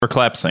We're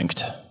clap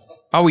synced.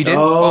 Oh, we did?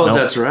 Oh, nope.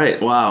 That's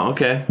right. Wow,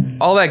 okay.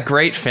 All that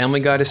great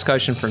Family Guy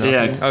discussion for nothing.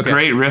 Yeah, okay.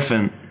 Great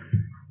riffing.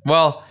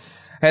 Well,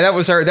 hey, that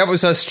was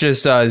us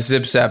just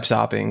zip zap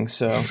zopping.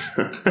 So,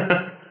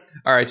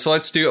 all right. So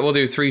we'll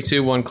do 3,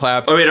 2, 1,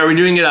 clap. Oh wait, are we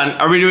doing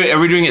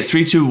it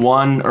 3, 2,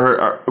 1,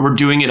 or we're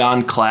doing it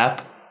on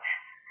clap?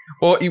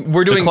 Well,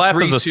 we're doing clap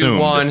 3, is 2, assumed.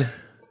 1.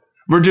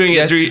 We're doing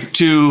it 3,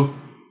 2,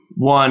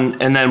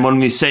 1, and then when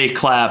we say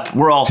clap,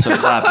 we're also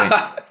clapping.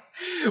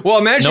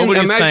 Well,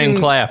 Nobody's saying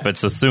clap.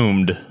 It's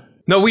assumed.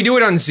 No, we do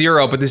it on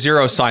 0, but the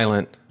 0 is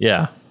silent.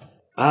 Yeah.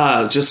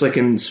 Just like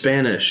in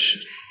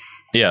Spanish.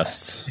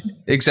 Yes.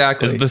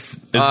 Exactly. Is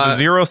the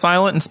 0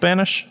 silent in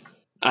Spanish?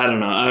 I don't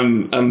know. I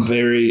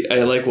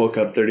woke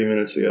up 30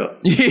 minutes ago.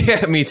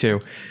 Yeah, me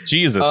too.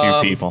 Jesus, you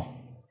people.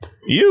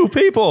 You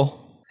people.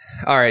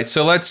 All right,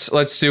 so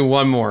let's do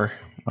one more.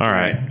 All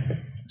right.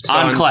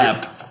 On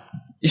clap.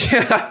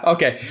 Yeah,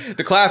 okay.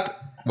 The clap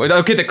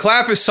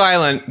is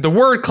silent. The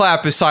word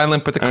clap is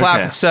silent, but the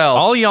clap itself.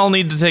 All y'all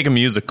need to take a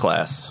music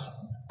class.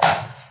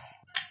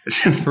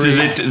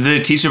 Did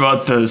they teach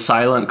about the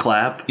silent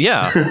clap?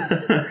 Yeah.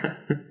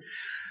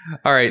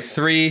 All right,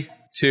 3,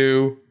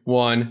 2,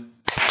 1.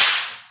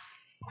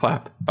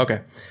 Clap.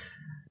 Okay.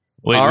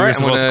 Wait, you were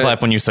supposed to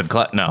clap when you said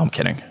clap? No, I'm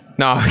kidding.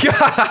 No.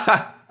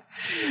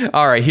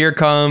 All right, here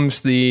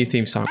comes the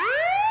theme song.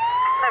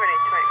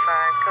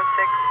 7825, code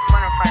 6,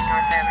 105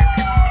 North Avenue,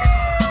 52.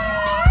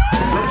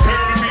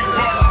 Prepare to be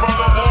fucked by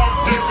the long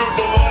dicks of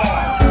the law.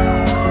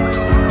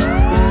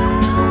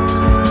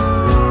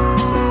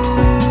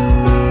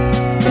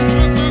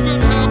 This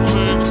isn't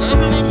happening.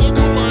 Everyone look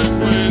away,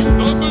 please.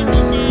 Nothing to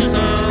see here.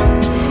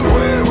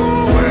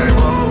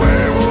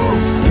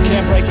 You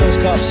can't break those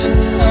cuffs.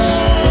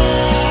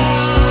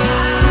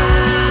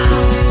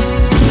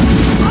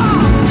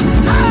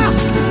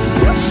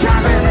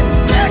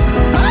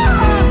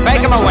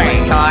 Make him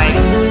away, Ty.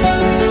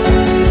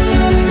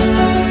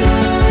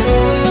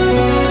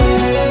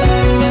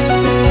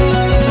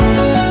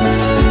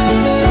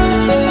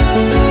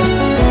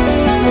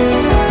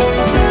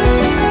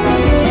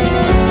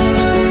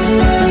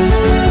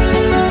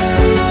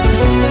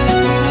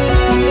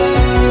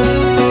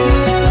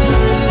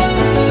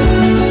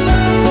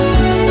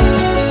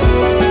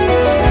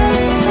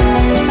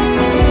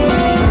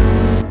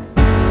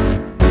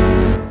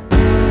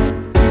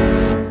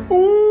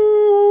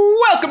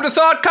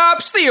 Thought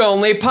Cops, the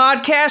only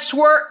podcast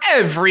where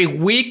every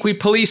week we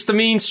police the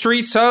mean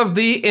streets of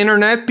the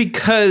internet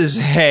because,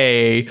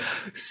 hey,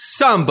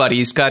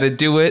 somebody's got to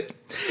do it.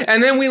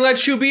 And then we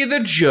let you be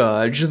the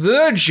judge,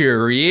 the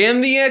jury,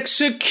 and the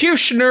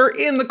executioner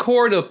in the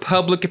court of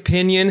public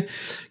opinion.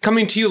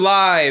 Coming to you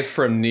live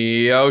from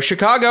Neo,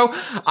 Chicago,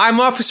 I'm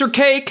Officer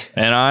Cake.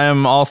 And I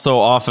am also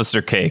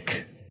Officer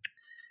Cake.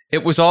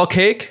 It was all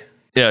cake?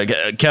 Yeah,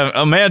 Kevin,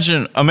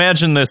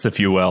 imagine this, if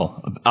you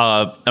will.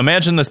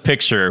 Imagine this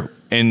picture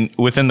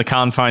within the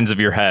confines of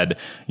your head.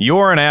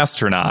 You're an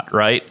astronaut,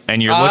 right?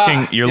 And you're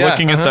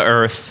looking at the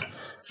Earth,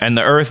 and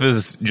the Earth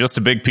is just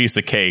a big piece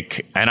of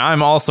cake. And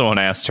I'm also an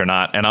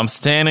astronaut, and I'm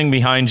standing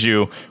behind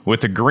you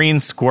with a green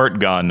squirt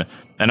gun,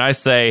 and I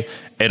say,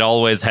 "It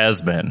always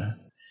has been."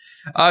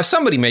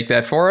 Somebody make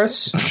that for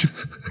us.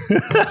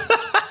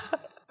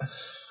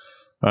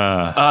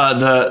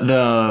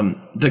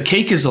 The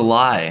cake is a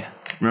lie.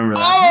 Remember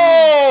that?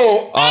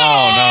 Oh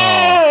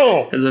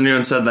no! Has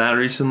anyone said that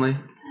recently?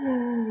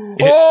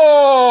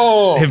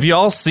 Have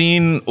y'all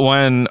seen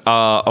when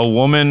a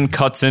woman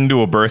cuts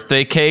into a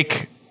birthday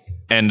cake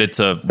and it's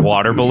a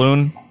water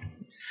balloon?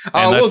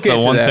 And that's the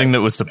one thing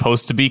that was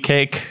supposed to be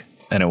cake,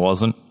 and it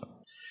wasn't.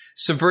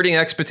 Subverting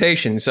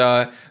expectations.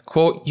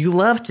 Quote, you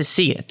love to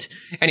see it.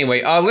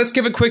 Anyway, let's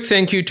give a quick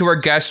thank you to our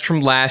guest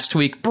from last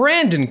week,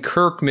 Brandon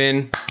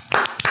Kirkman.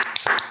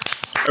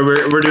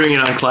 We're doing it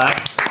on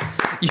clap?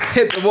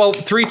 Well,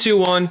 3, 2,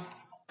 1.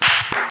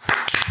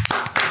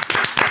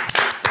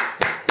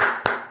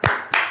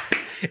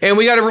 And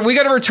we got a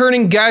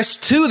returning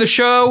guest to the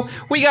show.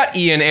 We got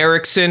Ian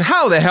Erickson.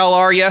 How the hell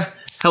are you?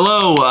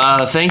 Hello.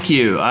 Thank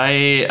you.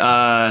 I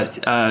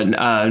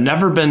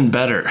never been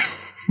better.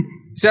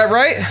 Is that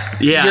right?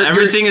 Yeah,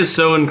 everything is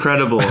so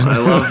incredible. I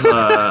love.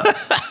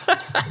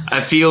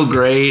 I feel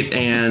great,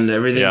 and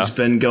everything's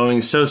been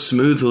going so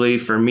smoothly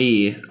for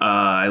me.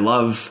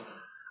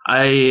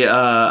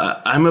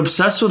 I'm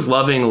obsessed with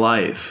loving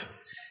life.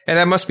 And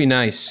that must be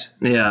nice.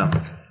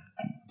 Yeah.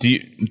 Do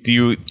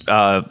you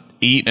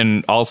eat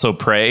and also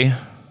pray?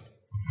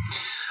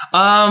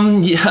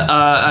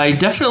 I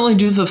definitely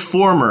do the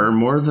former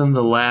more than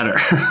the latter.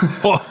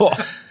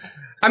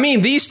 I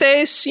mean, these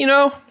days, you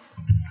know,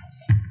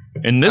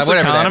 in this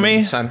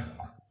economy,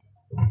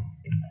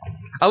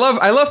 I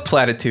love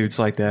platitudes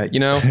like that. You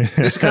know,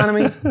 this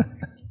economy.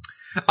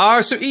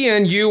 So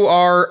Ian, you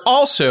are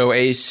also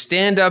a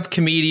stand-up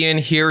comedian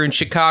here in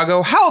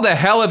Chicago. How the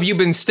hell have you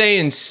been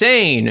staying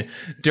sane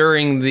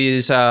during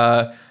these,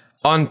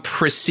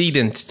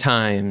 unprecedented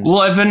times. Well,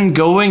 I've been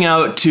going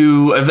out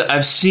to.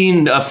 I've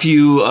seen a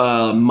few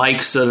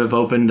mics that have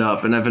opened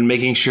up, and I've been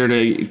making sure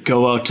to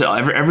go out to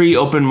every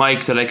open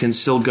mic that I can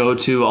still go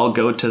to. I'll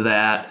go to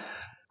that.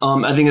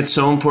 I think it's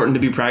so important to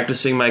be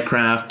practicing my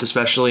craft,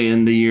 especially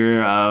in the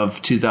year of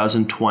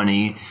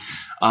 2020.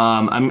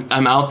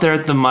 I'm out there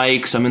at the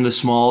mics. I'm in the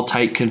small,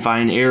 tight,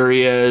 confined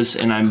areas,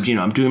 and I'm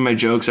doing my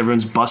jokes.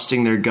 Everyone's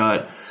busting their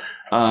gut,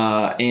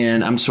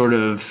 and I'm sort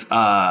of.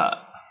 I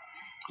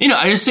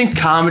just think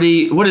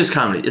comedy. What is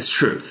comedy? It's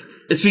truth.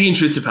 It's speaking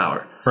truth to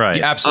power. Right.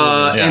 Yeah,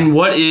 absolutely. Yeah. And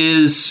what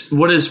is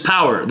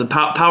power? The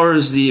power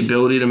is the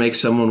ability to make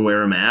someone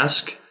wear a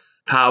mask.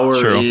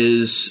 Power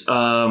is,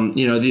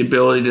 the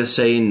ability to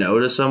say no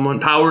to someone.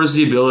 Power is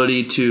the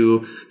ability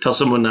to tell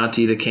someone not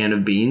to eat a can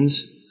of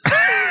beans.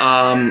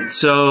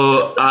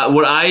 So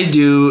what I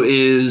do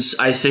is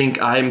I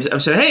think I'm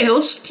saying, hey,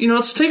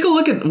 let's take a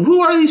look at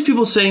who are these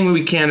people saying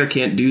we can or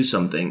can't do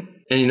something.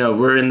 And,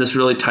 we're in this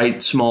really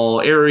tight,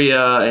 small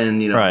area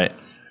and, right.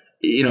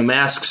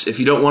 Masks. If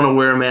you don't want to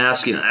wear a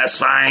mask, that's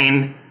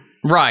fine.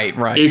 Right.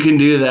 You can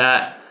do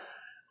that.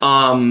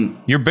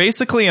 You're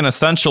basically an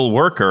essential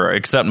worker,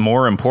 except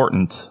more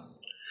important.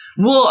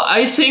 Well,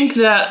 I think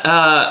that,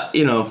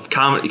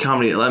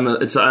 comedy,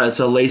 it's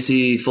a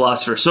lazy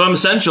philosopher. So I'm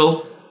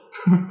essential.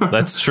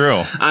 That's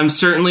true. I'm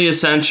certainly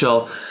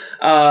essential.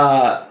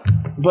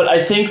 But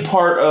I think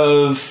part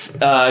of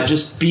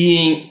just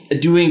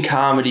doing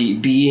comedy,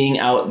 being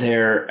out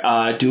there,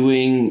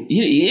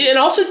 and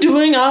also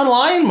doing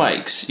online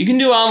mics. You can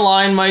do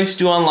online mics,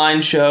 do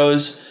online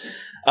shows.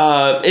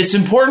 It's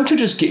important to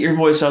just get your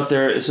voice out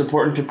there. It's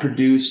important to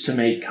produce, to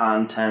make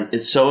content.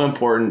 It's so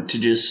important to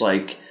just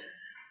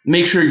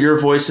make sure your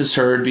voice is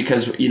heard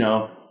because,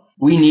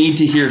 we need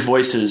to hear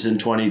voices in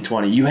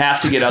 2020. You have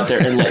to get out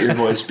there and let your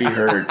voice be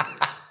heard.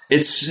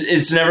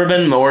 It's never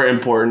been more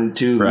important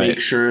to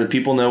make sure that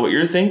people know what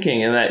you're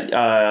thinking and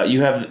that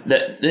you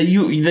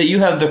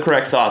have the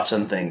correct thoughts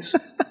on things.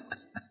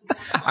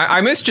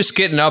 I miss just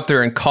getting up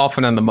there and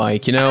coughing on the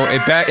mic, in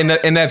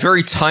that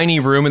very tiny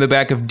room in the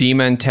back of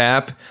D-Men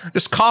Tap,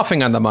 just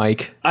coughing on the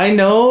mic. I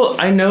know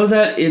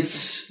that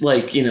it's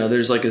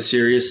there's a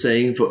serious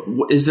thing, but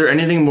is there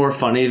anything more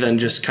funny than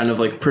just kind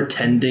of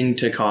pretending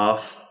to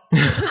cough?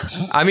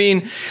 I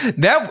mean,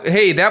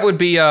 that would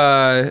be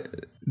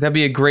that'd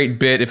be a great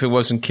bit if it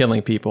wasn't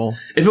killing people.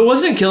 If it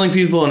wasn't killing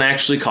people and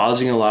actually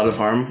causing a lot of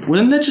harm,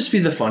 wouldn't that just be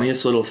the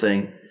funniest little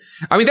thing?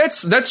 I mean,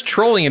 that's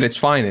trolling at its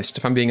finest,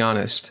 if I'm being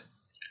honest.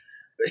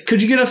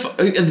 Could you get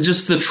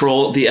just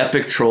the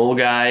epic troll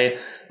guy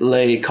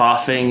lay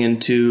coughing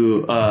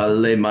into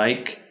lay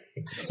mic?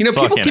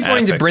 People keep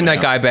wanting to bring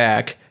that guy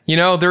back.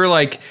 They're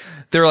like,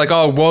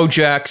 oh,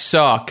 Wojak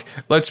suck.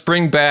 Let's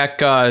bring back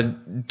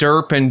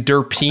Derp and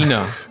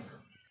Derpina.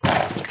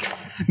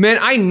 Man,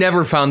 I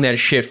never found that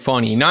shit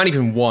funny. Not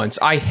even once.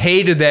 I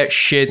hated that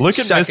shit. Look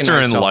at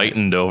Mr.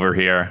 Enlightened over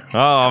here.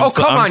 Come on.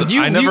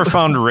 I never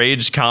found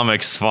Rage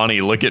comics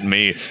funny. Look at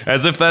me.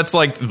 As if that's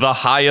the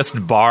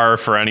highest bar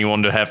for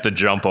anyone to have to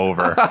jump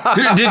over.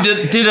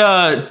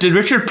 Did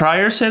Richard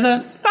Pryor say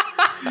that?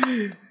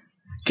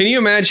 Can you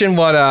imagine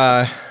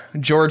what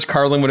George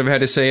Carlin would have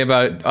had to say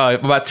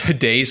about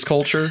today's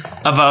culture?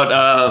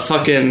 About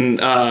fucking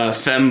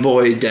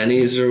femboy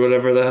Denny's or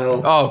whatever the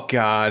hell. Oh,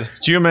 God.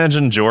 Do you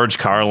imagine George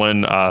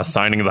Carlin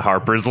signing the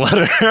Harper's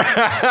letter?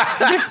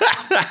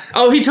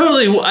 Oh, he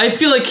totally... I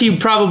feel like he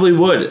probably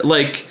would.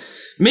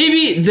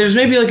 There's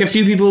maybe a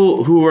few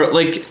people who are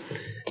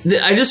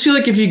I just feel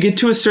like if you get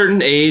to a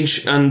certain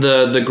age on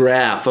the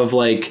graph of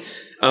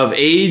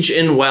age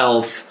and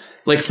wealth...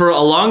 for a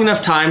long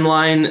enough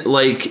timeline,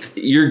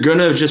 you're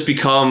gonna just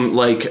become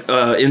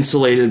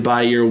insulated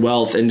by your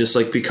wealth and just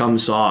become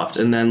soft,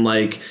 and then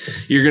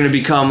you're gonna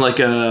become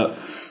a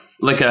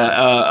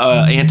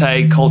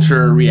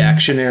anti-culture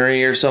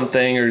reactionary or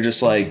something, or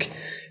just all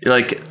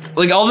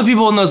the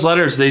people in those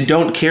letters, they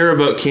don't care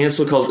about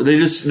cancel culture.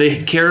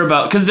 They care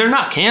about, because they're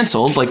not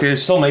canceled. They're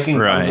still making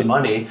tons of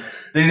money.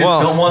 They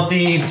just don't want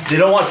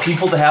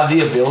people to have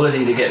the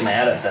ability to get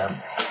mad at them.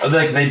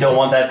 They don't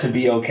want that to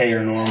be okay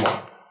or normal.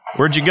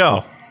 Where'd you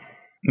go?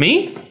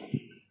 Me?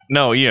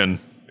 No, Ian.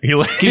 He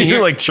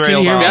Can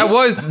trailed you hear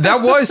off. me?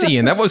 That was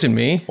Ian. That wasn't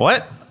me.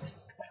 What?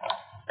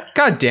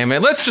 God damn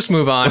it. Let's just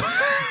move on.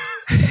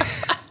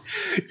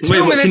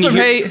 2 minutes of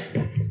hate.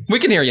 We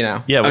can hear you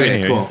now. Yeah, we can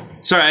hear cool. you.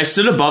 Sorry, I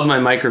stood above my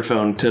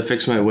microphone to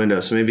fix my window,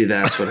 so maybe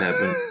that's what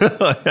happened.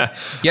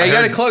 Yeah, you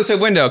got to close the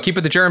window. Keep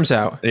the germs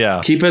out. Yeah.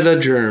 Keep the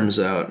germs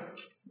out.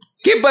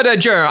 Keep it a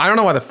germ. I don't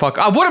know why the fuck.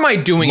 What am I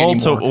doing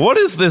anymore? What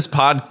is this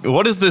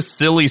What is this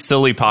silly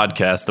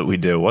podcast that we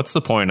do? What's the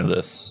point of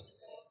this?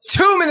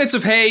 2 minutes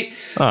of hate.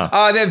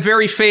 That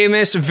very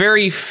famous,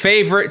 very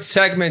favorite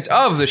segment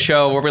of the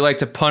show where we like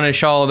to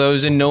punish all of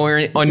those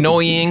annoying,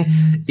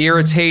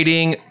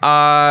 irritating,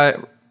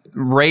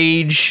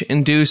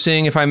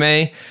 rage-inducing, if I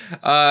may,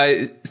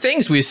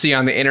 things we see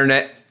on the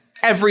internet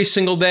every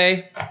single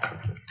day.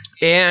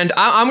 And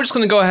I'm just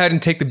going to go ahead and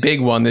take the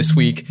big one this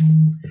week.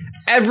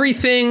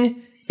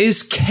 Everything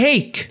is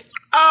cake.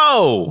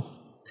 Oh!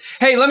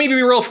 Hey, let me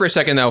be real for a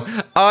second, though.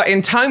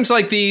 In times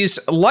like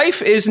these,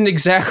 life isn't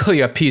exactly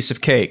a piece of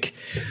cake.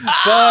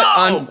 But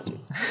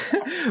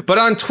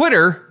on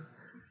Twitter,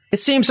 it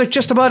seems like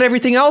just about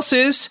everything else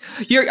is.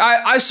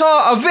 I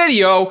saw a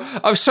video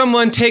of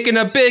someone taking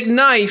a big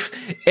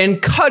knife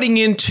and cutting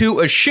into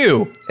a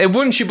shoe. And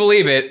wouldn't you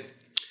believe it,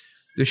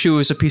 the shoe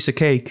is a piece of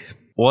cake.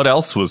 What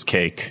else was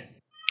cake?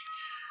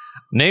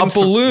 Name A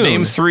balloon.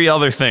 Name 3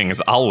 other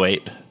things. I'll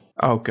wait.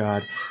 Oh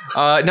God!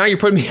 Now you're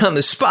putting me on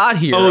the spot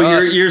here.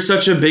 Oh, you're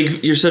such a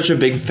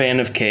big fan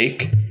of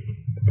cake.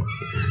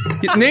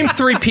 Name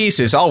 3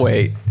 pieces. I'll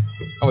wait.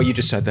 Oh, you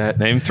just said that.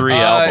 Name 3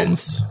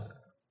 albums.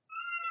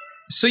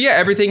 So yeah,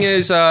 everything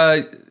is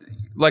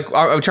like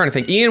I'm trying to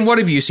think. Ian, what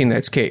have you seen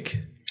that's cake?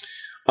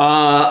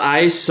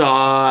 I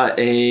saw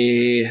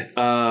a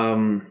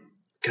oh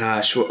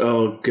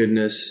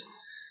goodness.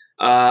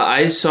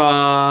 I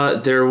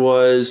saw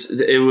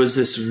it was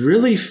this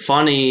really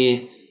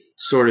funny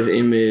sort of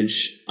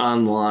image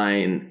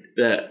online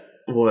that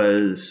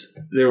was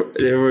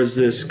there was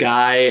this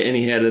guy and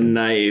he had a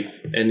knife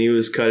and he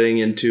was cutting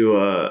into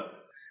I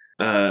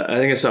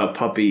think I saw a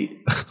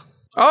puppy.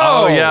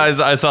 Oh yeah,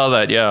 I saw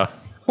that. Yeah.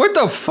 What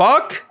the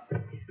fuck?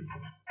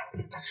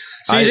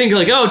 So you think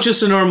like, oh,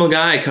 just a normal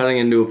guy cutting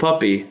into a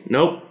puppy?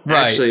 Nope.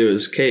 Right. Actually, it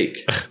was cake.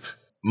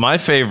 My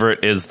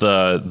favorite is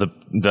the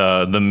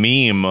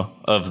meme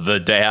of the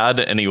dad,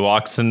 and he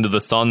walks into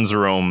the son's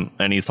room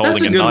and he's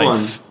holding a good knife.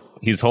 one.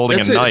 He's holding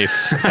a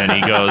knife and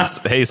he goes,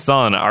 "Hey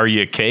son, are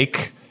you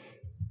cake?"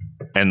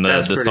 And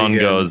the son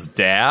goes,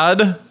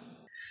 "Dad."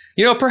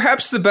 You know,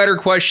 perhaps the better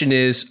question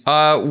is,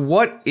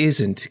 what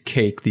isn't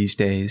cake these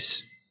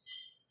days?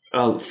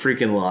 Oh,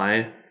 freaking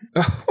lie.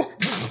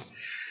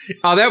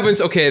 Oh, that one's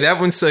okay. That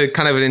one's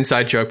kind of an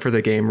inside joke for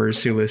the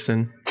gamers who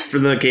listen. For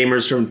the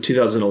gamers from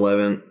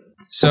 2011.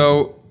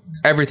 So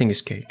everything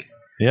is cake.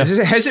 Yeah.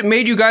 Has it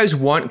made you guys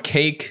want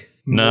cake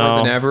more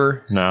than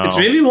ever? No. It's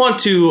made me want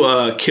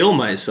to kill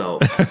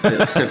myself,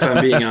 if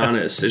I'm being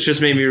honest. It's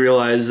just made me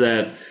realize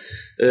that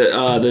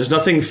there's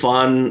nothing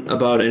fun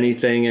about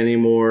anything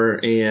anymore,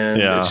 and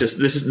it's just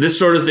this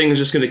sort of thing is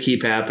just going to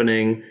keep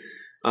happening.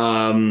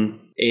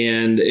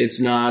 And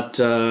it's not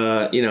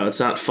it's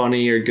not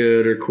funny or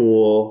good or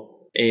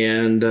cool.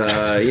 And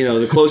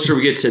the closer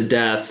we get to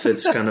death,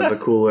 it's kind of a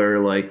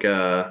cooler like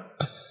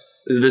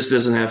this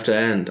doesn't have to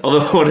end.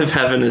 Although what if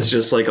heaven is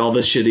just like all the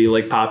shitty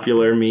like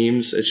popular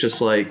memes? It's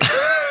just like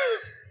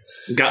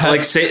got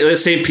like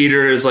St.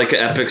 Peter is like an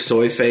epic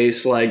soy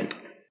face, like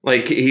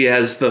he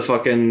has the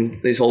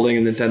fucking he's holding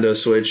a Nintendo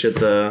Switch at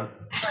the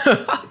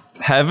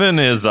Heaven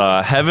is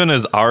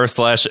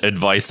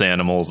r/advice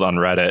animals on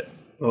Reddit.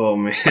 Oh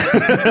man,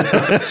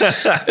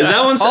 is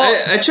that one?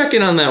 I check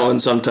in on that one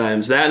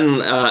sometimes. That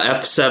and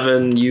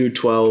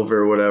F7U12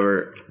 or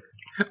whatever.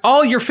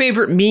 All your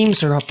favorite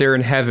memes are up there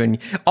in heaven.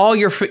 All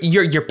your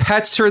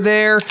pets are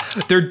there.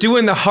 They're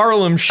doing the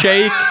Harlem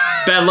Shake.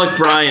 Bad Luck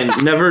Brian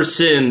never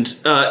sinned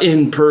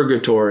in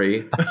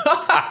purgatory.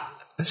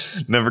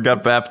 Never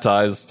got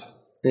baptized.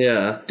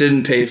 Yeah,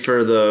 didn't pay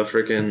for the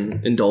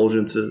freaking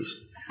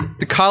indulgences.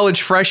 The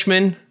college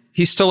freshman.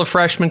 He's still a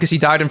freshman because he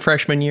died in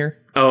freshman year.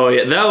 Oh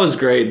yeah, that was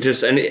great.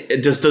 And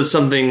it just does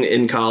something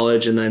in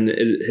college, and then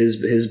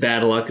his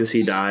bad luck is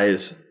he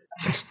dies.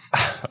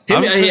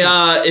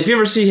 If you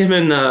ever see him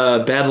and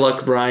Bad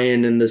Luck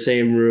Brian in the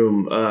same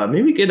room,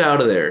 maybe get out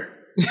of there.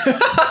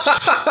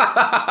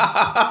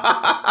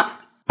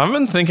 I've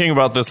been thinking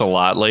about this a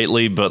lot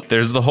lately, but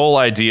there's the whole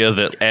idea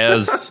that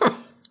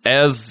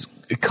as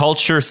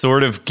culture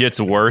sort of gets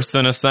worse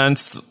in a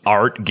sense,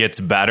 art gets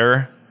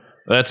better.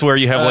 That's where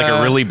you have like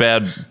a really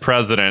bad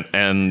president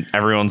and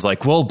everyone's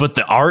like, well, but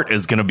the art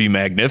is going to be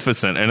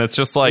magnificent. And it's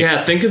just like,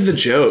 yeah, think of the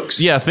jokes.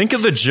 Yeah, think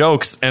of the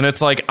jokes. And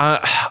it's like,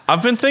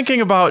 I've been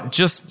thinking about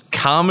just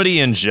comedy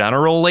in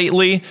general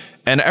lately.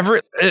 And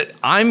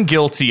I'm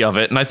guilty of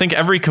it. And I think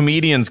every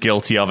comedian's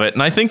guilty of it.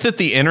 And I think that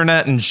the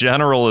internet in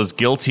general is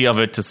guilty of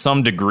it to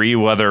some degree,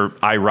 whether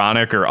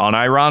ironic or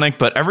unironic.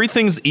 But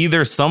everything's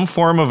either some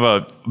form of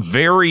a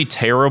very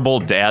terrible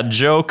dad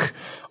joke,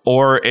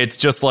 or it's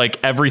just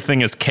like everything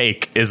is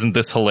cake. Isn't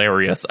this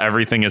hilarious?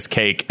 Everything is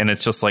cake. And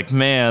it's just like,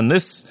 man,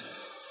 this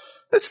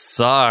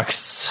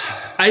sucks.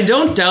 I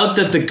don't doubt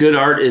that the good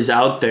art is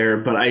out there,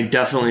 but I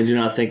definitely do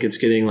not think it's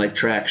getting like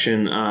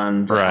traction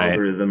on the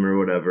algorithm or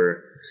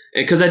whatever.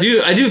 Because I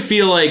do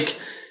feel like,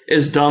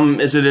 as dumb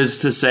as it is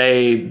to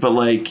say, but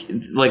like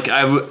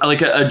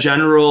a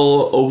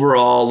general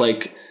overall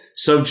like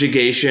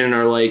subjugation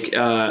or like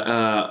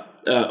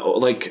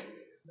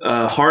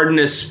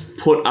hardness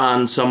put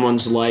on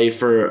someone's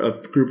life or a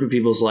group of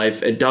people's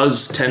life, it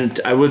does tend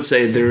to, I would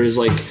say there is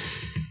like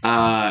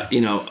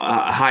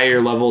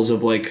higher levels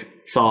of like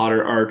thought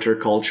or art or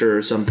culture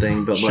or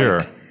something, but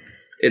like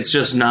it's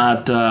just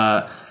not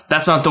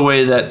that's not the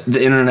way that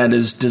the internet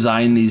is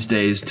designed these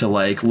days to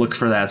like look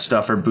for that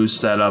stuff or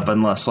boost that up,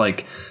 unless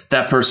like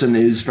that person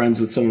is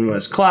friends with someone who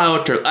has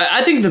clout. Or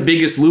I think the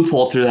biggest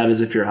loophole through that is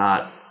if you're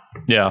hot.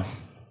 Yeah,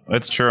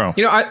 that's true.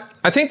 You know,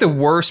 I think the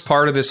worst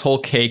part of this whole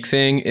cake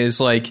thing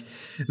is like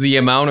the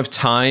amount of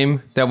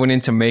time that went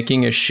into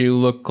making a shoe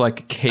look like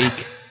a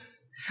cake.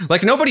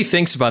 Like, nobody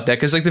thinks about that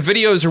because, like, the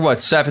videos are,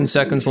 7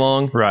 seconds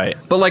long? Right.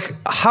 But, like,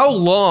 how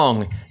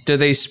long do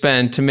they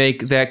spend to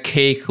make that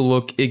cake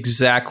look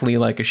exactly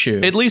like a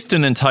shoe? At least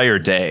an entire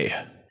day.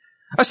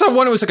 I saw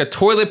one, it was like a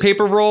toilet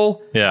paper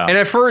roll. Yeah. And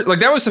at first, like,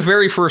 that was the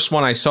very first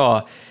one I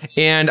saw.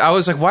 And I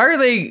was like, why are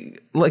they,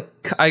 like,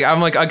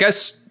 I'm like, I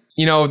guess,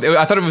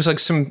 I thought it was like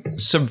some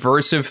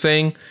subversive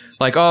thing.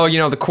 Like, oh,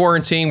 the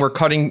quarantine, we're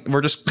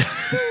just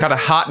got a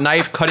hot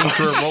knife cutting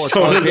through a roll of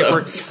toilet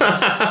paper.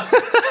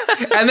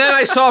 And then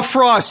I saw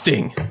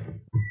frosting.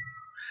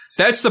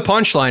 That's the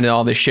punchline of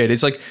all this shit.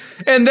 It's like,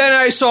 and then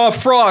I saw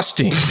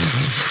frosting.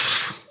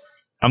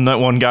 I'm that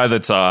one guy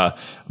that's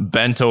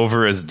bent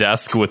over his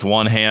desk with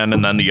one hand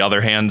and then the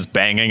other hand's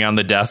banging on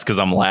the desk because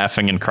I'm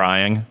laughing and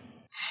crying.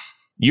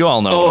 You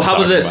all know. Oh, how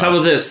about this? How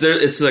about this?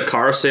 It's the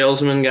car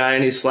salesman guy,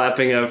 and he's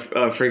slapping a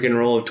freaking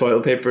roll of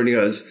toilet paper, and he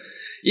goes,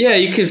 "Yeah,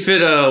 you could fit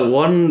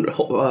one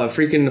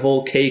freaking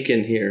whole cake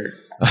in here."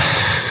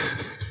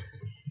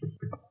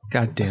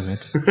 God damn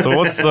it! So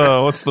what's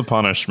the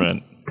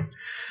punishment?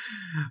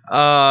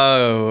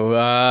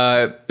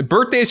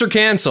 Birthdays are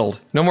canceled.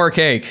 No more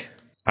cake.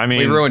 I mean,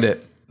 we ruined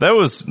it.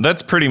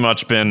 That's pretty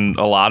much been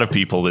a lot of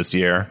people this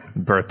year.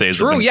 Birthdays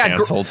have been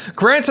canceled.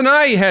 Grant and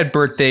I had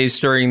birthdays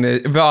during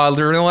the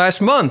last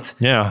month.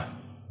 Yeah.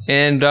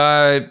 And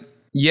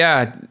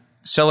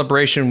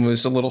celebration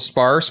was a little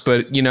sparse,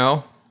 but we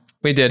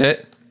did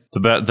it.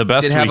 The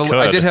best we could.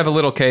 I did have a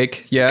little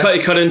cake. Yeah.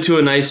 Cut into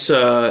a nice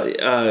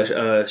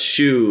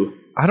shoe.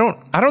 I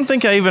don't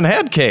think I even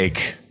had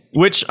cake.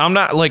 Which I'm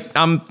not like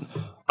I'm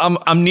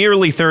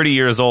nearly 30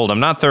 years old. I'm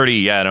not 30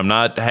 yet. I'm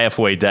not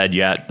halfway dead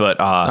yet, but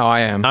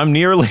I am. I'm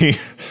nearly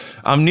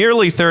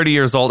 30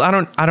 years old. I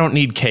don't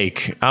need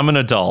cake. I'm an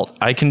adult.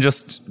 I can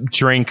just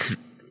drink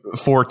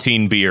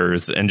 14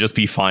 beers and just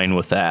be fine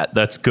with that.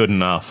 That's good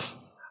enough.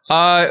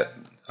 What's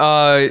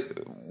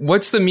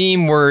the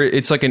meme where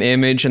it's like an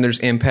image and there's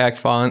impact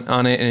font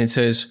on it and it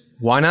says,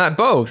 "Why not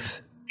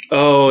both?"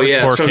 Oh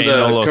yeah, it's from Porque the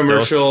no los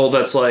commercial dos.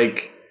 That's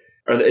like,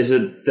 or is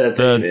it that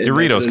The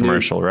Doritos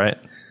commercial, right?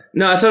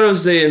 No, I thought it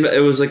was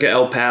like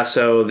El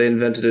Paso. They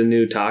invented a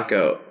new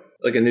taco,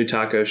 like a new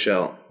taco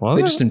shell. Well,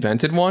 They just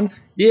invented one?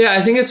 Yeah,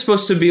 I think it's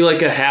supposed to be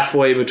like a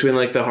halfway between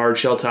like the hard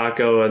shell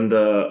taco and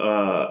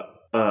the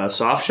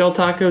soft shell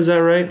taco. Is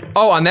that right?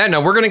 Oh, on that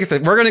note, we're gonna get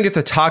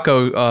the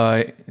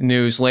taco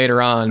news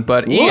later on.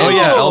 But Whoa. Ian, Oh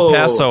yeah, El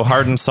Paso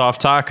hard and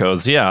soft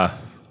tacos. Yeah.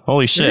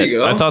 Holy shit. you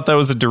go. I thought that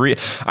was a Dorito.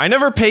 I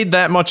never paid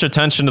that much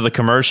attention to the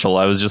commercial.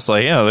 I was just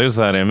like, yeah, there's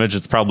that image.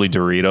 It's probably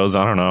Doritos.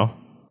 I don't know.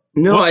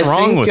 No, What's I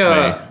wrong think, with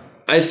me?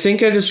 I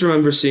think I just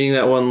remember seeing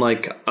that one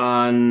like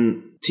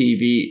on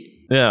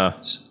TV. Yeah.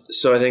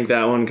 So I think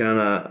that one I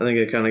got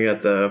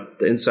the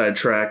inside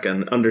track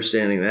and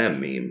understanding that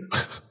meme.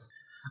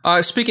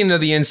 speaking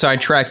of the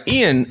inside track,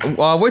 Ian,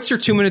 what's your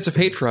 2 minutes of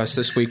hate for us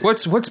this week?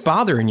 What's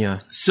bothering you?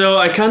 So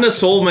I kind of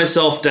sold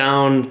myself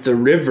down the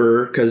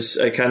river because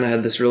I kind of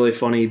had this really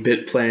funny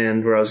bit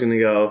planned where I was going to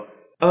go,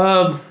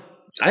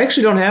 I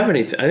actually don't have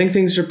anything. I think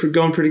things are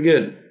going pretty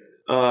good.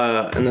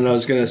 And then I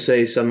was going to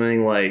say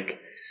something like,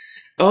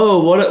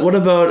 oh, what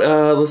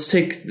about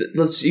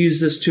let's use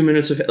this 2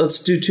 minutes of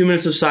let's do 2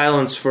 minutes of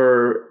silence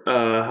for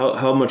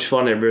how much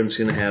fun everyone's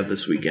going to have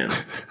this weekend.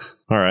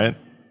 All right.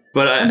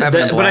 But I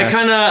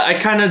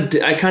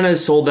kind of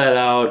sold that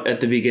out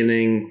at the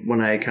beginning when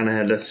I kind of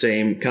had the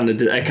same did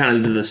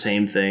the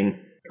same thing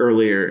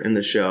earlier in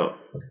the show.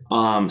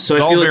 So It's I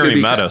all feel like very it'd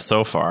be meta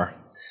so far.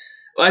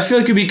 I feel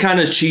like it'd be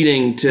kind of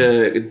cheating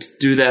to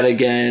do that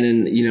again,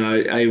 and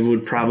I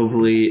would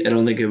probably, I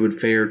don't think it would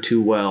fare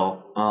too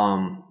well.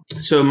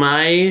 So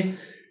my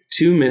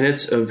 2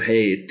 minutes of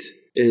hate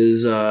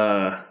is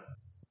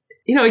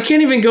it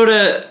can't even go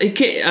to it.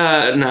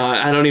 Can't no,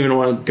 I don't even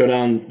want to go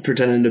down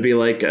pretending to be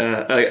like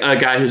a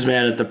guy who's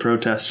mad at the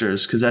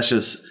protesters, because that's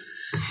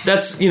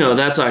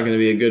not going to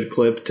be a good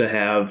clip to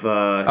have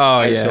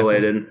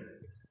isolated.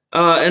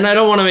 And I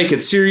don't want to make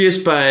it serious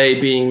by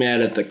being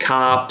mad at the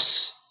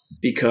cops,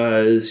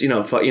 because they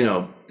don't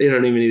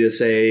even need to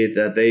say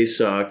that they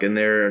suck and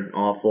they're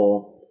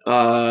awful.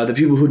 The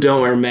people who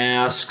don't wear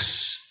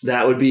masks,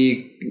 it would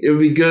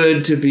be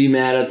good to be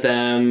mad at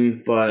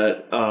them,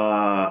 but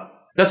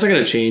that's not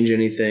going to change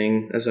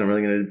anything. That's not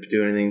really going to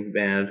do anything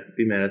bad.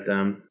 Be mad at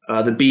them.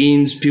 The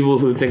beans, people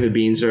who think the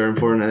beans are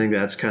important, I think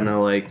that's kind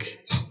of like,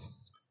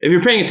 if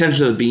you're paying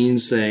attention to the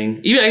beans thing,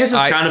 I guess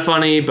it's kind of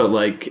funny, but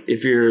like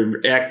if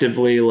you're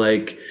actively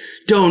like,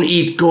 don't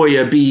eat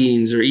Goya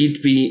beans or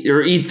eat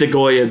the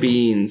Goya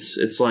beans,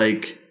 it's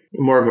like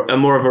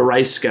more of a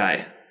rice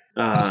guy.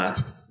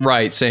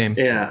 Right, same.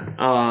 Yeah.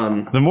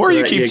 The more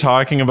you keep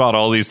talking about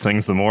all these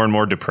things, the more and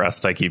more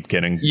depressed I keep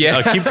getting.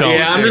 Yeah. Keep going.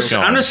 Yeah, I'm just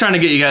trying to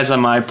get you guys on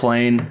my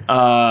plane.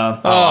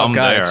 Oh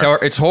god,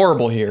 it's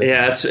horrible here.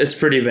 Yeah, it's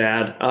pretty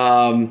bad.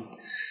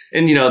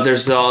 And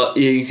there's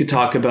you could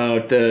talk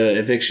about the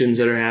evictions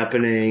that are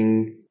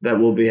happening, that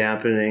will be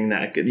happening.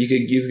 That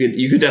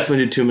you could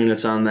definitely do 2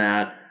 minutes on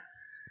that.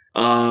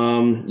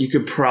 You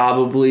could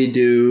probably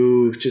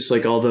do just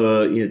like all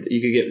the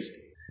you could get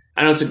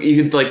I know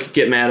you could like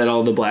get mad at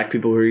all the black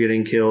people who are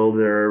getting killed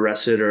or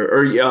arrested,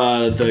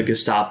 or the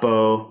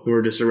Gestapo who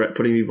are just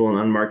putting people in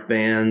unmarked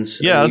vans.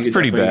 Yeah, that's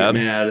pretty bad.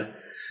 Mad.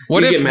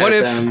 What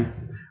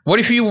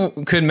if you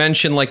could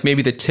mention like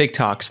maybe the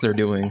TikToks they're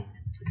doing?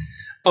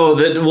 Oh,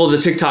 the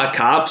TikTok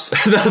cops,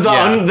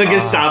 the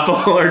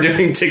Gestapo are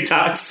doing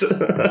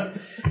TikToks.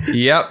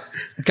 Yep.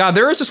 God,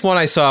 there was this one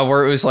I saw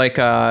where it was like,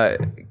 God,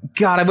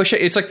 I wish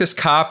it's like this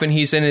cop and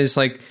he's in his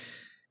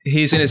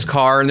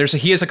car and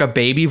he has like a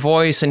baby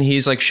voice and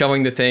he's like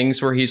showing the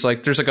things where he's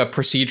like, there's like a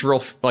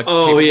procedural like,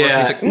 oh yeah,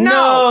 he's like,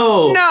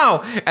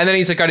 no, and then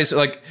he's like got his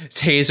like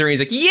taser and he's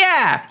like,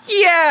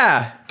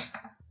 yeah.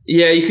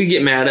 Yeah, you could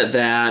get mad at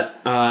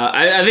that.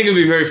 I think it would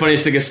be very funny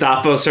if the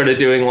Gestapo started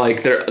doing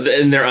like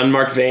in their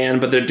unmarked van,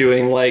 but they're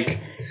doing like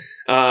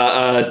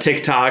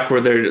TikTok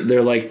where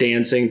they're like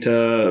dancing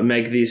to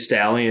Meg Thee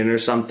Stallion or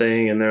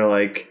something, and they're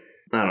like,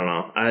 I don't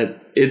know,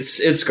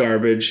 it's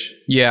garbage.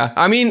 Yeah,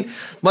 I mean,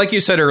 like you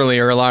said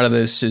earlier, a lot of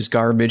this is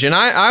garbage, and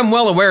I'm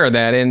well aware of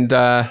that, and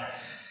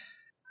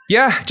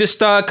just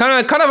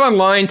kind of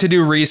online to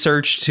do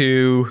research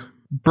to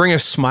bring a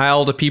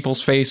smile to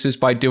people's faces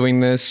by doing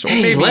this. Or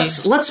hey, maybe...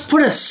 let's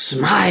put a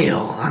smile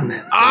on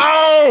that.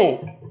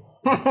 Oh,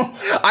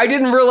 I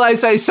didn't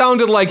realize I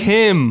sounded like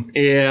him.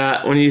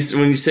 Yeah, when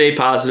you say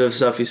positive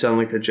stuff, you sound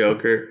like the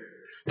Joker.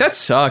 That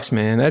sucks,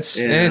 man. And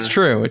it's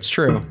true. It's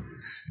true.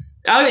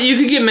 You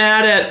could get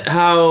mad at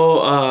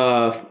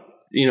how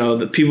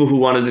the people who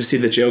wanted to see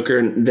the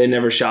Joker, they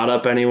never shot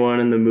up anyone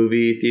in the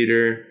movie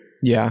theater.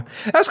 Yeah,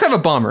 that's kind of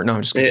a bummer. No,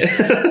 I'm just kidding.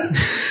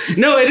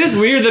 No, it is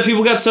weird that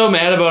people got so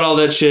mad about all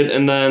that shit,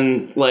 and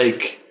then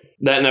like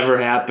that never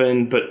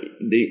happened. But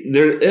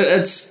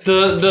it's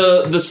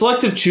the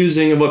selective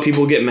choosing of what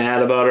people get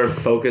mad about or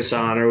focus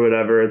on or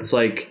whatever. It's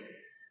like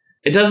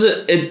it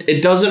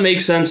doesn't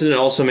make sense, and it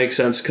also makes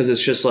sense because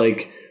it's just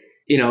like,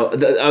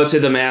 I would say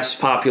the mass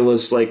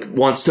populace like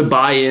wants to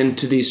buy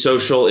into these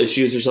social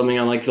issues or something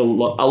on like a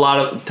lot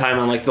of time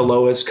on like the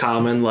lowest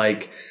common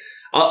like.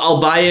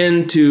 I'll buy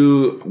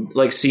into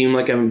like seem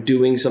like I'm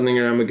doing something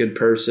or I'm a good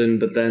person,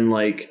 but then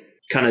like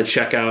kind of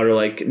check out or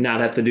like not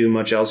have to do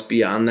much else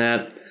beyond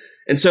that.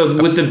 And so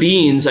with the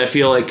beans, I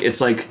feel like it's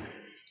like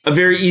a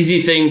very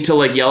easy thing to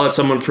like yell at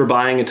someone for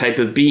buying a type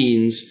of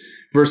beans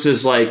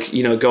versus like,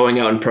 going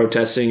out and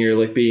protesting or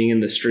like being in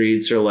the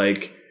streets or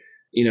like,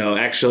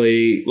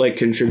 actually like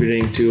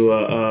contributing to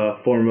a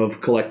form of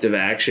collective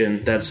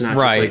action. That's not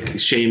just like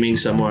shaming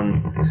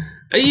someone.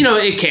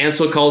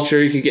 Cancel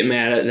culture, you could get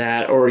mad at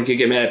that, or you could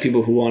get mad at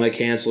people who want to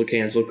cancel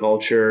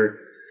culture.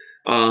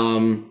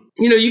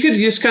 You could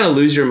just kind of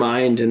lose your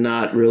mind and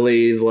not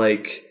really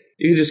like,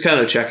 you could just kind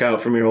of check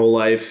out from your whole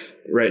life.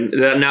 Right.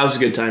 Now's a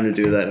good time to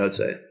do that, I'd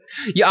say.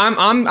 Yeah,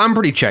 I'm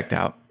pretty checked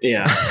out.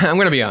 Yeah. I'm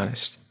going to be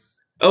honest.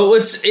 Oh,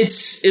 it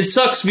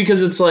sucks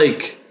because it's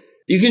like,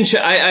 you can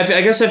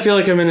I guess I feel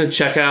like I'm in a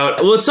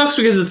checkout. Well, it sucks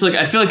because it's like,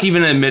 I feel like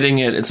even admitting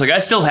it, it's like, I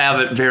still have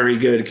it very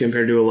good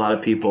compared to a lot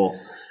of people.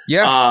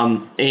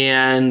 Yeah.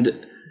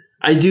 And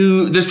I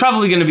do, there's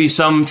probably going to be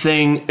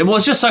something, well,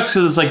 it just sucks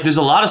because it's like, there's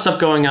a lot of stuff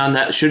going on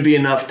that should be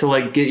enough to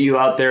like get you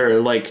out there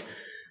or like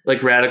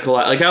radical.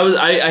 Like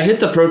I hit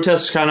the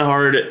protests kind of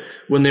hard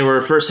when they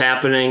were first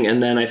happening.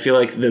 And then I feel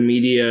like the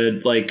media,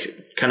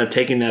 like kind of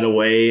taking that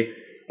away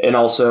and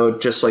also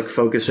just like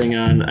focusing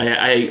on,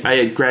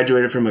 I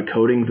graduated from a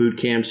coding boot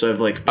camp. So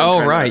I've like,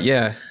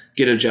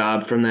 get a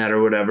job from that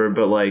or whatever.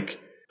 But like,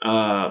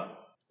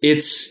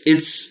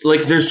 it's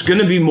like there's going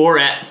to be more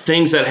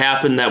things that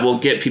happen that will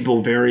get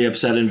people very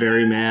upset and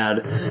very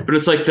mad. But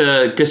it's like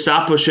the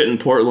Gestapo shit in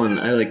Portland.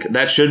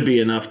 That should be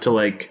enough to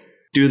like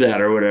do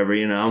that or whatever,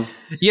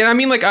 Yeah, I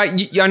mean, like I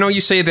know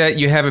you say that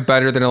you have it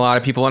better than a lot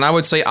of people, and I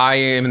would say I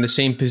am in the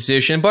same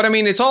position. But I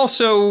mean, it's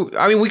also,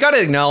 we got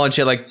to acknowledge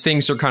that like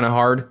things are kind of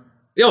hard.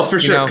 Yeah, for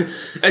sure.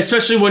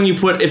 Especially when you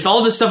if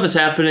all this stuff is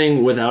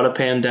happening without a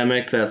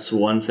pandemic, that's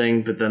one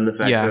thing. But then the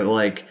fact that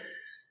like,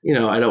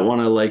 I don't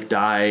want to like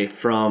die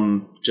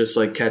from just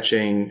like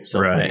catching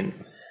something. Right.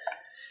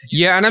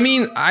 Yeah, and I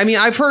mean,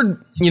 I've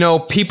heard,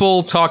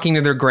 people talking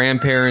to their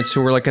grandparents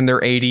who were like in their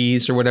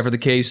 80s or whatever the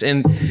case,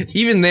 and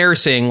even they're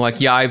saying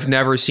like, yeah, I've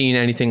never seen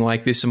anything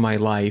like this in my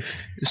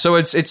life. So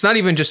it's not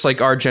even just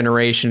like our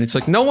generation. It's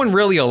like no one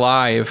really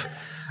alive,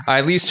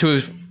 at least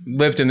who's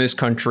lived in this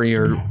country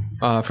or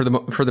for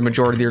the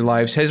majority of their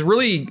lives, has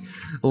really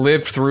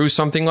lived through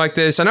something like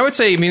this. And I would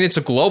say, it's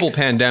a global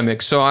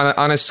pandemic. So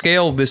on a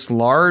scale this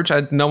large,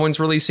 no one's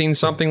really seen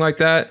something like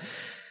that.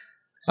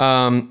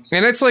 And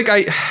it's like,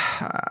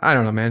 I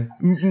don't know, man.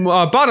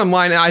 Bottom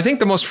line, I think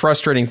the most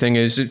frustrating thing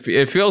is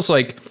it feels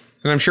like,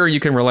 and I'm sure you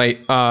can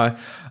relate,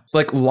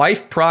 like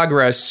life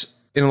progress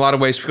in a lot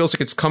of ways feels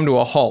like it's come to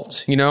a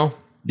halt,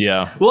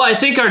 Yeah. Well, I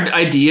think our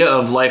idea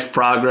of life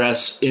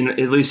progress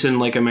at least in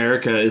like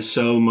America is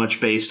so much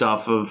based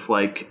off of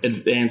like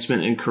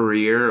advancement in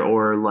career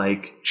or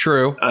like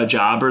true a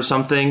job or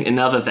something. And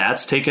now that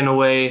that's taken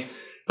away,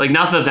 Like,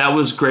 not that that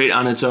was great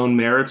on its own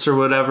merits or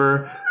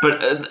whatever, but,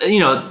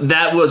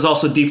 that was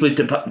also deeply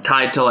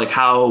tied to, like,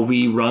 how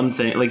we run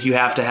things. Like, you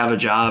have to have a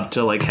job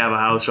to, like, have a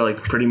house or,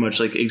 like, pretty much,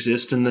 like,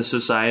 exist in this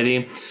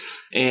society.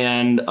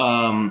 And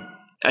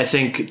I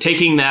think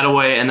taking that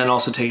away and then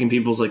also taking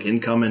people's, like,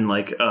 income and,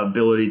 like,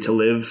 ability to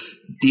live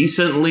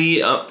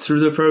decently up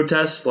through the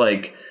protests,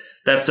 like,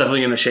 that's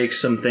definitely going to shake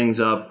some things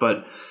up.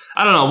 But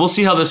I don't know. We'll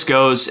see how this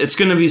goes. It's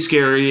going to be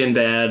scary and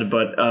bad,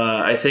 but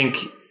I think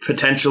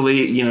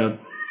potentially,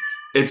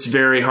 it's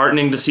very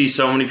heartening to see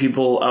so many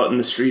people out in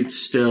the streets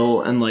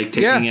still and like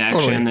taking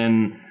action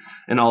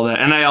and all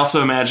that. And I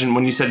also imagine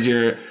when you said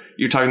you're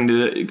talking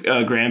to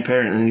a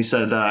grandparent and he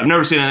said, I've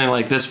never seen anything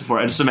like this before.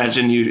 I just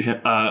imagine you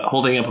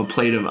holding up a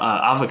plate of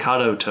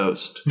avocado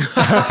toast.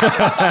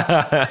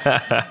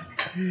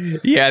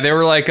 Yeah, they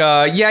were like,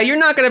 you're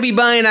not going to be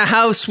buying a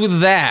house with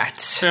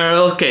that.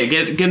 Okay,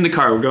 get in the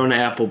car. We're going to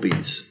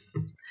Applebee's.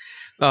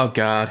 Oh,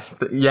 God.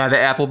 Yeah, the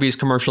Applebee's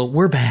commercial.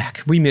 We're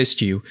back. We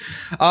missed you.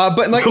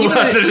 But like, even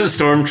there's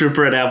a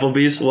stormtrooper at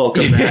Applebee's.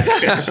 Welcome back.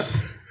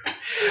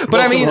 But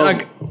I mean,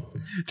 like,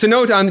 to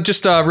note on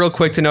just real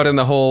quick to note on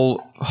the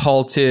whole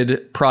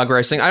halted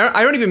progressing.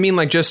 I don't even mean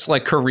like just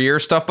like career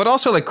stuff, but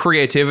also like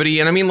creativity.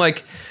 And I mean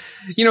like,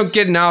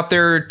 getting out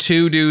there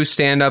to do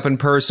stand up in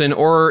person,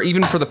 or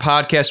even for the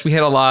podcast, we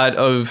had a lot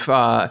of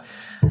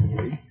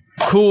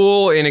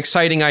cool and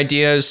exciting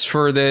ideas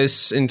for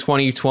this in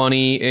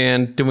 2020,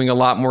 and doing a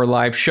lot more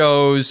live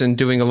shows and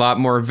doing a lot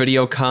more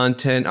video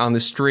content on the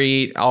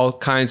street, all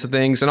kinds of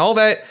things, and all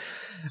that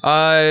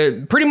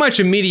pretty much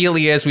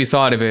immediately as we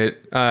thought of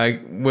it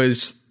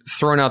was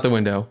thrown out the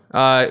window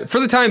for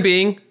the time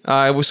being.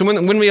 So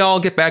when we all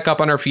get back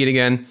up on our feet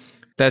again,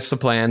 that's the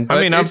plan. But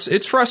I mean,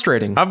 it's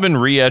frustrating. I've been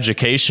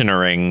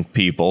re-educationing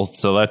people,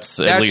 so that's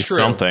at least true.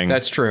 something.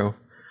 That's true.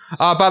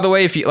 By the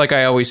way, if you, like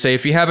I always say,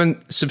 if you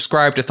haven't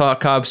subscribed to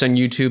Thought Cops on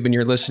YouTube and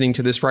you're listening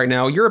to this right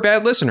now, you're a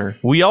bad listener.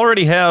 We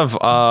already have.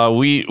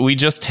 We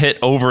just hit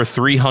over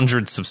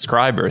 300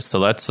 subscribers, so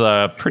that's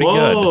pretty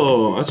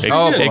good. That's pretty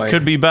good. It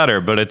could be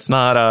better, but it's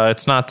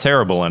not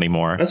terrible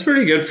anymore. That's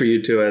pretty good for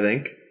you too, I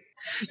think.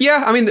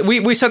 Yeah, I mean,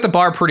 we set the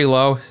bar pretty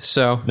low,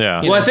 so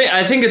yeah. Well,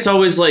 I think it's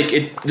always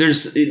like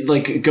there's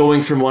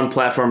going from one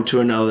platform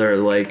to another,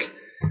 like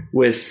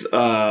with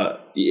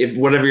if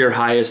whatever your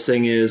highest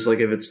thing is, like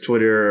if it's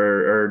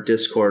Twitter or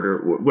Discord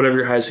or whatever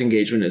your highest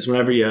engagement is,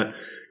 whenever you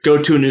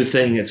go to a new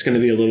thing, it's going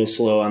to be a little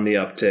slow on the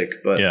uptick.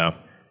 But yeah.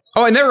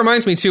 Oh, and that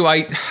reminds me too.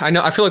 I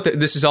know I feel like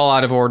this is all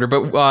out of order,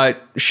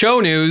 but show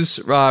news,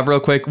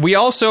 real quick. We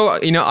also,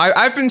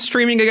 I've been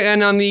streaming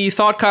again on the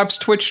Thought Cops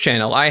Twitch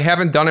channel. I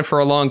haven't done it for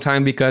a long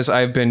time because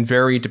I've been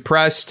very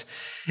depressed,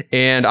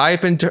 and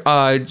I've been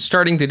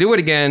starting to do it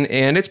again,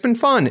 and it's been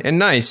fun and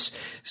nice.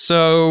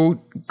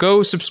 So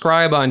go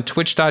subscribe on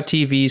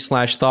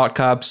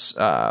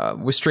twitch.tv/ThoughtCops.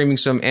 We're streaming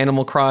some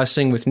Animal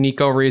Crossing with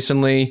Nico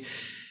recently,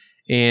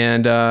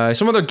 and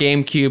some other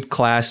GameCube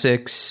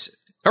classics.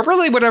 Or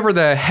really whatever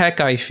the heck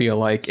I feel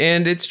like.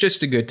 And it's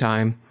just a good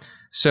time.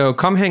 So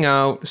come hang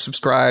out,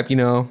 subscribe,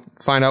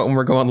 find out when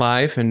we're going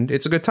live, and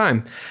it's a good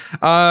time.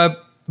 But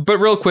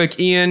real quick,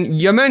 Ian,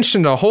 you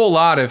mentioned a whole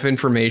lot of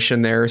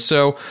information there.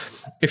 So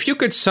if you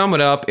could sum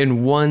it up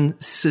in one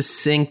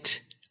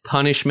succinct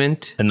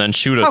punishment. And then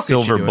shoot a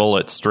silver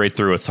bullet straight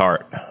through its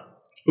heart.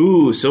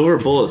 Ooh, silver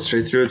bullet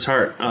straight through its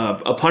heart.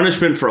 A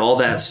punishment for all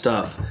that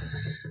stuff.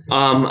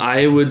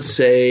 I would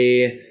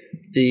say...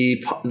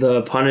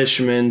 The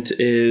punishment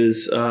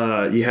is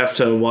you have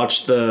to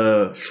watch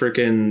the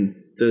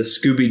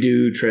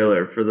Scooby-Doo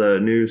trailer for the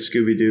new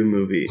Scooby-Doo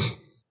movie.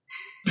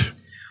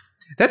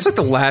 That's like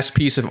the last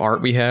piece of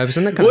art we have.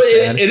 Isn't that kind of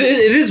sad? It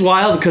is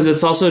wild because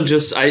it's also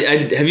just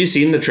have you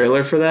seen the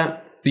trailer for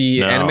that?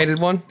 The animated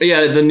one?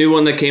 Yeah, the new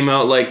one that came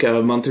out like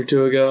a month or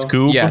two ago.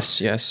 Scoob?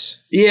 Yes.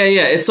 Yeah.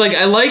 It's like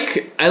I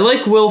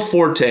like Will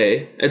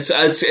Forte. It's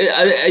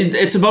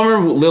a bummer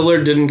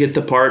Lillard didn't get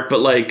the part, but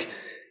like.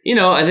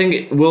 I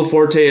think Will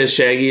Forte as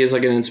Shaggy is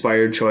like an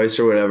inspired choice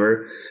or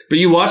whatever. But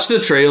you watch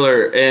the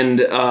trailer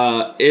and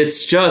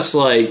it's just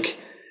like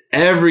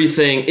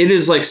everything. It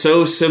is like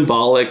so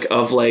symbolic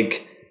of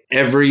like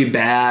every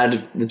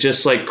bad,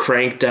 just like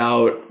cranked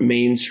out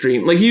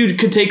mainstream. Like you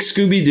could take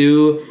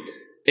Scooby-Doo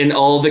and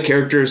all the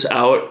characters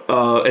out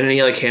and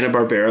any like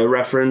Hanna-Barbera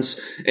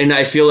reference. And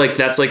I feel like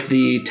that's like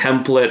the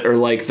template or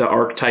like the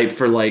archetype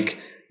for like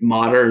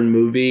modern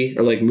movie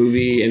or like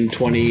movie in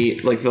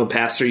the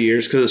past 3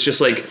 years, because it's just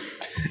like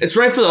it's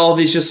right for all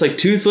these just like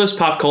toothless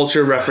pop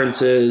culture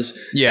references.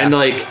 And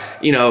like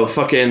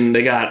fucking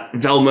they got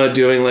Velma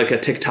doing like a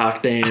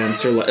TikTok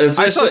dance or I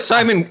saw like,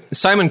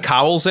 Simon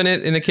Cowell's in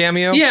it in the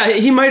cameo. Yeah,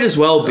 he might as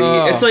well be.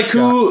 It's like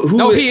who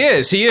no, he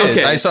is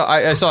okay. I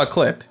saw a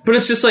clip, but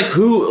it's just like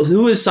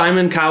who is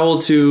Simon Cowell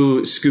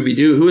to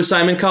Scooby-Doo? Who is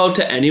Simon Cowell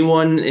to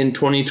anyone in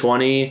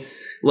 2020?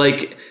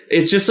 Like,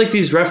 it's just like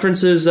these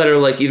references that are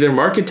like either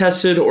market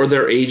tested or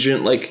their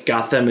agent like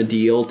got them a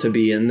deal to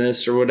be in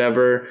this or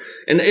whatever.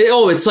 And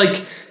it's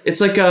like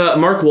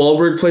Mark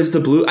Wahlberg plays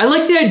the Blue. I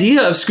like the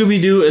idea of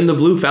Scooby-Doo and the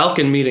Blue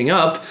Falcon meeting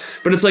up,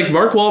 but it's like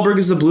Mark Wahlberg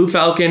is the Blue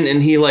Falcon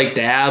and he like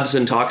dabs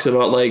and talks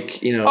about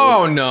like, you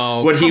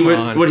know, what he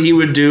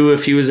would do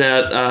if he was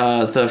at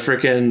the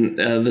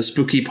frickin' the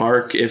spooky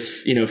park,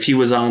 if he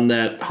was on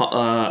that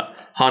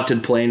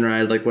haunted plane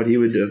ride, like what he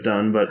would have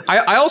done. But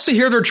I also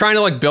hear they're trying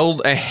to like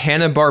build a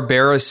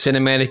Hanna-Barbera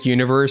cinematic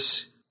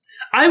universe.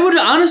 I would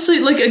honestly,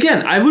 like,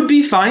 again, I would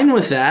be fine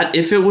with that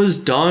if it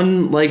was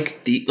done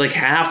like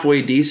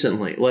halfway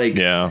decently. Like,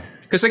 yeah,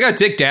 because they got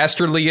Dick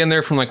Dastardly in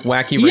there from like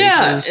Wacky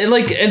Races.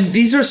 Yeah, and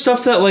these are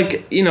stuff that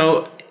like, you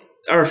know,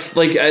 are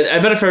like, I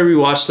bet if I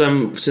rewatched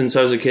them since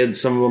I was a kid,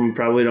 some of them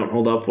probably don't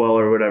hold up well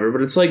or whatever.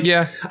 But it's like,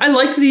 yeah, I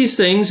like these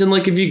things, and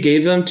like if you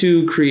gave them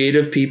to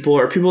creative people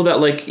or people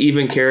that like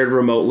even cared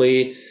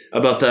remotely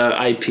about the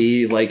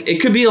IP, like it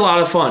could be a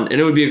lot of fun,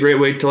 and it would be a great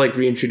way to like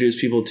reintroduce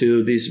people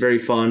to these very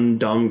fun,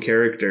 dumb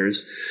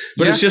characters.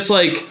 But it's just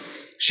like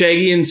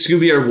Shaggy and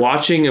Scooby are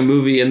watching a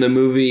movie in the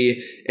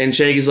movie, and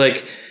Shaggy's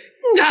like,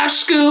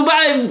 "Gosh,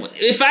 Scoob,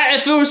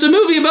 if it was a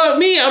movie about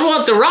me, I'd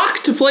want The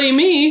Rock to play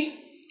me."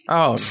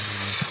 Oh,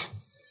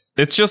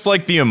 it's just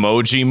like the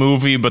Emoji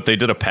Movie, but they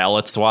did a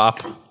palette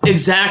swap.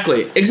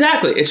 Exactly.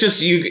 It's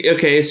just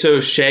okay, so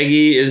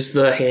Shaggy is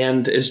the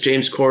hand, is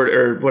James Corden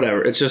or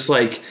whatever. It's just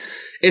like,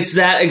 it's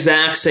that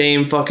exact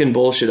same fucking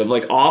bullshit of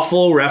like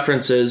awful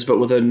references, but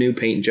with a new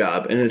paint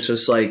job. And it's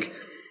just like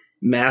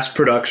mass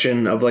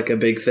production of like a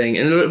big thing.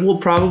 And it will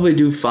probably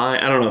do fine.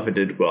 I don't know if it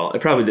did well.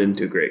 It probably didn't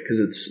do great because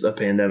it's a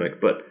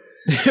pandemic, but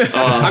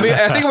I mean,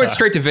 I think it went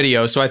straight to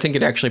video, so I think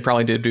it actually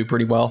probably did do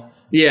pretty well.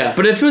 Yeah,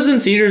 but if it was in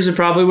theaters, it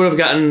probably would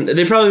have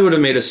they probably would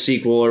have made a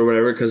sequel or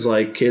whatever, because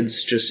like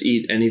kids just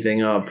eat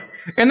anything up.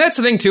 And that's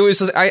the thing too,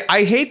 is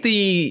I hate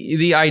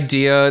the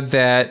idea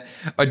that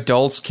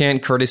adults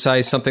can't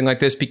criticize something like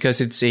this because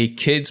it's a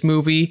kids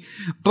movie.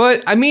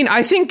 But I mean,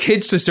 I think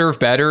kids deserve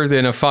better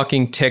than a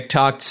fucking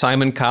TikTok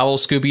Simon Cowell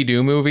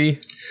Scooby-Doo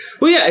movie.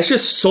 Well, yeah, it's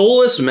just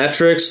soulless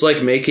metrics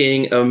like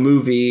making a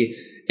movie,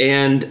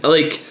 and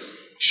like,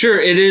 sure,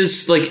 it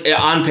is like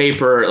on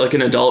paper, like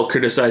an adult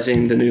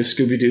criticizing the new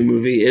Scooby-Doo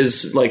movie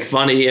is like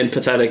funny and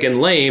pathetic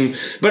and lame.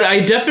 But I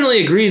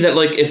definitely agree that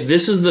like if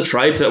this is the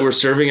tripe that we're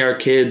serving our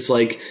kids,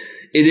 like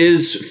it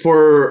is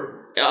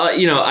for, I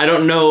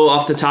don't know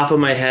off the top of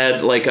my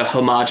head, like a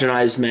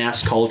homogenized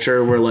mass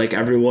culture where like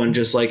everyone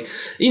just like,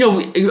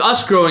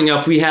 us growing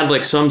up, we had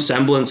like some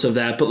semblance of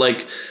that. But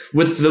like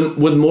with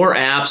more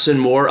apps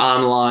and more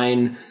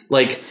online,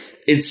 like,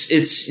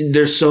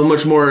 there's so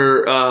much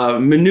more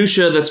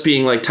minutia that's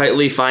being like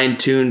tightly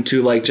fine-tuned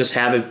to like just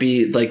have it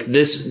be like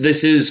this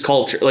is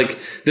culture. Like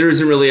there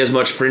isn't really as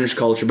much fringe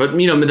culture, but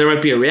there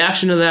might be a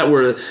reaction to that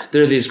where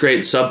there are these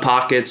great sub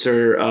pockets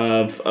or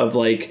of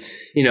like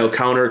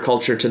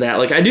counterculture to that.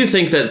 Like I do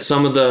think that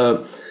some of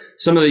the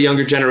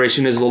younger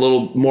generation is a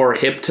little more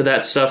hip to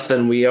that stuff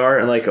than we are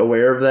and like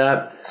aware of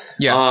that.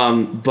 Yeah.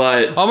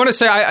 But I'm going to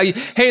say,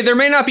 hey, there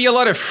may not be a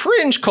lot of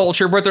fringe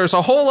culture, but there's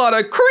a whole lot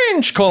of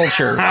cringe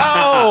culture.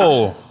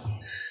 Oh,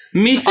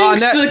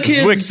 methinks the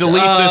kids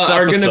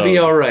are going to be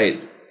all right.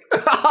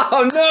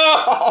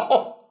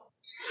 Oh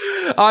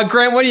no!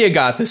 Grant, what do you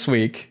got this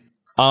week?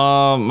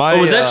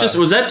 Was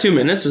that 2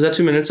 minutes? Was that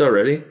 2 minutes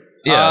already?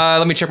 Yeah.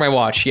 Let me check my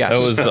watch. Yes.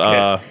 It was.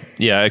 Okay.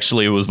 Yeah,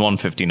 actually, it was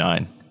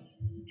 1:59.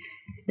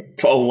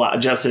 Oh wow,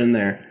 just in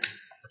there.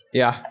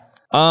 Yeah.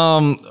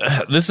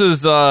 This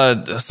is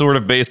sort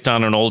of based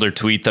on an older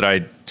tweet that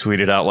I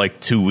tweeted out like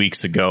 2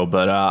 weeks ago,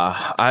 but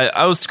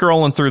I was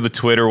scrolling through the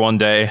Twitter one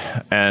day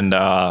and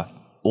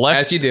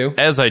as you do,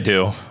 as I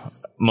do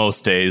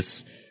most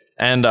days,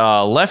 and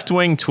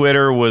left-wing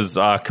Twitter was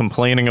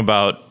complaining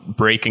about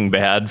Breaking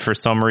Bad for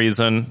some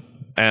reason,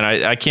 and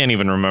I can't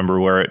even remember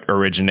where it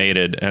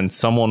originated, and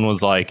someone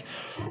was like,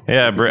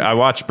 "Yeah, I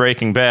watched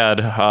Breaking Bad.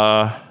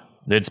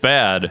 It's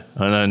bad,"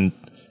 and then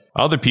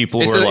other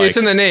people were like, it's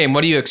in the name.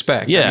 What do you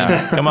expect?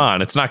 Yeah, come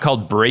on. It's not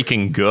called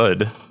Breaking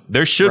Good.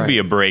 There should be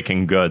a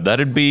Breaking Good.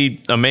 That'd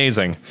be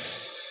amazing.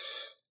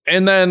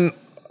 And then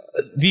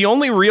the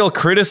only real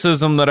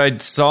criticism that I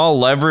saw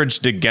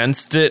leveraged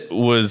against it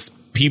was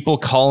people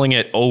calling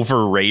it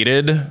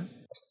overrated.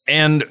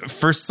 And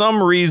for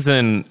some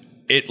reason,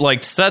 it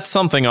like set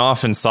something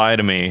off inside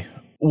of me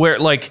where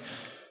like,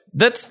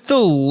 that's the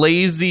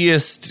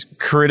laziest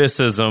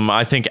criticism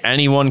I think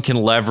anyone can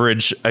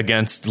leverage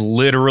against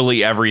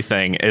literally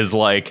everything is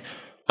like,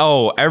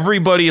 oh,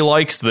 everybody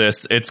likes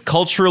this. It's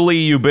culturally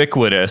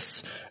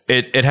ubiquitous.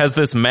 It has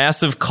this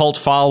massive cult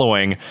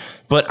following,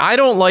 but I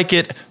don't like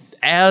it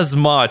as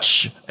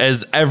much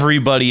as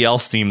everybody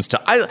else seems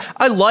to.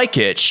 I like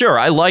it. Sure,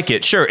 I like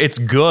it. Sure, it's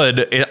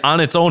good. On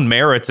its own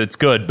merits, it's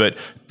good, but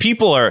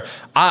people are,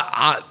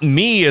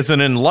 me as an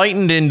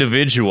enlightened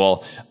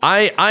individual,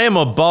 I am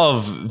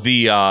above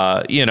the,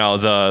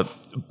 the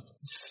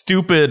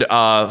stupid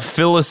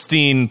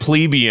Philistine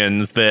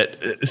plebeians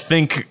that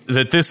think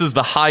that this is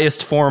the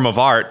highest form of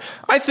art.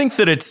 I think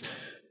that it's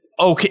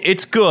okay,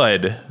 it's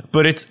good,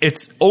 but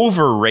it's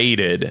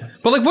overrated.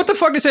 But like, what the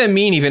fuck does that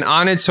mean? Even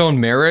on its own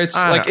merits,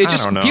 like it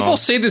just don't know. people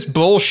say this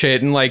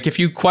bullshit, and like if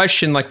you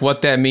question like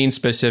what that means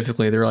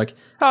specifically, they're like,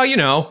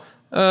 oh,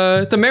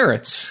 the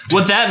merits.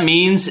 What that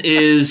means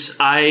is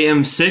I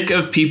am sick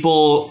of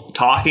people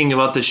talking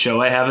about the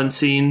show I haven't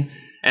seen,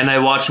 and I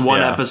watched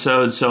one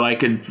episode so I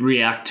could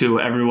react to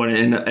everyone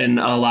and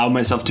allow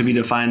myself to be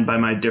defined by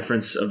my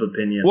difference of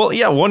opinion. Well,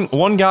 yeah,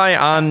 one guy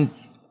on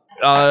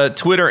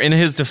Twitter in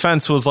his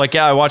defense was like,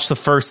 yeah, I watched the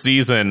first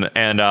season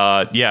and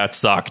it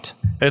sucked.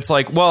 It's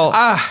like, well,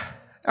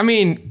 I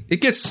mean,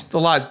 it gets a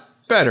lot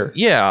better.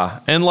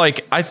 Yeah, and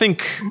like I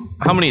think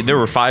there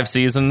were 5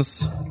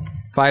 seasons?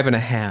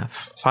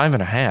 5.5.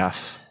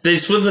 5.5. They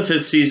split the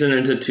 5th season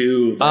into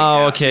 2.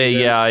 Okay,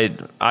 seasons.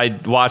 yeah, I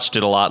watched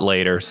it a lot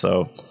later,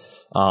 so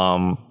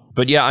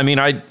but yeah, I mean,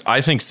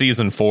 I think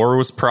season 4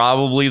 was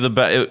probably the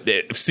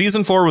best.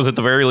 Season 4 was at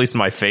the very least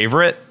my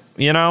favorite,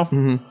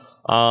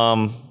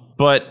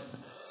 but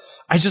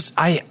I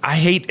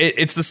hate it.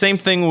 It's the same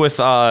thing with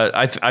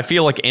I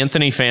feel like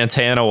Anthony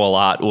Fantano a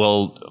lot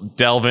will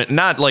delve in,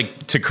 not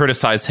like to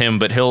criticize him,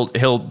 but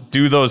he'll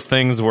do those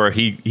things where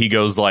he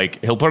goes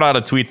like, he'll put out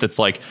a tweet that's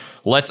like,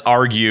 let's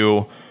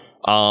argue,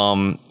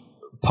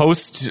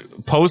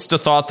 post a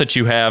thought that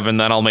you have, and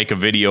then I'll make a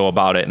video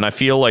about it. And I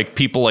feel like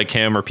people like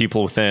him or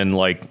people within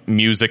like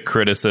music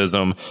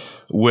criticism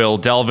will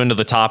delve into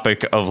the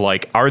topic of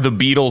like, are the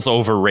Beatles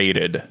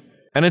overrated?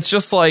 And it's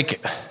just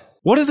like,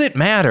 what does it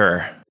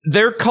matter?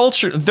 Their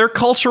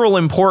cultural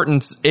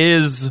importance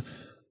is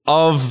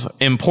of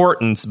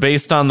importance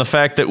based on the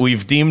fact that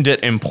we've deemed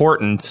it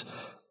important,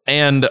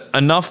 and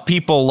enough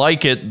people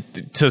like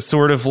it to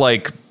sort of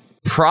like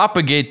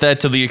propagate that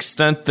to the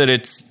extent that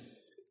it's,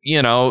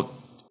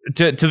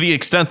 to the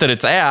extent that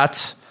it's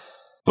at.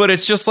 But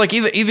it's just like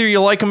either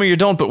you like them or you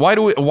don't. But why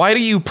do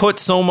you put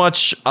so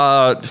much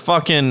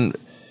fucking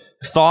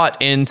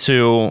thought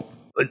into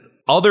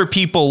other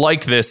people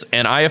like this,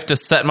 and I have to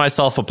set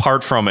myself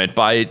apart from it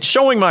by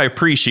showing my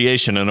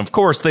appreciation? And of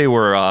course they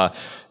were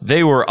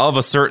of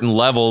a certain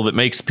level that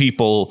makes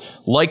people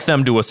like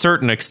them to a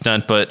certain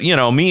extent, but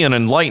me, an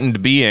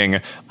enlightened being,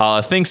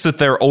 thinks that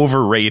they're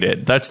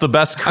overrated. That's the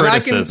best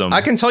criticism.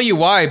 I can tell you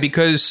why,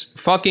 because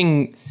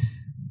fucking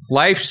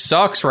life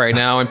sucks right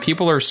now and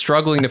people are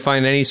struggling to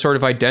find any sort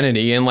of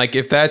identity. And like,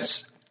 if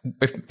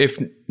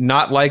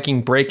not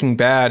liking Breaking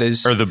Bad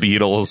is, or the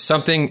Beatles,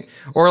 something,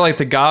 or like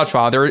The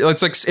Godfather,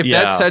 it's like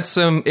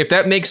if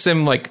that makes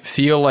them like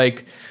feel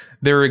like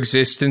their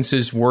existence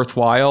is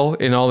worthwhile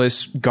in all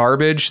this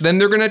garbage, then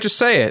they're gonna just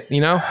say it,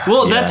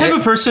 Well, that type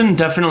of person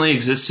definitely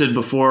existed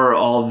before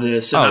all of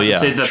this. And not to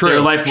say that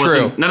their life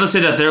wasn't, not to say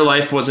that their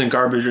life wasn't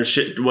garbage or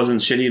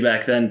wasn't shitty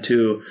back then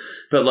too,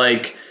 but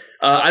like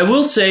I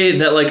will say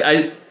that like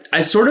I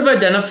sort of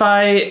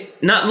identify,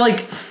 not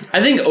like, I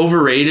think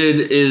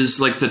overrated is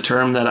like the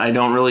term that I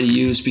don't really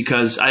use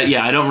because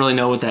I don't really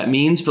know what that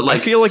means, but like, I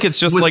feel like it's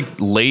just like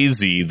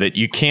lazy that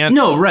you can't,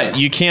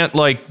 you can't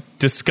like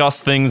discuss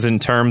things in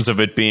terms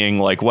of it being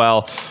like,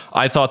 well,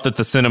 I thought that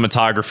the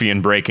cinematography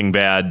in Breaking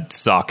Bad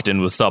sucked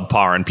and was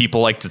subpar, and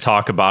people like to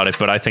talk about it,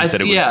 but I think that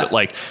it was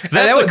like,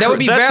 that would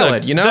be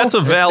valid, That's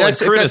a valid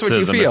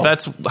criticism. If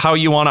that's how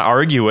you want to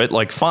argue it,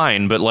 like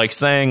fine, but like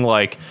saying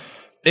like,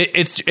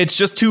 it's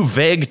just too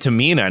vague to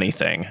mean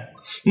anything.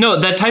 No,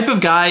 that type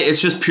of guy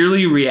is just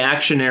purely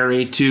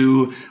reactionary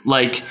to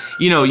like,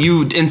 you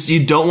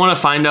don't want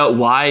to find out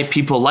why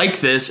people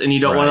like this, and you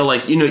don't want to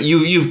like,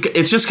 you've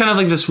it's just kind of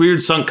like this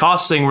weird sunk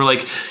cost thing where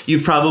like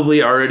you've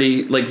probably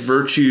already like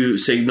virtue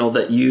signaled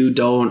that you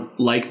don't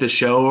like the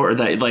show, or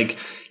that like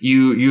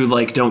you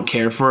like don't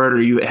care for it,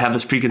 or you have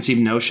this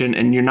preconceived notion,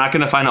 and you're not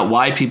going to find out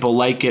why people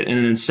like it,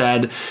 and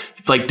instead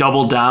like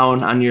double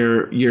down on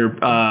your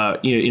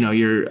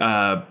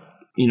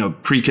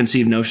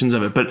preconceived notions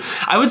of it. But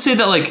I would say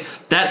that like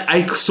that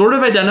I sort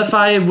of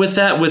identify with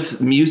that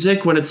with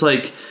music, when it's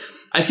like,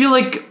 I feel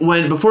like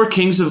before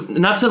Kings of,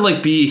 not to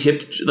like be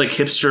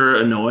hipster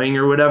annoying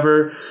or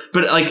whatever,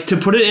 but like to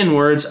put it in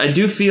words, I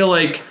do feel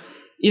like,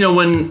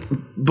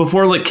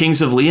 before like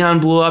Kings of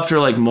Leon blew up, or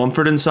like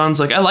Mumford & Sons,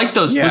 like I like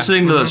those,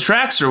 listening to those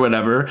tracks or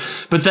whatever.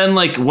 But then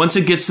like once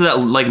it gets to that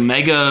like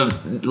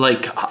mega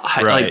like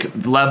like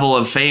level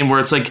of fame, where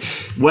it's like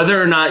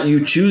whether or not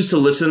you choose to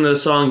listen to the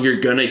song,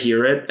 you're gonna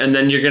hear it, and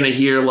then you're gonna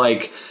hear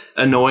like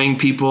annoying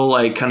people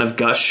like kind of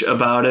gush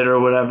about it or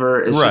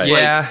whatever. It's just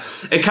like,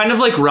 it kind of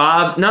like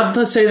not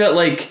to say that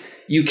like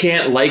you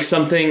can't like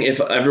something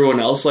if everyone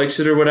else likes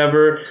it or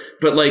whatever,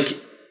 but like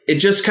it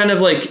just kind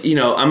of like,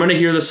 I'm going to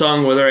hear the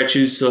song whether I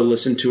choose to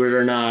listen to it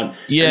or not.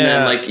 Yeah. And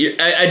then like,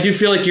 I do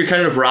feel like you're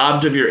kind of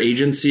robbed of your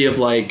agency of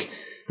like,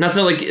 not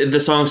that like the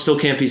song still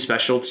can't be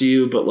special to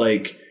you, but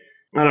like,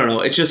 I don't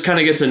know. It just kind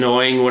of gets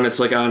annoying when it's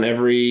like on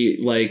every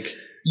like.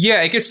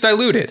 Yeah, it gets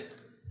diluted.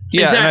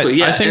 Yeah,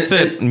 exactly. I think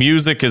that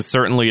music is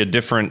certainly a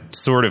different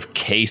sort of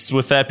case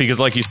with that, because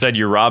like you said,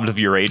 you're robbed of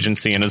your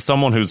agency. And as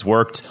someone who's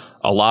worked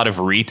a lot of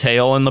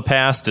retail in the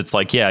past, it's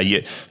like, yeah,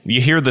 you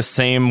hear the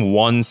same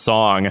one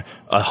song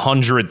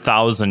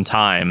 100,000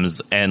 times,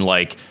 and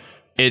like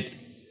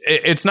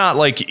it's not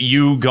like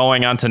you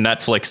going onto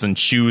Netflix and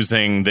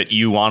choosing that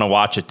you want to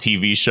watch a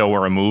TV show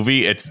or a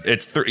movie. It's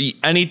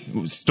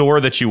any store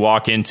that you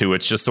walk into,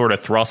 it's just sort of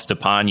thrust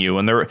upon you.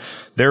 And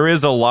there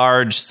is a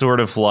large sort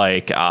of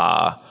like,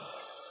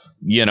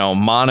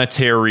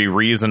 monetary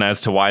reason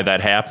as to why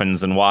that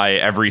happens and why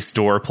every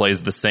store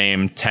plays the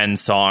same 10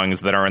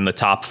 songs that are in the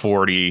top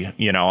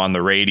 40, on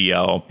the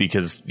radio,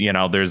 because,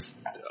 there's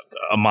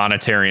a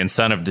monetary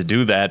incentive to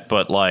do that.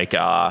 But like,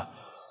 I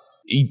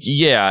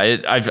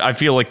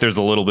feel like there's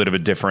a little bit of a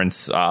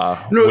difference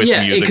with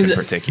music in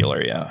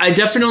particular. Yeah, I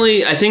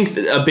think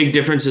a big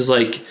difference is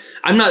like,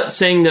 I'm not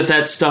saying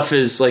that stuff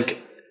is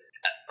like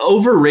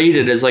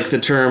overrated as like the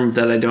term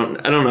that I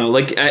don't know.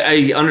 Like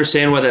I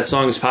understand why that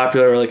song is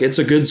popular, or like it's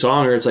a good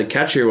song, or it's like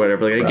catchy or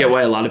whatever. Like I get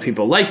why a lot of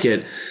people like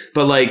it,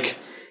 but like,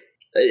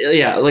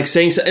 yeah, like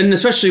saying, and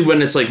especially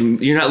when it's like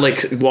you're not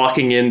like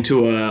walking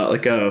into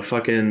a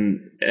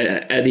fucking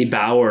Eddie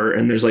Bauer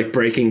and there's like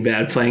Breaking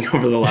Bad playing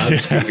over the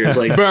loudspeakers,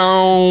 like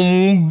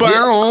boom,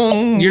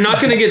 boom. You're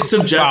not going to get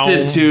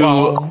subjected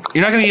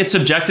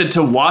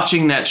to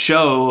watching that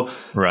show.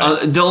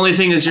 Right. The only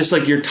thing is just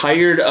like you're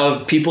tired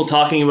of people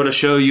talking about a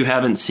show you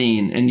haven't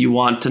seen, and you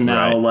want to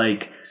now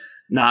like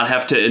not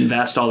have to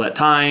invest all that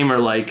time or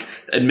like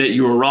admit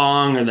you were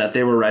wrong or that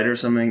they were right or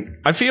something.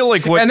 I feel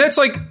like and that's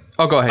like.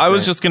 Oh, go ahead. I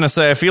was just going to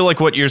say, I feel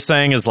like what you're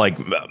saying is like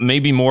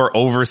maybe more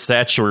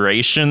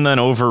oversaturation than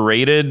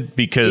overrated,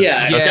 because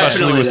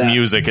especially with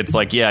music, it's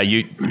like,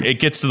 it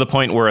gets to the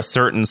point where a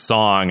certain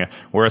song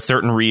or a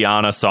certain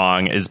Rihanna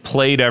song is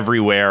played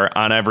everywhere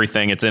on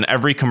everything. It's in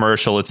every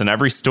commercial. It's in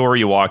every store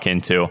you walk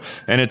into.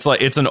 And it's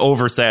like, it's an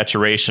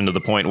oversaturation to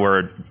the point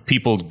where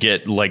people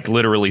get like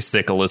literally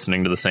sick of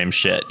listening to the same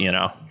shit,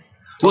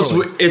 Totally.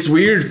 Well, it's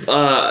weird.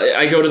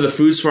 I go to the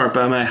Food Smart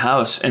by my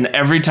house, and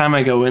every time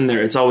I go in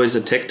there, it's always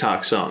a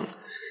TikTok song.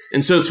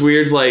 And so it's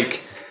weird,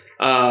 like,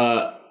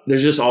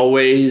 there's just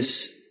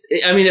always...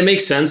 I mean, it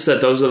makes sense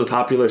that those are the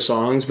popular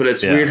songs, but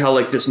it's weird how,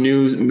 like, this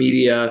new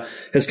media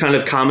has kind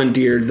of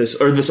commandeered this,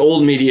 or this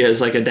old media is,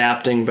 like,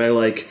 adapting by,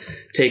 like,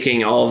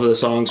 taking all of the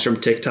songs from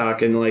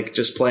TikTok and, like,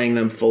 just playing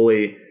them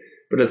fully.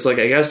 But it's like,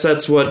 I guess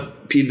that's what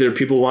either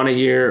people want to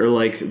hear or,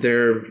 like,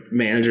 their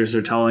managers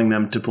are telling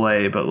them to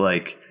play, but,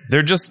 like...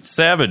 They're just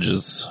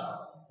savages.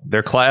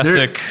 They're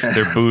classic.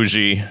 They're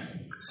bougie.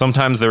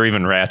 Sometimes they're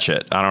even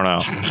ratchet. I don't know.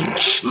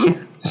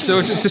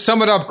 So to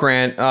sum it up,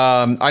 Grant,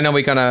 I know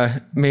we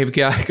maybe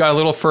got a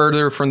little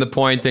further from the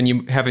point than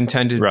you have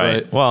intended.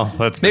 Right. But well,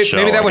 that's the show.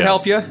 Maybe that would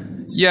help you.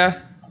 Yeah.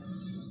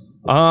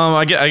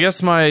 I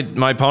guess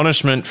my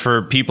punishment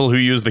for people who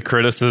use the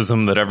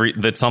criticism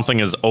that something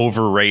is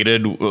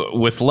overrated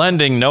with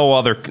lending no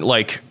other,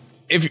 like,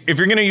 if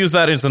you're going to use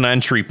that as an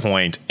entry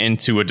point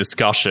into a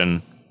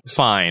discussion,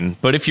 fine.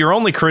 But if your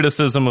only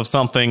criticism of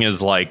something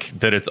is like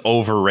that it's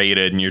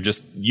overrated and you're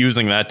just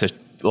using that to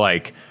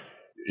like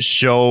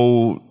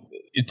show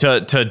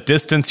to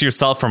distance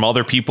yourself from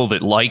other people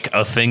that like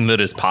a thing that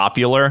is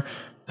popular,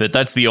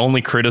 that's the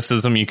only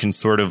criticism you can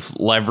sort of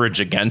leverage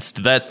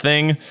against that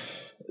thing,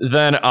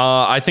 then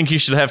I think you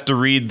should have to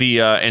read the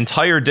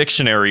entire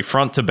dictionary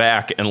front to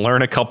back and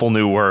learn a couple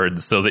new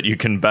words so that you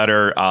can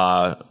better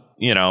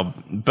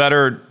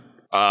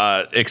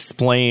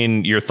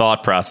explain your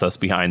thought process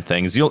behind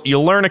things.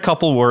 You'll learn a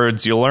couple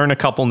words, you'll learn a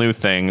couple new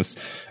things,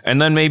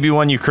 and then maybe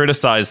when you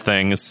criticize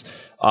things,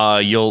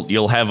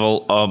 you'll have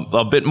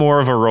a bit more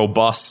of a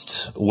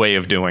robust way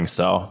of doing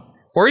so.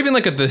 Or even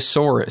like a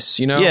thesaurus,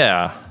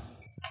 Yeah.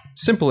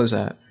 Simple as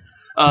that.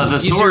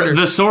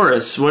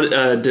 Thesaurus. What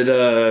did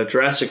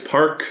Jurassic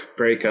Park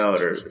break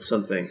out or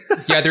something?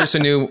 Yeah, there's a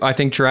new, I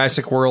think,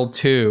 Jurassic World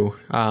 2.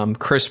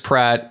 Chris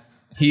Pratt.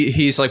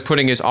 He's like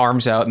putting his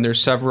arms out, and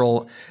there's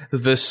several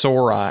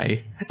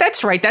thesauri.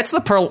 That's right. That's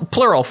the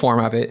plural form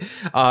of it.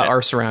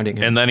 Are surrounding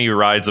him, and then he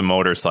rides a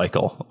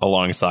motorcycle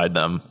alongside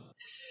them.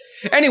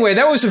 Anyway,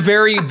 that was a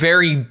very,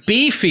 very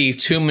beefy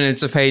 2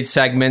 minutes of hate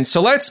segment.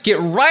 So let's get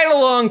right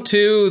along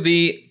to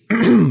the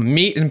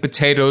meat and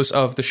potatoes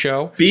of the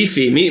show.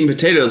 Beefy meat and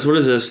potatoes. What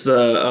is this?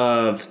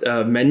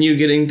 The menu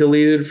getting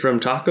deleted from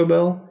Taco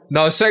Bell?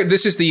 No,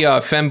 this is the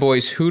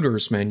Femboys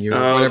Hooters menu.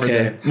 Oh,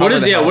 okay. What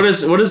is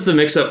the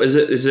mix up? Is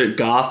it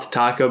Goth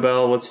Taco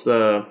Bell? What's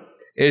the?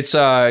 It's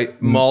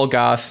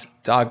Molgoth.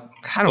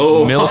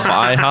 MILF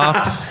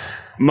IHOP.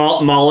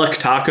 Moloch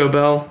Taco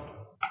Bell.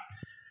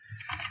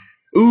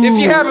 Ooh,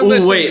 if you haven't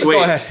listened, wait.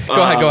 Go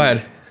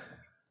ahead.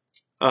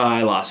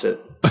 I lost it.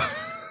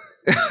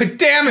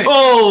 Damn it!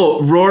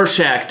 Oh,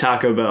 Rorschach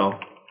Taco Bell.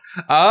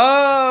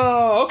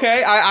 Oh,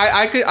 okay.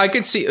 I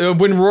could see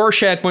when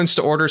Rorschach wants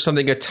to order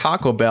something at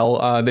Taco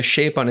Bell, the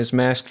shape on his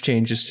mask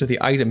changes to the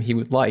item he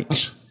would like.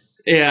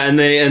 Yeah, and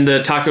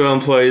the Taco Bell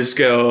employees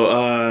go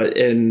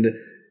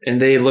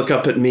and they look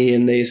up at me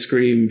and they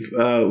scream,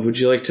 "Would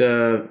you like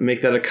to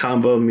make that a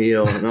combo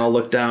meal?" And I'll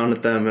look down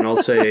at them and I'll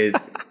say,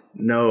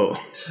 "No."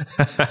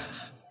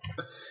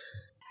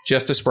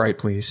 Just a Sprite,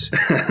 please.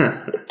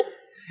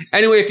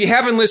 Anyway, if you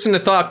haven't listened to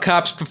Thought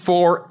Cops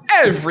before,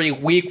 Every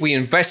week, we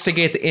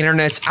investigate the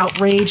internet's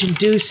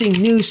outrage-inducing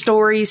news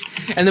stories,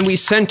 and then we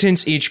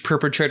sentence each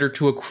perpetrator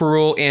to a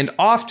cruel and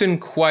often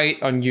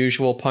quite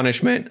unusual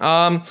punishment.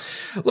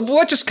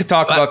 Let's just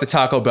talk about the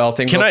Taco Bell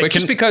thing real quick,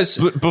 just because...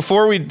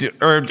 Before we do,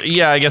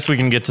 I guess we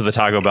can get to the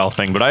Taco Bell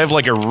thing, but I have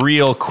like a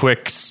real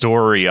quick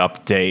story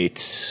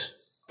update.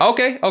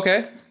 Okay.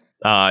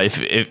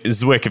 If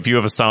Zwick, if you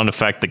have a sound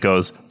effect that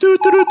goes, that.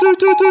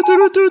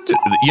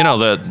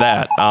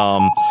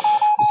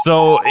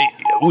 So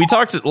we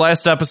talked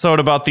last episode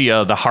about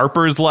the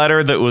Harper's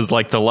letter that was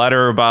like the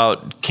letter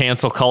about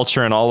cancel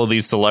culture, and all of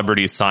these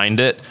celebrities signed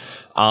it.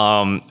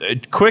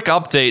 Quick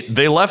update: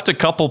 they left a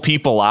couple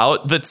people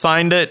out that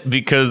signed it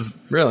because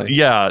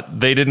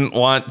they didn't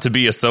want to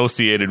be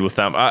associated with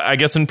them. I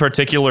guess in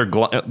particular,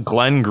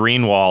 Glenn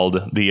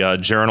Greenwald, the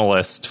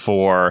journalist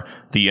for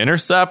The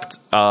Intercept.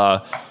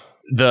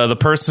 The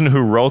person who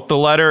wrote the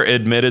letter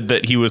admitted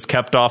that he was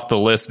kept off the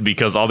list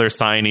because other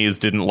signees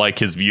didn't like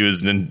his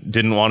views and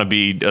didn't want to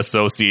be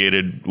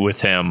associated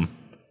with him,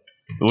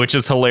 which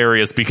is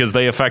hilarious because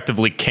they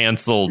effectively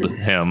canceled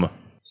him.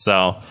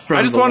 So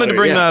I just wanted to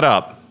bring that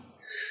up.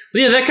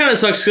 Yeah, that kind of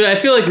sucks because I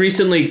feel like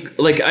recently,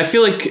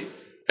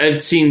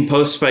 I've seen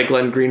posts by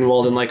Glenn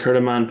Greenwald and heard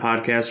him on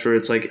podcasts where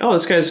it's like, oh,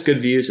 this guy has good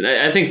views. And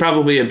I think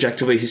probably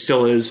objectively he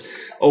still is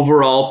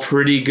overall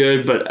pretty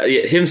good. But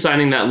him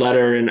signing that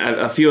letter and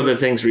a few other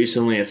things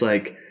recently, it's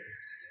like,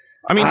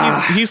 I mean,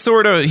 he's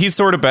sort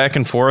of back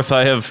and forth.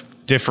 I have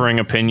differing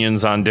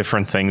opinions on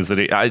different things that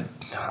I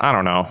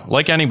don't know,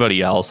 like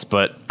anybody else.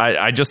 But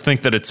I just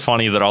think that it's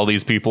funny that all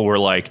these people were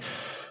like,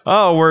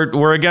 oh,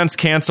 we're against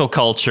cancel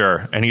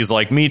culture. And he's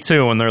like, me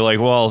too. And they're like,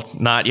 well,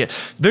 not yet.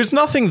 There's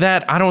nothing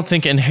that I don't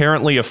think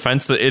inherently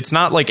offensive. It's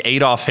not like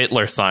Adolf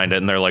Hitler signed it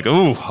and they're like,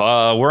 ooh,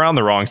 we're on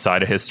the wrong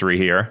side of history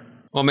here.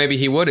 Well, maybe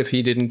he would if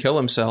he didn't kill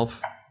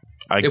himself.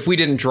 If we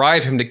didn't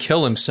drive him to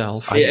kill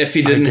himself. If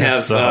he didn't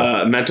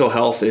have mental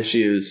health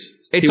issues.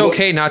 It's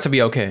okay not to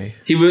be okay.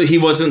 He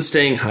wasn't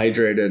staying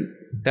hydrated.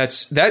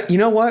 You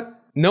know what?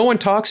 No one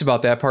talks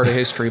about that part of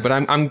history, but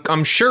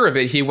I'm sure of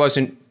it. He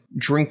wasn't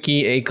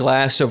drinking a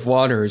glass of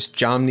water, as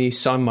Jomny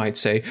Sun might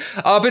say.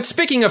 But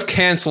speaking of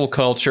cancel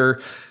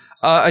culture,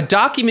 a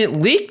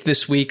document leaked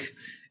this week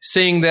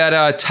saying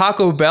that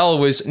Taco Bell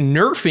was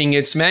nerfing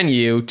its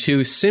menu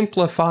to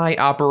simplify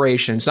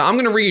operations. Now, I'm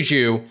going to read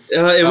you.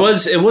 It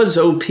was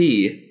OP.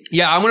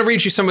 Yeah, I'm going to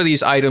read you some of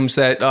these items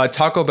that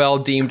Taco Bell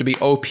deemed to be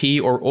OP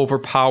or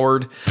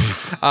overpowered.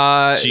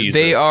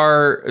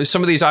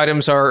 Some of these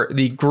items are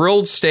the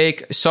grilled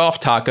steak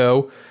soft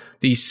taco,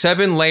 the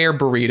 7-layer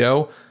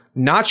burrito,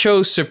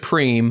 Nacho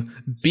Supreme,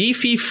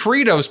 Beefy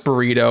Fritos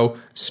Burrito,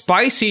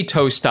 Spicy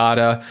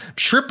Tostada,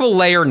 Triple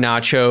Layer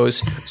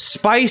Nachos,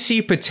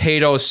 Spicy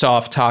Potato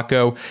Soft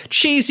Taco,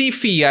 Cheesy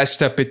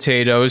Fiesta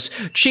Potatoes,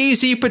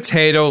 Cheesy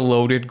Potato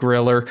Loaded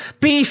Griller,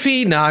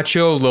 Beefy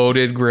Nacho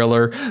Loaded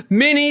Griller,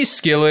 Mini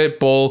Skillet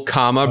Bowl,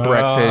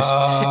 Breakfast,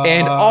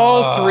 and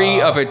all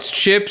three of its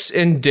chips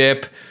and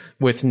dip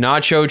with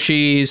nacho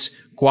cheese,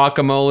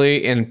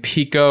 guacamole, and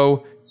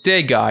pico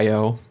de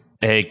gallo.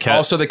 Hey,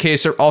 also the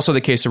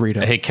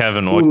quesarito. Hey,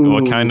 Kevin,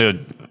 what kind of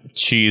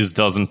cheese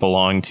doesn't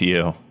belong to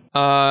you?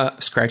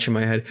 Scratching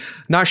my head.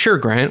 Not sure,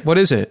 Grant. What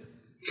is it?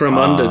 From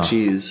Unda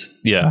cheese.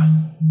 Yeah,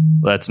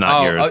 that's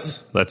not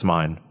yours. That's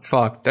mine.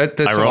 Fuck.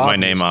 That's I wrote my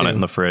name on it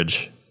in the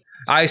fridge.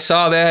 I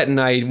saw that, and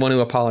I want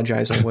to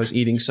apologize. I was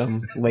eating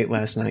some late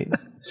last night.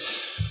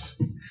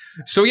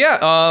 So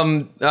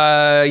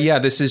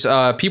this is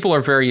people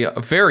are very,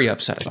 very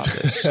upset about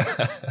this.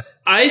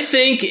 I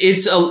think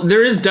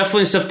there is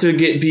definitely stuff to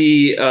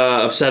be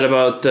upset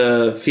about.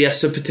 The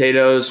Fiesta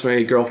potatoes.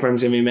 My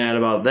girlfriend's gonna be mad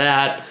about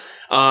that.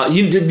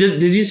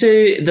 Did you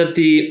say that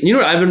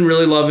what I've been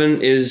really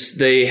loving is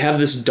they have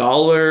this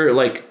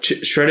 $1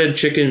 shredded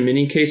chicken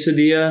mini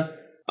quesadilla.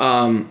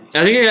 I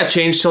think it got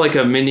changed to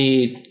a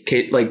mini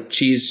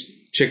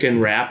cheese chicken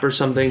wrap or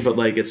something, but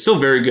it's still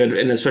very good,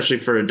 and especially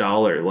for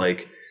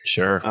 $1.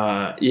 Sure.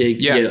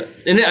 Yeah.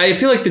 And I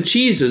feel like the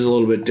cheese is a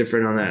little bit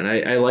different on that. And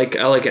I like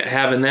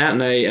having that,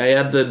 and I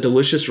add the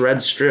delicious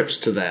red strips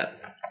to that.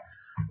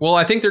 Well,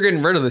 I think they're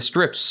getting rid of the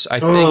strips.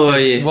 I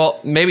think. Yeah. Well,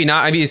 maybe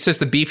not. I mean, it's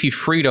just the Beefy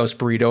Fritos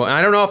burrito, and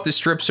I don't know if the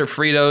strips are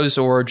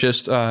Fritos or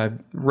just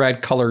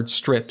red colored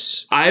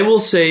strips. I will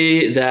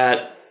say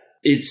that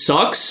it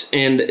sucks,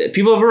 and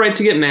people have a right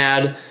to get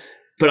mad.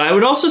 But I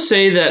would also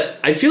say that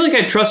I feel like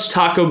I trust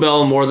Taco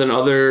Bell more than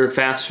other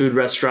fast food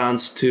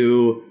restaurants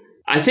to.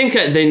 I think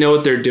they know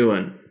what they're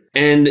doing,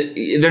 and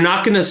they're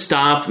not going to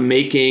stop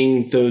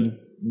making the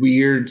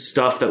weird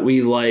stuff that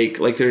we like.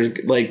 They're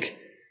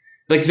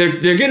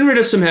getting rid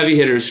of some heavy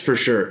hitters for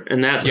sure,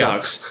 and that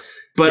sucks.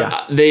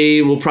 But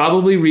they will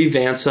probably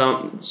revamp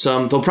some.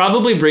 They'll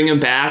probably bring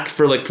them back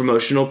for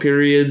promotional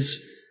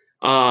periods.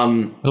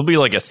 It'll be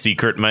like a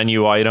secret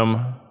menu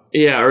item.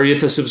 Yeah, or you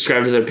have to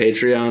subscribe to their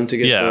Patreon to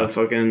get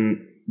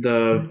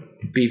the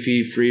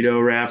Beefy Frito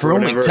wrap. For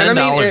only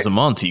 $10 a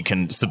month, you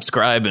can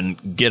subscribe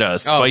and get a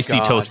spicy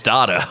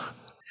tostada.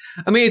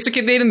 I mean, it's like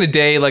at the end of the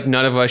day, like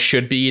none of us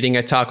should be eating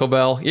at Taco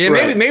Bell. Yeah,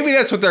 Right. maybe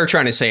that's what they're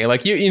trying to say.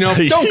 Like you know,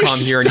 don't come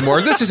here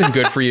anymore. This isn't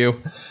good for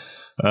you.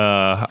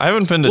 I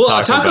haven't been to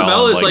Well, Taco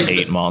Bell in is like like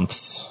 8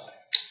 months.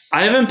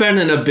 I haven't been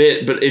in a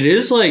bit, but it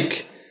is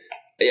like,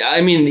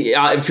 I mean,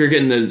 if you're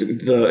getting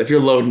if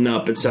you're loading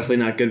up, it's definitely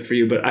not good for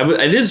you. But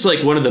it is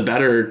like one of the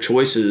better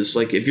choices.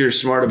 Like if you're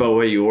smart about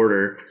what you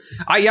order.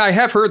 I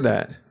have heard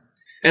that.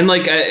 And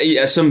like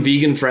some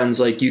vegan friends,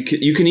 like you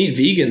can eat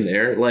vegan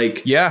there.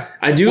 Like Yeah,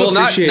 I do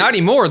appreciate. not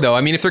anymore though.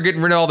 I mean, if they're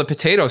getting rid of all the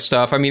potato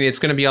stuff, I mean, it's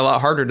going to be a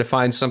lot harder to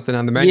find something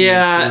on the menu.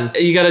 Yeah,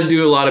 you got to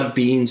do a lot of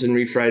beans and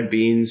refried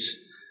beans.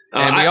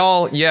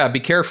 And be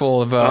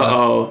careful of.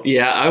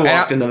 I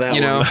walked into that.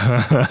 You know.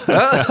 one.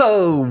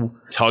 Oh.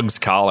 Tug's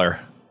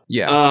collar.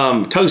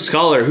 Yeah. Tug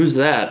Scholar, who's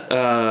that?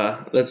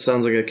 That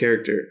sounds like a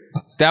character.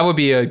 That would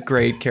be a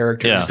great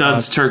character. Yeah.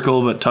 Studs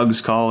Turkle, but Tug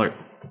Scholar.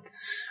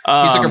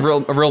 He's like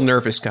a real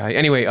nervous guy.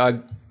 Anyway,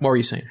 what were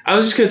you saying? I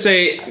was just gonna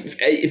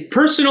say,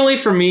 personally,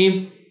 for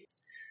me,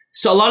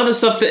 so a lot of the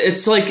stuff that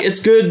it's like it's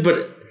good,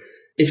 but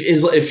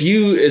if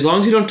you as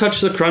long as you don't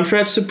touch the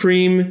Crunchwrap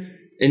Supreme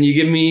and you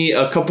give me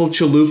a couple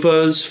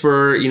chalupas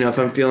for if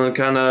I'm feeling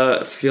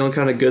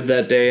kind of good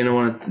that day and I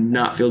want to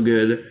not feel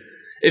good.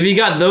 If you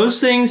got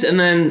those things and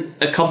then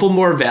a couple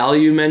more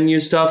value menu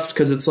stuff,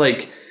 because it's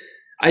like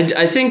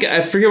I think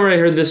I forget where I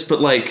heard this,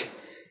 but like.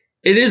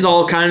 It is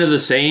all kind of the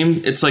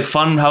same. It's like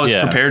fun how it's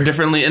prepared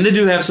differently, and they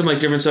do have some like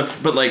different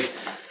stuff. But like,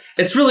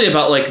 it's really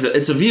about like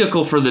it's a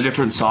vehicle for the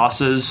different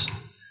sauces.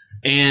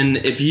 And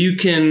if you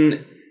got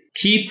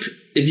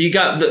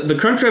the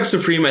Crunchwrap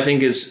Supreme, I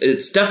think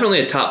it's definitely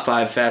a top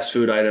 5 fast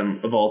food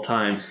item of all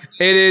time.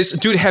 It is,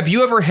 dude. Have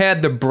you ever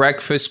had the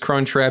breakfast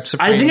Crunchwrap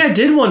Supreme? I think I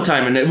did one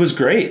time, and it was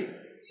great.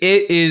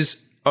 It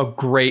is a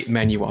great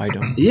menu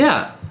item.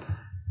 Yeah,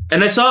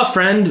 and I saw a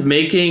friend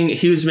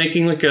he was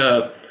making like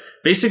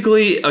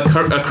basically a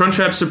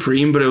Crunchwrap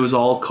Supreme, but it was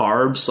all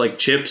carbs, like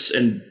chips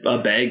and a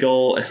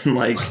bagel and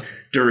like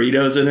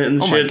Doritos in it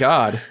and shit. Oh my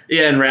god!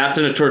 Yeah, and wrapped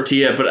in a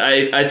tortilla. But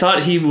I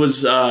thought he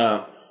was.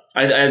 I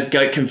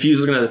got confused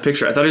looking at the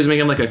picture. I thought he was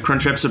making like a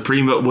Crunchwrap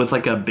Supreme, but with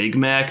like a Big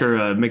Mac or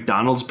a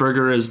McDonald's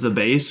burger as the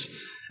base.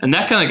 And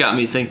that kind of got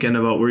me thinking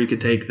about where you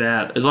could take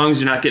that, as long as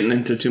you're not getting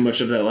into too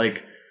much of that.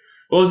 Like,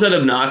 what was that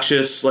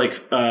obnoxious like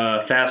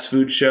fast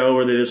food show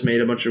where they just made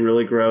a bunch of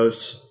really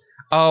gross.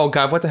 Oh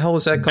god, what the hell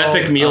was that called?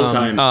 Epic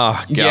Mealtime.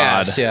 Oh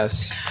god.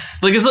 Yes.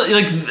 Like it's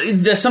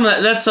like some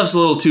of that stuff's a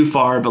little too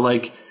far, but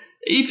like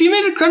if you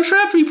made a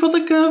Crunchwrap, you put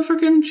like a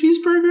freaking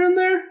cheeseburger in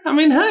there. I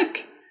mean,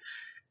 heck.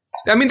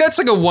 I mean, that's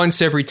like a once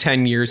every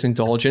 10 years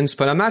indulgence,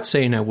 but I'm not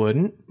saying I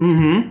wouldn't.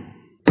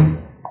 Mm-hmm.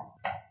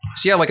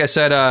 So yeah, like I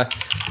said,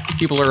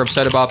 people are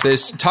upset about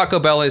this. Taco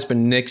Bell has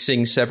been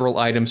nixing several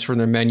items from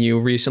their menu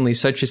recently,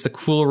 such as the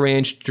Cool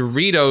Ranch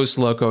Doritos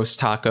Locos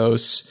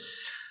Tacos.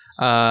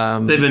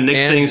 They've been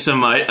nixing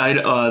some.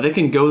 They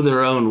can go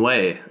their own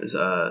way.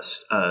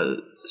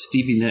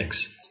 Stevie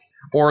Nicks,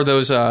 or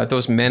those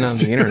men on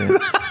the internet.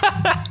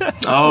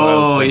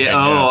 Oh yeah.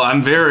 Oh,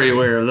 I'm very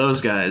aware of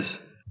those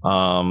guys.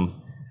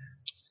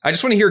 I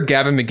just want to hear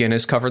Gavin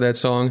McInnes cover that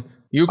song.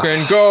 You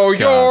can go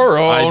your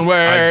own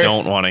way. I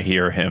don't want to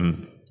hear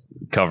him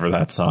cover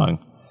that song.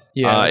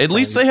 Yeah, at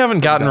least they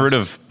haven't gotten rid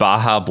of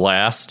Baja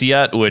Blast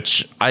yet.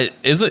 Which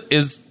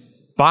is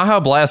Baja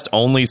Blast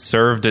only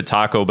served at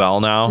Taco Bell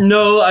now?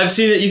 No, I've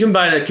seen it. You can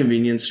buy it at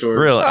convenience stores.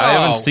 Really? I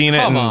haven't seen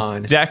it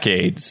on.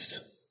 decades,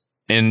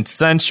 in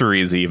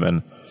centuries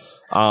even.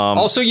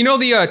 Also, you know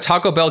the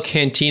Taco Bell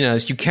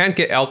cantinas, you can't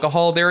get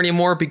alcohol there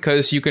anymore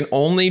because you can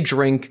only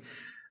drink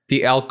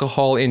the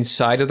alcohol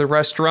inside of the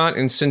restaurant,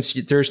 and since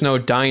there's no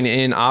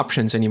dine-in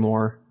options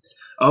anymore.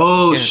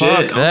 Oh,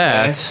 shit. Fuck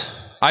that.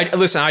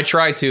 I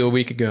tried to a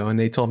week ago, and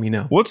they told me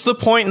no. What's the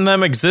point in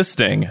them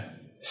existing?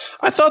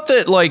 I thought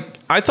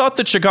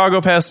that Chicago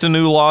passed a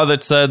new law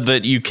that said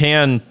that you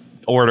can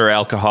order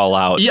alcohol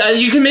out. Yeah,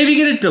 you can maybe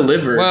get it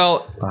delivered.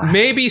 Well,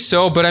 maybe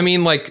so, but I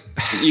mean, like,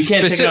 you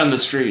can't take it on the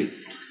street.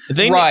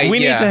 We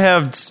need to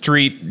have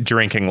street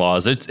drinking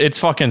laws. It's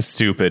fucking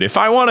stupid. If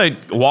I want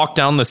to walk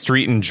down the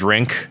street and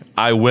drink,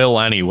 I will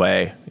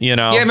anyway. You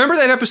know? Yeah, remember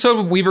that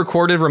episode we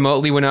recorded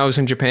remotely when I was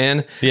in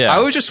Japan? Yeah. I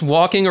was just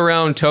walking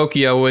around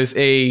Tokyo with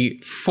a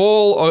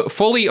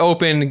fully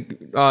open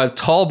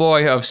tall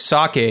boy of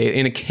sake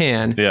in a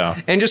can.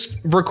 Yeah. And just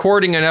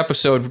recording an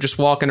episode, just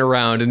walking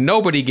around, and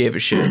nobody gave a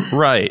shit.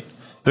 Right.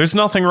 There's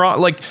nothing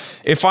wrong. Like,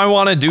 if I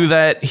want to do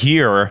that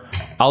here,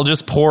 I'll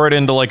just pour it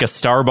into like a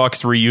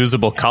Starbucks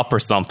reusable cup or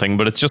something.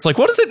 But it's just like,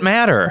 what does it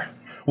matter?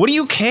 What do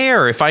you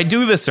care if I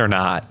do this or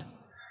not?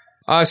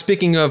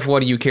 Speaking of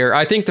what do you care,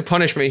 I think the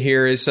punishment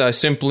here is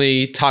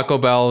simply Taco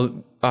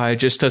Bell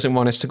just doesn't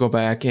want us to go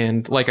back.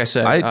 And like I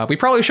said, we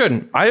probably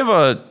shouldn't. I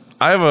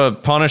have a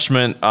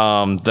punishment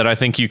that I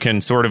think you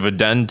can sort of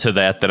addend to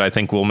that I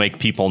think will make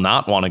people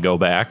not want to go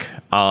back.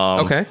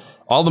 Okay.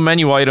 All the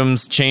menu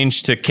items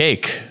change to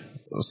cake.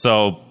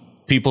 So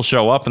people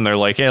show up and they're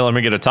like, hey, let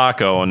me get a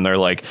taco. And they're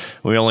like,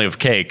 we only have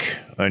cake.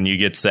 And you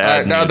get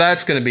sad. No,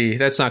 that's not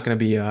going to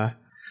be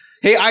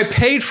Hey, I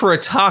paid for a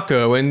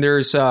taco, and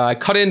there's I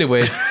cut into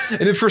it,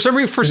 and for some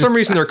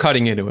reason they're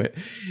cutting into it,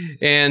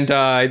 and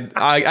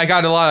I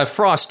got a lot of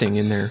frosting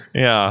in there.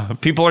 Yeah,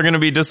 people are going to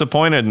be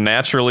disappointed, and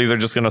naturally they're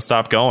just going to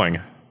stop going.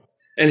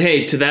 And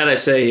hey, to that I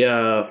say,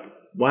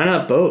 why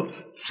not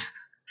both?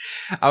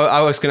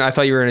 I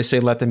thought you were gonna say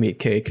let them eat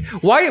cake.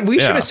 Why? We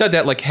should have said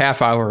that like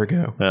half hour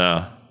ago.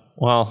 Yeah.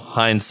 Well,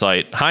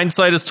 hindsight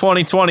is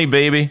 2020,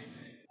 baby.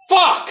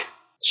 Fuck.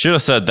 Should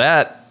have said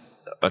that.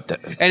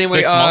 Anyway,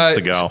 6 months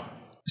ago.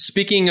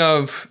 Speaking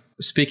of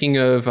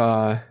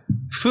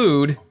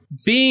food,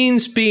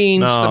 beans,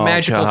 Oh, the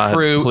magical God,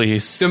 fruit.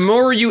 please. The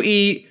more you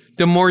eat,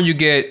 the more you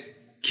get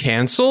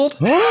canceled.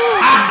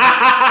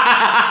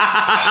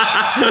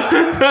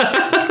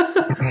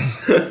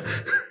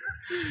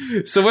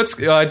 So what's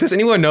does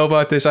anyone know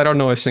about this? I don't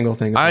know a single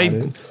thing about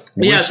it.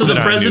 Yeah, so the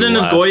president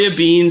of Goya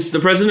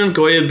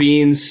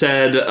Beans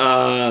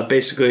said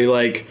basically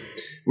like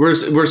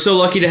we're so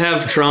lucky to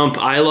have Trump.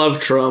 I love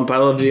Trump. I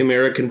love the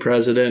American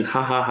president.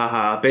 Ha ha ha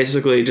ha.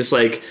 Basically just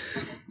like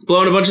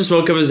blowing a bunch of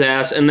smoke up his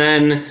ass. And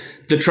then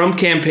the Trump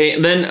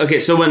campaign,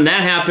 so when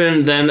that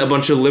happened, then a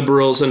bunch of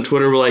liberals on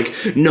Twitter were like,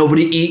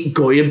 nobody eat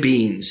Goya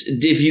beans.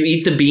 If you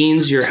eat the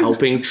beans, you're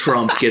helping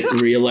Trump get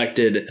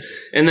reelected.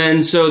 And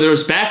then so there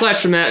was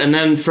backlash from that. And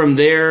then from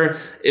there,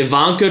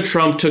 Ivanka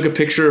Trump took a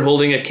picture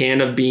holding a can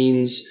of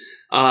beans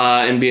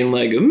and being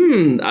like,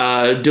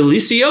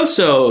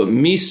 delicioso,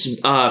 mis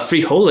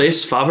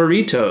frijoles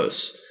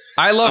favoritos.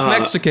 I love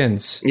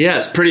Mexicans.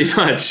 Yes, pretty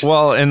much.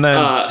 Well, and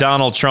then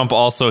Donald Trump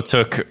also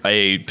took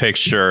a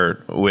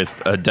picture with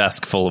a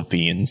desk full of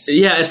beans.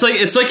 Yeah, it's like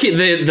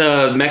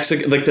the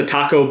Mexican, like the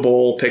taco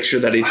bowl picture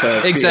that he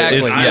took.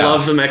 Exactly. I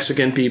love the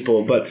Mexican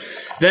people, but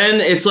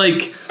then it's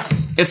like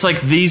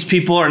these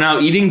people are now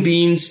eating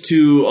beans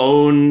to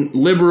own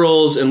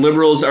liberals, and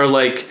liberals are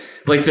like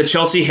the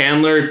Chelsea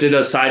Handler did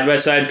a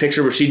side-by-side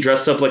picture where she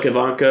dressed up like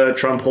Ivanka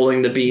Trump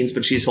holding the beans,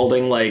 but she's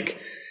holding like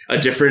a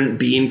different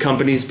bean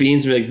company's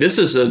beans, and be like, this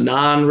is a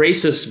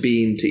non-racist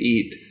bean to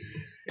eat,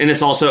 and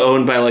it's also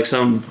owned by like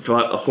some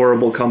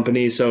horrible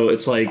company. So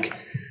it's like,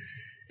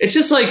 it's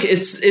just like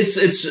it's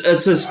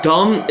this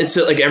dumb. It's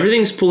like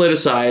everything's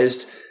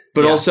politicized,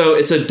 but also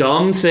it's a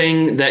dumb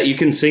thing that you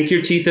can sink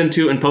your teeth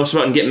into and post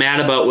about and get mad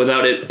about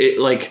without it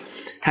like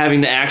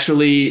having to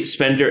actually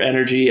spend your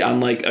energy on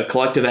like a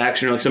collective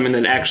action or like something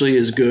that actually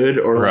is good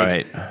or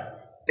right.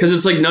 Because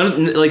it's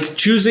like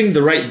choosing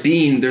the right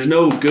bean. There's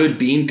no good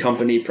bean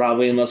company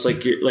probably unless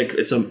like you're like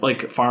it's a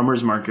like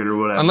farmer's market or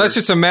whatever. Unless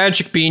it's a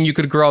magic bean, you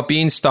could grow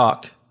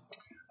beanstalk.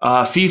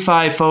 Fee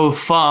fi fo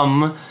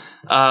fum.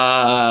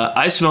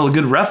 I smell a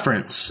good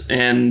reference.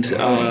 And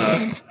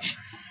how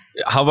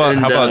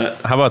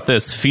about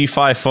this? Fee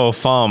fi fo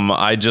fum.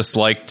 I just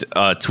liked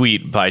a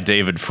tweet by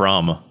David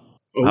Frum.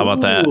 How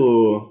about that?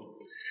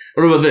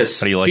 What about this?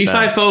 How do you like Fee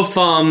that? fi fo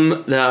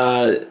fum.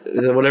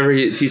 Whatever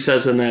he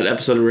says in that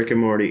episode of Rick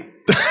and Morty.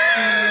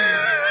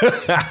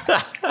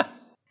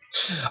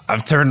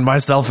 I've turned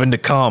myself into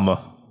cum.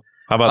 How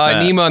about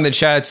that? Nemo in the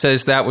chat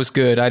says that was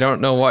good. I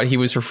don't know what he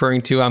was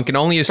referring to. I can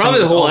only assume Probably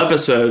it the was whole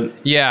episode.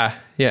 Yeah.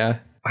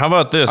 How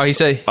about this? Oh, he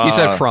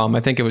said from. I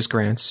think it was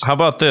Grant's. How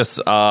about this?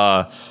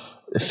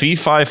 Fee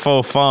fi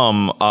fo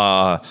fum.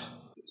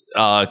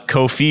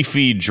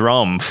 Kofifi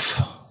drumph.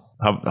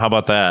 How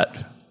about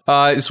that?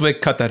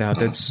 Zwick, cut that out.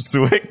 That's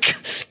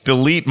Zwick,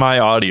 delete my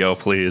audio,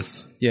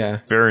 please.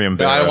 yeah. Very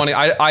embarrassed.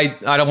 I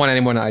don't want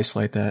anyone to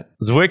isolate that.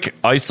 Zwick,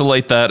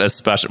 isolate that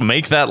especially.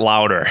 Make that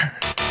louder.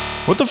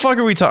 What the fuck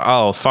are we talking?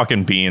 Oh,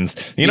 fucking beans.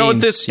 You know, at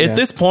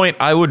this point,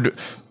 I would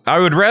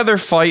rather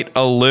fight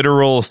a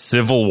literal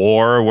civil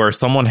war where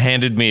someone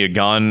handed me a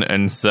gun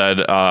and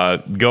said,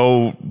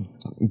 go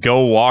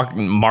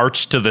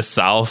march to the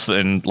south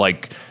and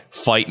like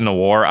fight in a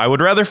war. I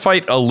would rather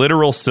fight a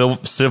literal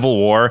civil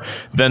war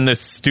than this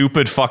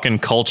stupid fucking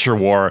culture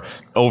war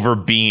over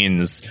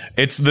beans.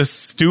 It's the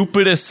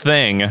stupidest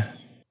thing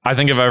I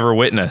think I've ever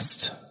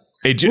witnessed.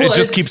 It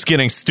just keeps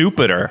getting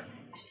stupider.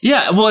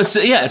 Yeah, well,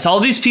 it's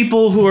all these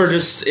people who are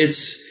just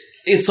it's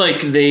like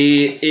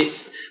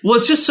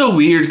it's just so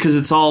weird because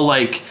it's all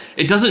like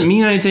it doesn't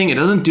mean anything, it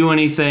doesn't do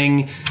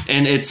anything,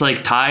 and it's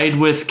like tied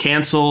with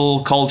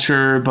cancel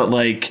culture, but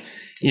like,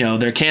 you know,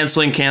 they're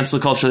canceling cancel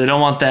culture. They don't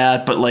want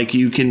that, but like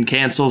you can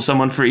cancel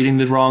someone for eating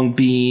the wrong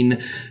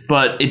bean,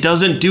 but it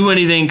doesn't do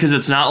anything because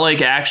it's not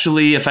like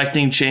actually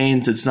affecting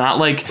change. It's not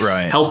like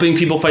helping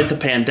people fight the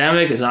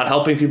pandemic. It's not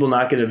helping people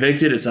not get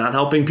evicted. It's not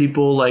helping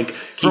people like keep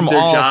from their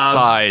all jobs.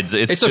 sides.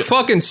 It's a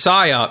fucking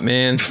psyop,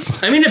 man.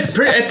 I mean,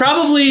 it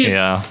probably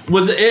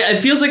was. It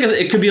feels like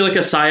it could be like a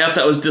psyop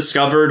that was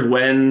discovered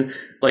when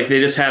like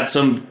they just had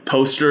some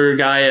poster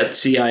guy at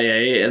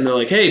CIA and they're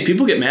like, hey,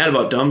 people get mad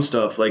about dumb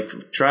stuff.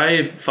 Like,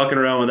 try fucking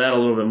around with that a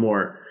little bit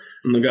more.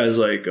 And the guy's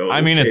like, oh,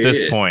 I mean, at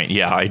this point,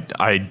 yeah,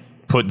 I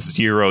put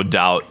zero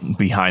doubt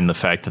behind the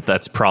fact that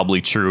that's probably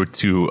true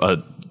to a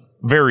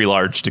very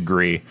large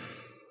degree.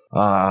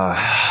 I'm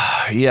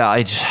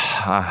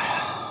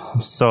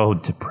so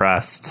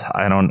depressed.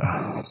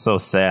 I'm so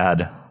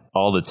sad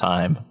all the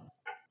time.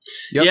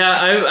 Yep.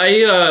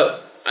 Yeah,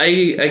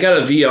 I got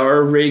a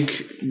VR rig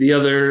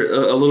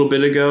a little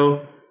bit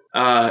ago,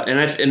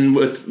 and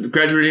with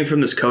graduating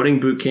from this coding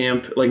boot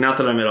camp, like not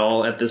that I'm at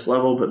all at this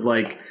level, but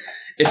like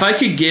if I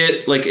could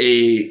get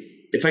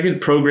if I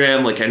could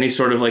program like any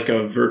sort of like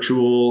a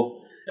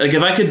virtual, like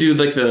if I could do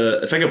like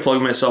if I could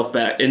plug myself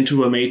back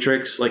into a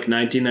Matrix like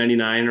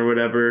 1999 or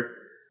whatever,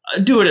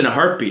 I'd do it in a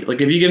heartbeat.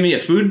 Like if you give me a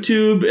food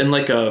tube and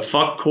like a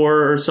fuck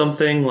core or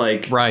something,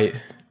 like Right.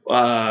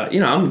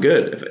 I'm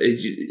good.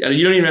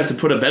 You don't even have to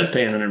put a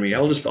bedpan under me.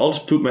 I'll just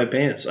poop my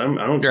pants. I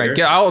don't care. Right.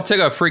 I'll take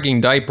a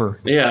freaking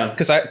diaper. Yeah.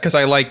 Because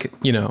I like,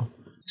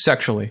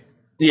 sexually.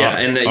 Yeah,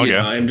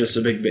 I'm just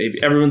a big baby.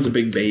 Everyone's a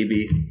big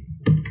baby.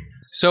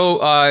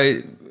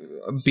 So,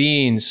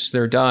 beans,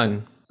 they're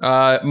done.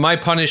 My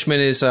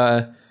punishment is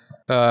Taco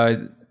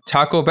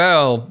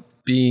Bell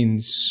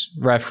beans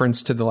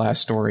reference to the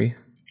last story.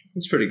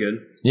 That's pretty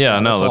good. Yeah,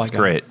 no, all that's I got.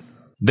 great.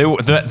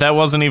 That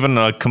wasn't even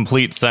a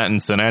complete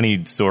sentence in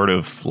any sort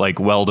of like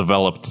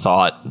well-developed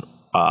thought.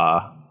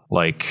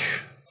 Like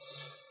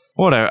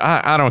whatever.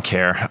 I don't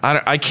care.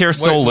 I care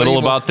so little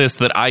about this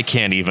that I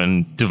can't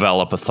even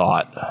develop a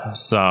thought.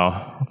 So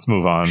let's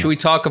move on. Should we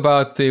talk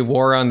about the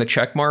war on the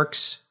check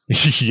marks?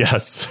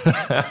 Yes.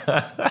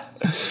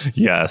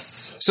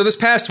 Yes. So this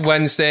past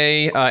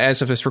Wednesday,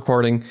 as of this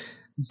recording,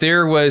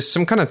 there was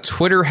some kind of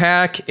Twitter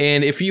hack,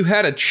 and if you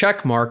had a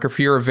check mark, if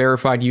you're a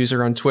verified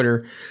user on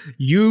Twitter,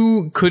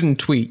 you couldn't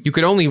tweet. You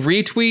could only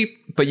retweet,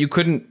 but you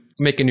couldn't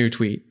make a new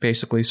tweet,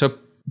 basically. So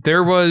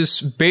there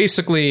was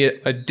basically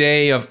a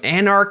day of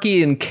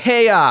anarchy and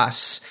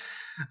chaos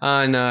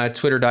on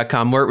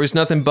Twitter.com, where it was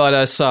nothing but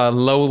us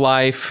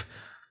low-life,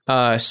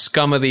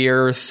 scum of the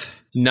earth,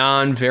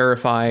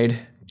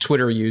 non-verified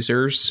Twitter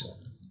users.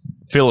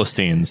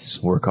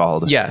 Philistines were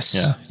called. Yes.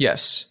 Yeah.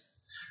 Yes.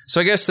 So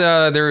I guess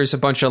there's a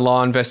bunch of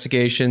law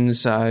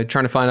investigations trying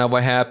to find out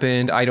what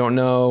happened. I don't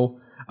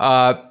know.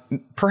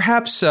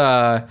 Perhaps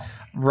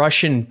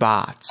Russian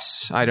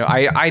bots.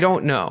 I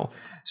don't know.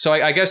 So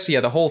I guess,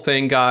 the whole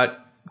thing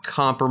got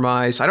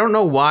compromised. I don't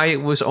know why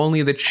it was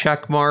only the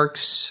check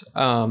marks.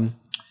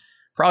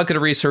 Probably could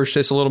have researched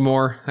this a little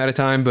more at a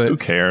time, but who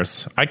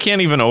cares? I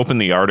can't even open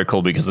the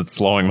article because it's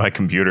slowing my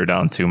computer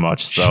down too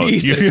much. So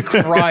Jesus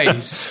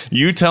Christ.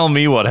 You tell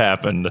me what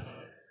happened.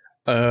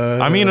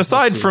 I mean,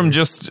 aside from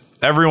just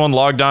everyone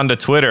logged on to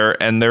Twitter,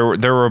 and there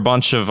were a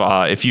bunch of,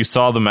 if you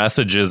saw the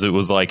messages, it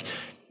was like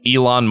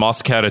Elon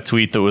Musk had a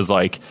tweet that was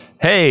like,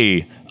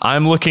 "Hey,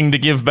 I'm looking to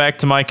give back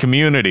to my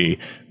community.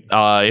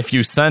 If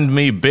you send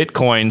me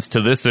Bitcoins to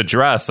this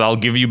address, I'll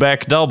give you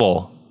back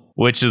double."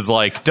 Which is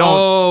like,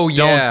 don't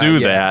do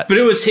that. But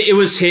it was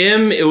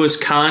him, it was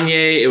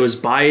Kanye, it was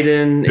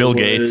Biden, Bill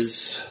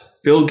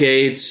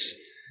Gates,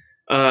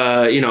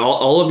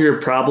 all of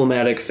your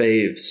problematic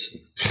faves.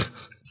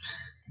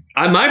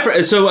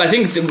 So I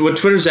think what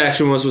Twitter's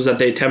action was that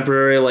they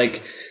temporarily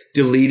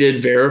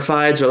deleted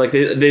verifieds, or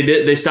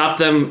they stopped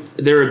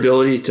their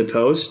ability to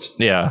post.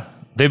 Yeah.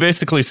 They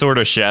basically sort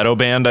of shadow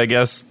banned, I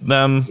guess,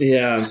 them.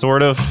 Yeah.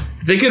 Sort of.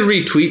 They could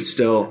retweet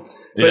still.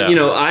 But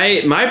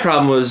my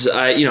problem was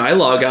I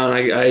log on,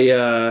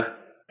 I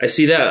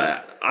see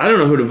that I don't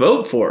know who to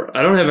vote for.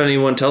 I don't have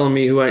anyone telling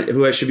me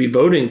who I should be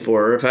voting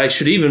for, or if I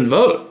should even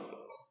vote.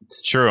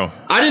 It's true.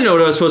 I didn't know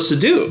what I was supposed to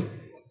do.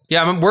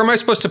 Yeah, where am I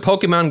supposed to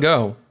Pokemon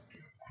Go?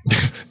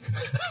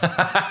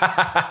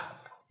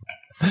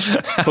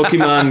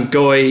 Pokemon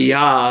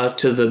Goya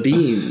to the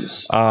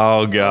beans.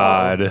 Oh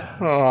God.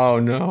 Oh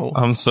no.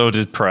 I'm so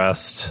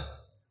depressed.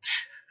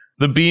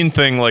 The bean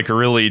thing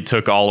really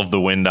took all of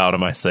the wind out of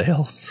my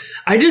sails.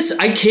 I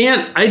don't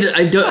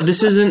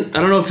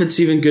know if it's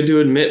even good to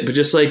admit, but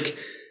just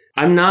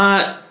I'm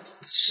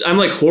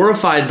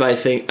horrified by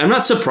things. I'm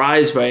not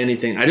surprised by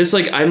anything.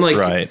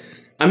 Right.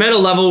 I'm at a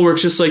level where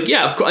it's just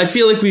I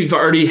feel like we've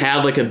already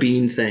had a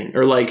bean thing,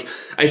 or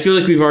I feel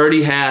like we've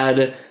already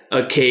had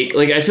a cake.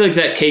 I feel like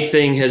that cake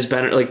thing has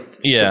been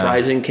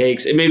surprising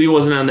cakes. It maybe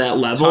wasn't on that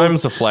level.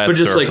 Time's a flat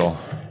circle.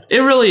 It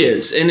really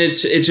is, and it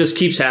just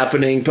keeps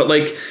happening. But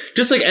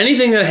just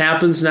anything that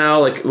happens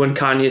now, when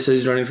Kanye says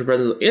he's running for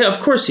president, yeah, of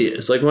course he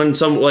is. When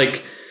some I'm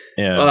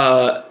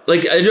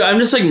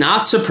just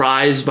not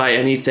surprised by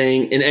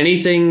anything, and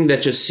anything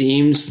that just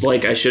seems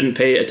like I shouldn't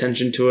pay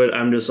attention to it.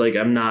 I'm just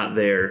I'm not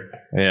there.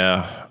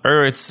 Yeah,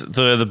 or it's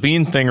the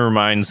bean thing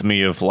reminds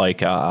me of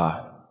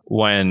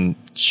when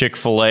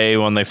Chick-fil-A,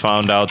 when they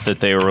found out that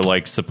they were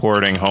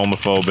supporting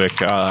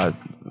homophobic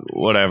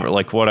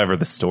whatever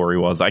the story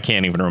was. I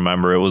can't even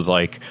remember. It was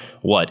 8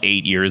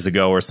 years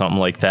ago or something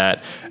like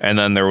that. And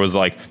then there was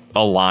a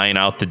line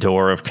out the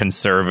door of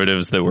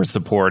conservatives that were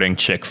supporting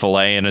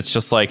Chick-fil-A. And it's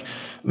just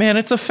man,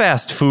 it's a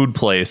fast food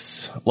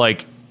place.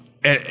 But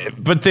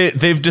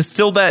they've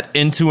distilled that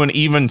into an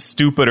even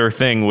stupider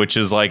thing, which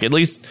is at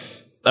least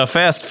a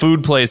fast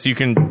food place, you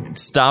can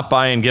stop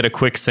by and get a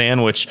quick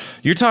sandwich.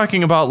 You're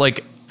talking about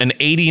an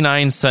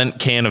 89-cent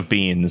can of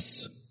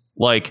beans.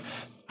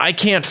 I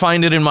can't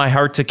find it in my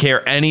heart to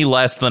care any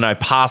less than I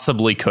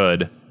possibly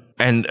could.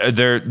 And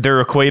they're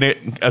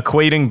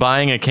equating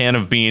buying a can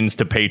of beans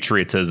to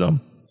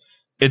patriotism.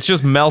 It's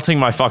just melting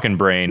my fucking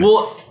brain.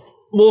 Well,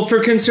 Well,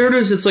 for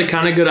conservatives, it's like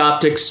kind of good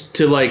optics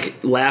to like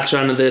latch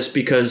onto this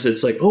because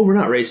it's like, oh, we're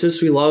not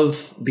racist. We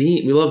love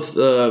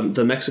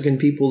the Mexican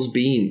people's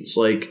beans.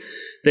 Like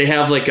they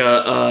have like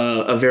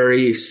a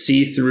very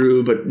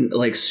see-through but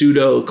like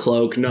pseudo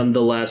cloak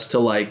nonetheless to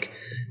like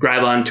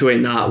grab onto a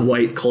not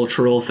white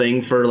cultural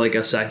thing for like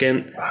a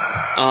second.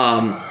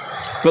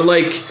 But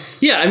like,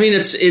 yeah, I mean,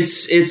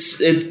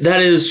 that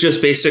is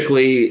just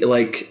basically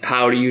like,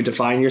 how do you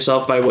define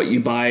yourself by what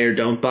you buy or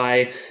don't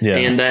buy? Yeah.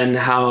 And then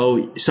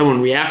how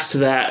someone reacts to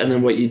that and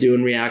then what you do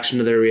in reaction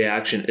to their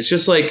reaction. It's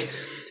just like,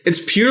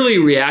 it's purely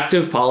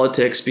reactive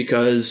politics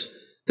because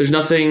there's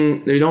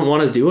nothing, they don't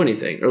want to do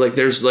anything. Or like,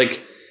 there's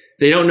like,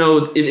 they don't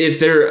know if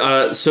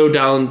they're so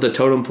down the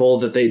totem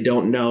pole that they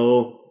don't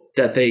know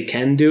that they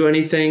can do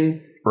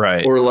anything.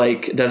 Right. Or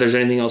like that there's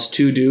anything else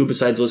to do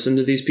besides listen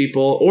to these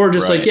people, or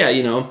just Right. like, yeah,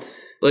 you know,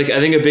 like I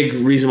think a big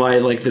reason why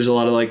like there's a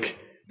lot of like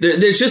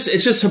it's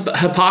just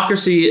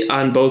hypocrisy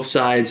on both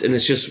sides, and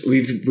it's just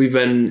we've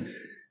been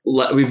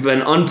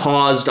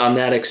unpaused on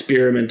that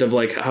experiment of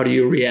like how do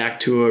you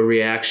react to a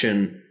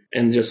reaction,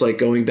 and just like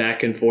going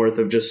back and forth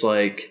of just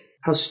like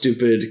how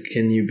stupid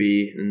can you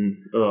be? And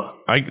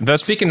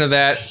Speaking of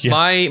that, Yeah.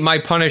 my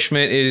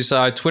punishment is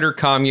Twitter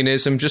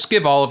communism. Just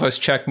give all of us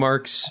check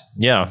marks.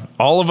 Yeah,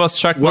 all of us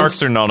check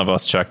marks or none of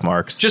us check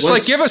marks. Just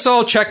like give us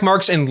all check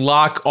marks and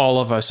lock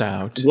all of us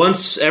out.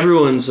 once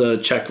everyone's a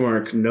check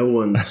mark, no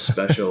one's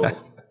special.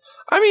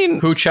 I mean,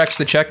 Who checks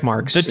the check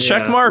marks? the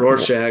check mark.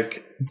 Rorschach.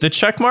 The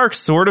check mark's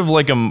sort of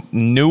like a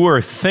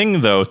newer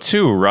thing, though,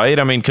 too, right?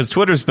 I mean, because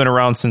Twitter's been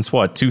around since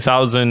what,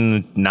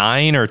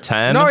 2009 or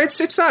 10? No,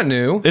 it's not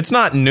new. It's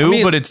not new, I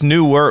mean- but it's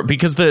newer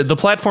because the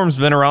platform's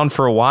been around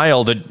for a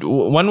while.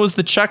 When was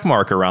the check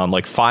mark around?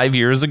 Like 5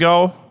 years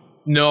ago?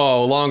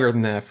 No, longer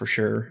than that for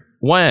sure.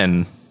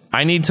 When?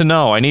 I need to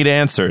know. I need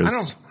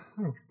answers.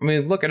 I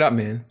mean, look it up,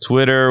 man.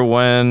 Twitter,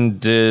 when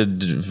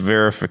did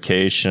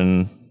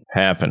verification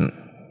happen?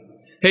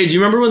 Hey, do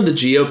you remember when the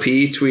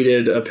GOP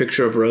tweeted a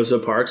picture of Rosa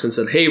Parks and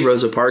said, "Hey,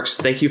 Rosa Parks,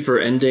 thank you for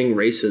ending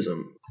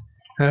racism"?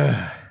 Do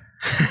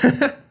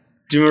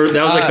you remember?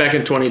 That was like back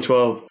in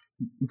 2012.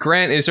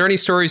 Grant, is there any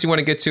stories you want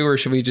to get to, or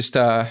should we just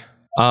Yeah,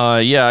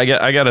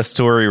 I got a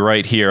story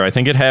right here. I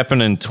think it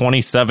happened in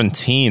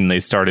 2017. They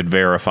started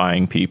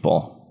verifying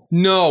people.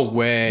 No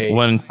way.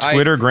 When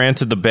Twitter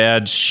granted the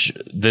badge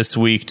this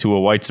week to a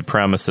white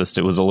supremacist,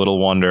 it was a little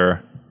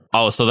wonder.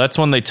 Oh, so that's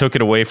when they took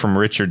it away from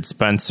Richard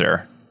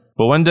Spencer.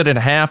 But when did it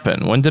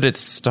happen? When did it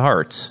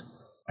start?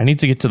 I need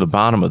to get to the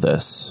bottom of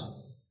this.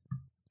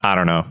 I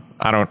don't know.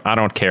 I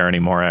don't care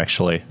anymore,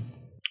 actually.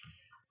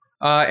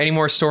 Any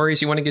more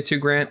stories you want to get to,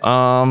 Grant?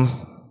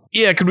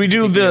 Yeah, could we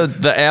do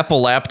the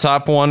Apple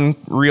laptop one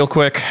real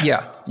quick?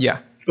 Yeah.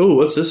 Oh,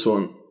 what's this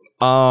one?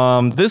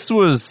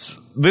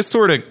 This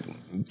sort of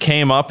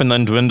came up and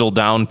then dwindled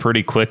down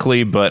pretty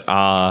quickly, but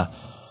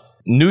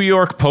New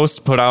York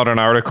Post put out an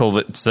article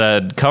that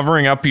said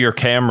covering up the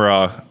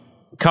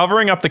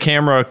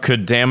camera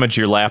could damage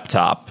your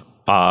laptop.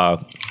 Yeah,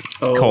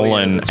 that's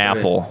right.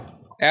 Apple.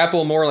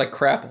 Apple more like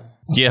crapple.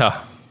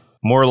 Yeah,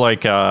 more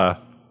like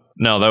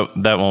no,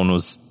 that one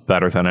was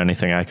better than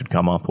anything I could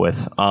come up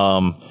with.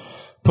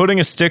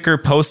 Putting a sticker,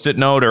 post-it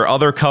note, or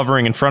other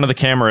covering in front of the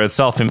camera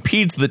itself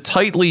impedes the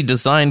tightly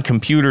designed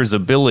computer's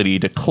ability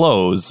to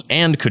close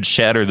and could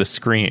shatter the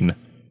screen.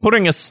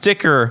 Putting a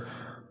sticker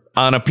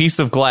on a piece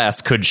of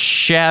glass could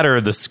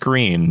shatter the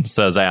screen,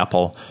 says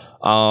Apple.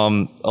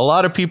 A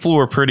lot of people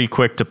were pretty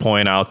quick to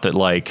point out that,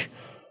 like,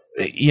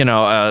 you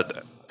know,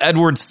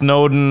 Edward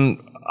Snowden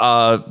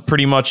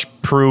pretty much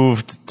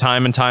proved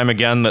time and time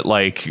again that,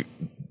 like,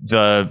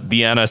 the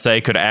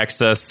NSA could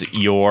access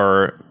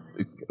your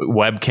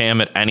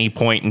webcam at any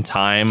point in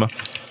time,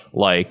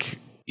 like,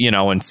 you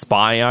know, and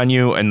spy on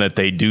you, and that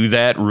they do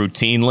that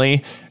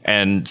routinely.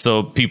 And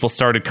so people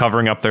started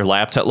covering up their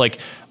laptop. Like,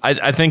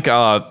 I think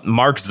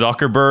Mark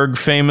Zuckerberg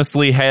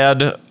famously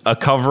had a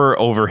cover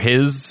over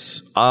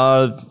his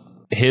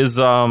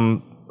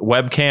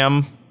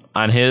webcam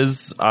on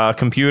his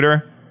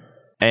computer,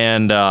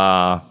 and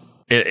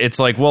it's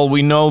like, well,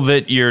 we know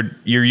that you're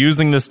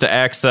using this to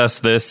access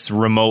this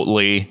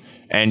remotely,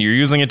 and you're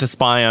using it to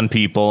spy on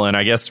people, and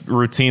I guess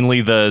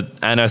routinely the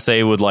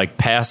NSA would like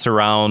pass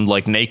around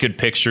like naked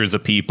pictures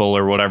of people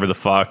or whatever the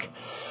fuck.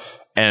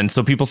 And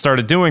so people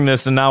started doing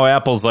this, and now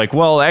Apple's like,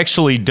 well,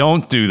 actually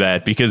don't do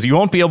that, because you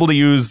won't be able to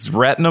use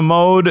Retina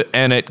mode,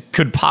 and it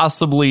could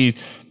possibly,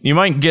 you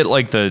might get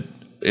like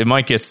it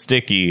might get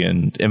sticky,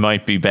 and it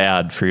might be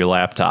bad for your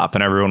laptop.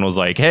 And everyone was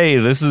like, hey,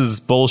 this is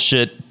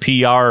bullshit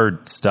PR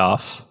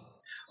stuff.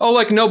 Oh,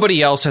 like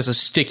nobody else has a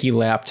sticky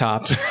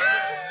laptop.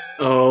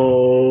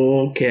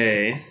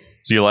 Okay.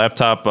 Is your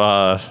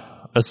laptop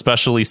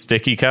especially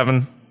sticky,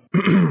 Kevin?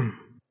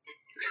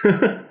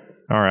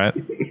 All right.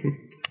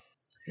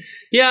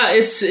 Yeah,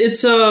 it's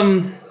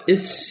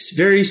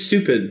very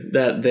stupid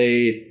that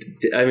they,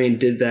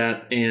 did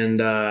that,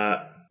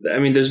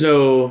 and there's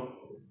no.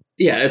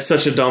 Yeah, it's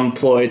such a dumb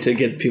ploy to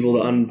get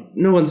people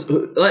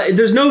to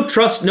there's no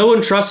trust. No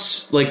one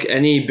trusts like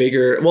any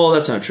bigger. Well,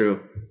 that's not true,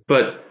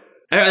 but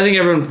I think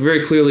everyone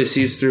very clearly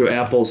sees through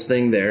Apple's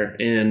thing there,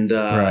 and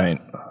Right.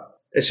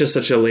 it's just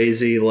such a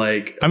lazy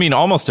like. I mean,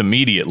 almost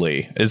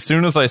immediately, as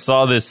soon as I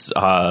saw this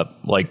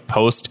like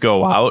post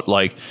go out,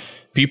 like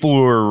people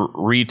were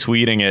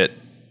retweeting it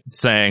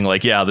saying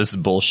like, yeah, this is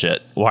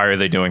bullshit. Why are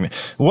they doing that?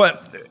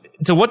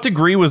 To what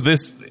degree was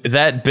this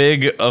that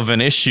big of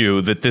an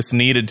issue that this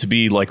needed to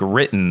be like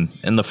written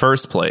in the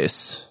first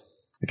place?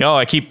 Like, oh,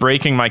 I keep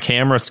breaking my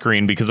camera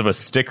screen because of a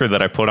sticker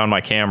that I put on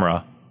my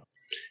camera.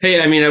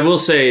 Hey, I mean, I will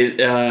say,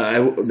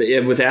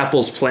 with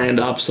Apple's planned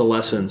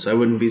obsolescence, I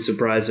wouldn't be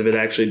surprised if it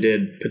actually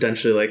did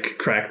potentially like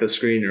crack the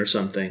screen or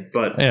something.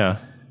 But Yeah.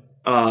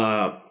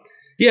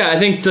 I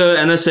think the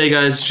NSA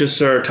guys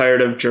just are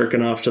tired of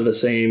jerking off to the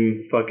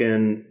same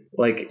fucking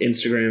like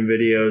Instagram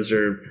videos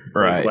or like,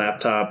 Right.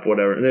 laptop,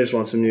 whatever. And they just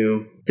want some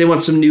new. They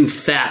want some new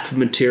FAP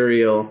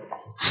material.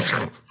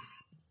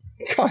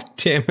 God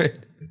damn it.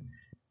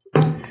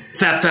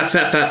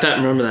 FAP.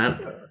 Remember that?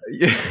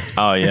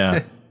 Oh,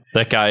 yeah.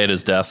 That guy at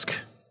his desk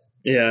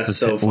Yeah,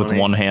 so funny. with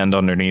one hand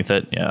underneath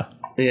it. Yeah.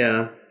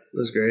 Yeah, it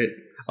was great.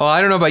 Oh, I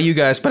don't know about you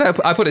guys,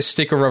 but I put a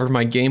sticker over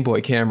my Game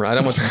Boy camera. I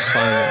don't want someone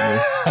spying on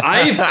me.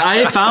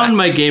 I found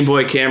my Game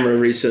Boy camera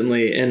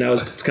recently, and I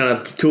was kind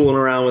of tooling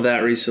around with that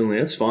recently.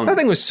 It's fun. That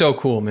thing was so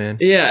cool, man.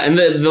 Yeah, and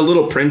the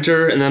little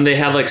printer, and then they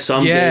had like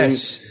some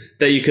games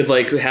that you could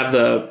like have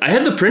I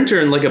had the printer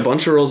and like a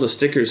bunch of rolls of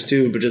stickers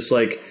too, but just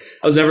like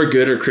I was never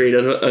good or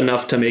creative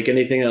enough to make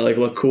anything that like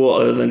looked cool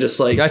other than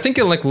just like I think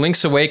in like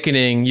Link's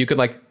Awakening, you could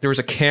like there was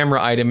a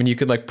camera item and you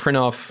could like print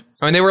off.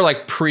 I mean, they were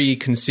like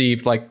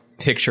preconceived like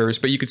pictures,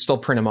 but you could still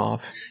print them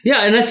off.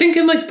 Yeah, and I think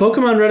in like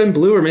Pokemon Red and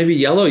Blue or maybe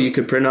Yellow, you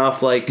could print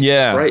off like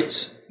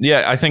sprites.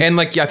 Yeah, I think. And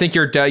like I think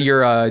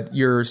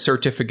your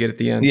certificate at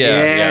the end.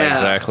 Yeah,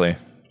 exactly.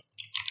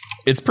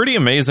 It's pretty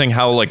amazing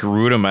how like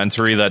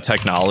rudimentary that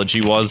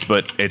technology was,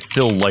 but it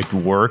still like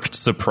worked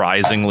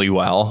surprisingly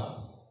well.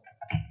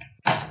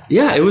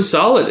 Yeah, it was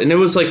solid, and it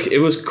was like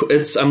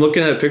it's. I'm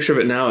looking at a picture of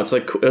it now. It's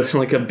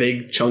like a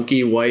big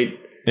chunky white.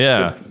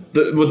 Yeah,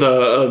 with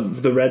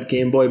the red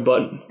Game Boy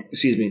button.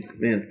 Excuse me,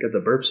 man, got the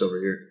burps over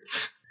here.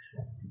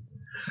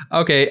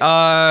 Okay,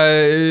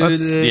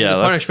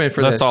 punishment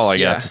for that's this. all I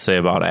got to say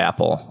about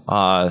Apple.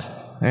 I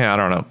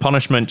don't know.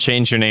 Punishment: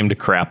 change your name to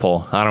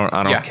Crapple.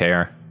 I don't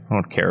care. I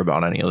don't care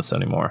about any of this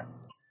anymore.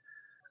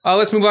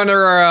 Let's move on to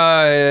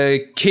our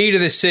key to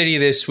the city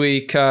this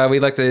week. We'd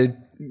like to,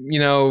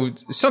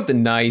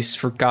 something nice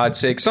for God's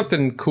sake,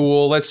 something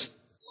cool. Let's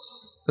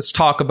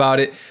talk about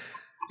it.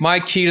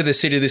 My key to the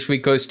city this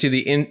week goes to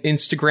the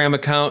Instagram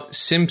account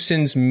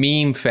Simpsons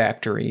Meme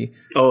Factory.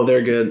 Oh,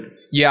 they're good.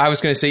 Yeah, I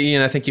was going to say,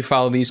 Ian, I think you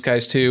follow these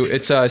guys too.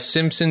 It's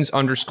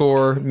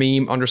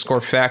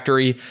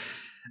Simpsons_meme_factory.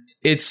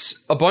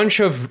 It's a bunch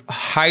of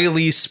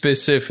highly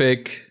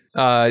specific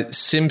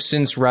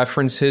Simpsons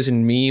references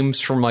and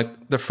memes from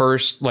like the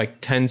first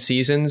like 10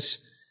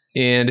 seasons.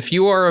 And if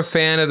you are a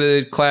fan of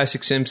the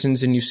classic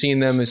Simpsons and you've seen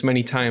them as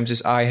many times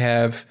as I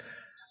have,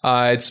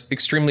 it's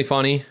extremely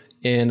funny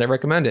and I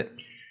recommend it.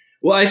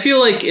 Well, I feel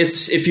like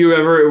it's if you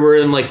ever were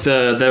in like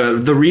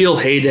the real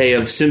heyday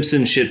of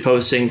Simpsons shit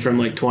posting from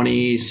like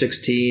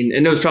 2016,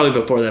 and it was probably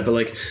before that, but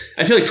like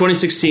I feel like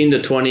 2016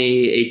 to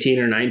 2018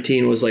 or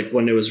 19 was like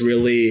when it was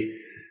really,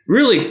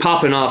 really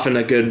popping off in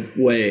a good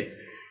way.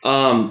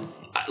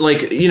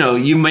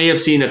 You may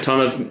have seen a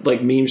ton of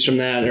like memes from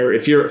that, or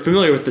if you're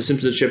familiar with the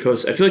Simpsons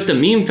shitposts, I feel like the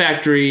Meme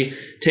Factory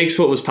takes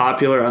what was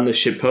popular on the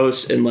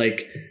shitposts and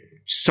like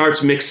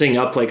starts mixing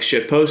up like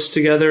shitposts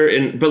together.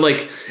 But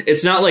like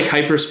it's not like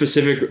hyper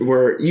specific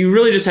where you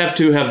really just have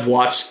to have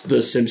watched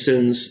the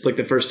Simpsons like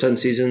the first 10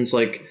 seasons.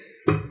 Like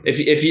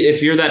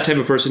if you're that type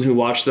of person who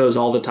watched those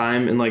all the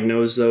time and like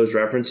knows those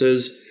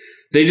references,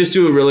 they just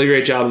do a really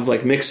great job of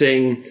like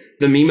mixing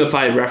the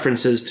memeified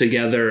references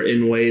together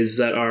in ways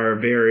that are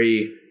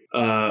very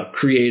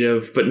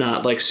creative, but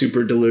not like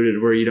super diluted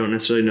where you don't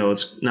necessarily know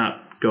what's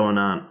not going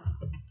on.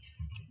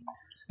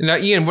 Now,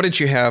 Ian, what did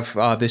you have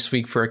this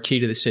week for a key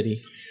to the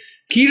city?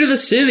 Key to the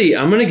city,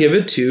 I'm going to give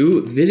it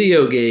to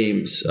video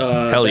games.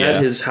 Hell yeah.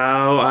 That is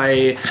how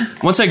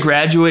once I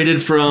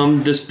graduated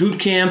from this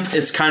boot camp,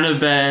 it's kind of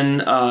been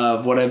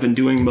what I've been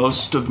doing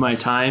most of my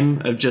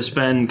time. I've just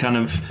been kind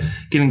of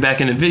getting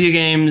back into video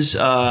games.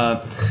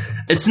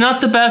 It's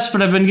not the best,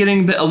 but I've been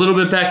getting a little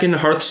bit back into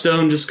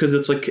Hearthstone just because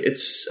I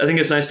think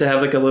it's nice to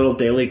have like a little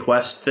daily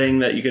quest thing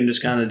that you can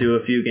just kind of do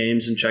a few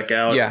games and check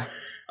out. Yeah.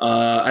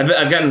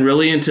 I've gotten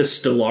really into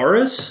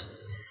Stellaris.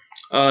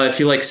 If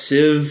you like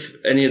Civ,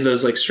 any of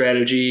those like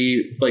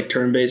strategy, like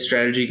turn-based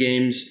strategy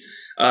games,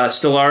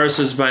 Stellaris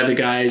is by the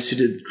guys who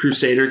did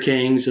Crusader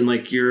Kings and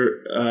like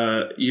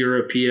Europea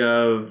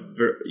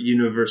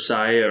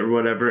Universia or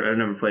whatever. I've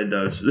never played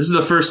those. This is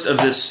the first of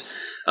this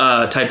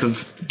type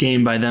of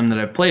game by them that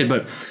I've played,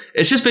 but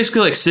it's just basically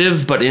like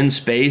Civ but in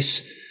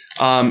space.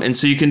 And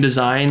so you can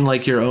design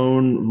like your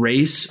own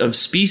race of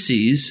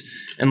species,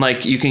 and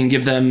like you can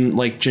give them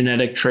like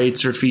genetic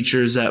traits or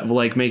features that will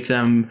like make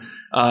them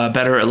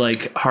better at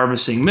like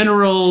harvesting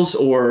minerals,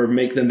 or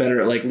make them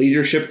better at like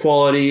leadership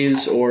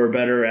qualities, or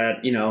better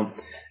at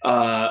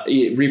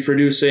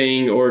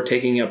reproducing or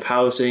taking up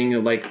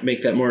housing, like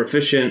make that more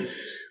efficient.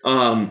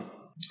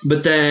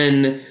 But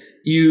then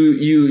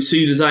you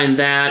design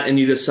that, and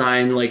you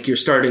design like your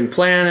starting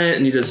planet,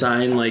 and you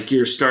design like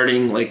your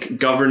starting like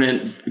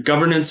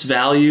governance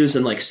values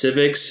and like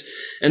civics,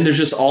 and there's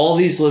just all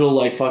these little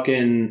like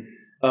fucking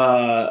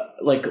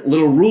like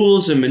little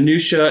rules and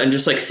minutia and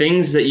just like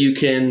things that you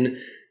can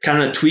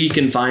kind of tweak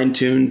and fine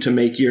tune to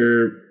make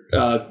your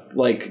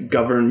like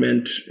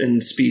government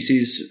and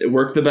species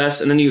work the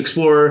best. And then you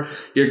explore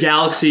your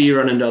galaxy, you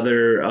run into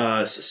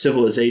other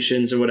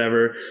civilizations or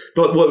whatever.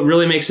 But what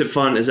really makes it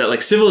fun is that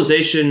like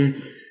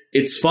civilization,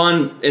 it's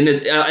fun, and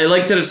I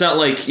like that it's not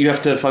like you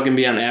have to fucking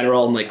be on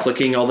Adderall and like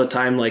clicking all the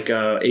time, like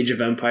Age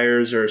of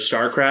Empires or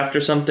StarCraft or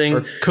something,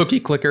 or Cookie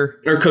Clicker.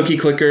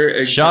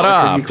 Shut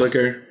up. Cookie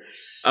Clicker.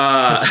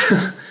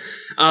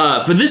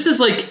 But this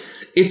is like,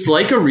 it's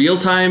like a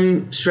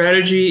real-time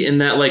strategy in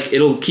that like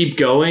it'll keep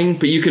going,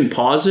 but you can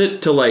pause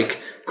it to like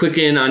click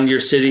in on your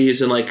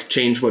cities and like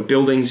change what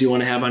buildings you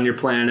want to have on your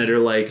planet, or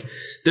like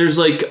there's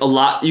like a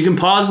lot you can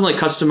pause and like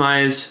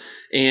customize,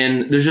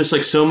 and there's just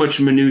like so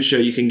much minutia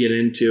you can get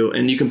into,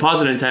 and you can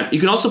pause it anytime. You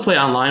can also play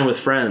online with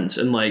friends,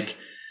 and like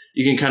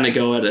you can kind of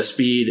go at a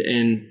speed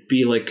and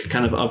be like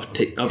kind of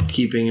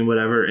upkeeping and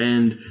whatever.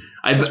 And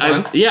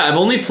I've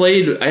only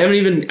played,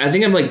 I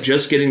think I'm like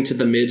just getting to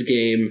the mid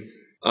game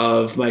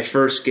of my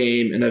first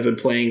game, and I've been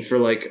playing for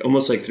like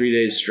almost like 3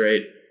 days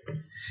straight.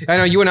 I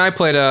know you and I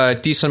played a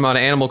decent amount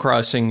of Animal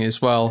Crossing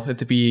as well at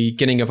the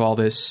beginning of all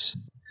this.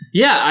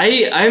 Yeah,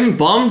 I'm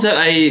bummed that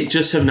I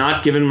just have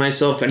not given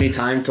myself any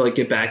time to like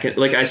get back in.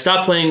 Like I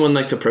stopped playing when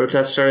like the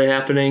protests started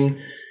happening,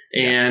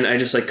 and I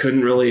just like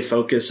couldn't really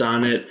focus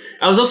on it.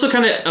 I was also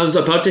I was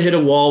about to hit a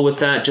wall with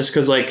that just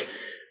because like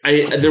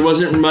there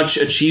wasn't much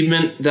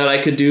achievement that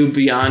I could do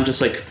beyond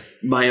just like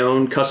my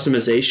own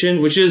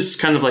customization, which is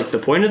kind of like the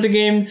point of the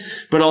game.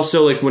 But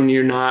also like when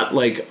you're not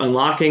like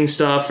unlocking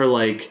stuff, or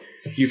like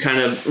you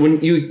kind of,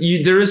 when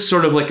you there is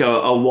sort of like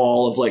a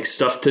wall of like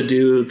stuff to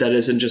do that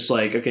isn't just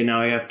like, okay,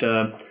 now I have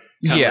to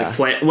like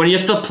plan. When you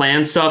have to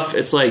plan stuff,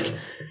 it's like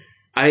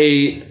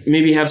I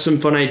maybe have some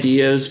fun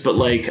ideas, but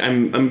like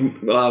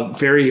I'm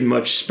very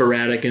much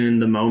sporadic and in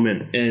the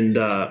moment. And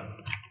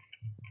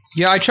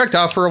yeah, I checked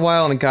out for a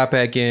while and got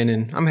back in,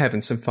 and I'm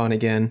having some fun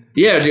again.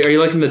 Yeah, are you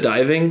liking the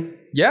diving?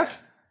 Yeah.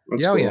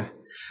 That's cool. Yeah.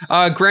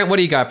 Grant, what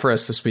do you got for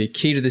us this week?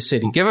 Key to the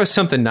City. Give us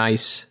something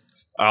nice.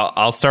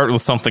 I'll start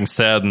with something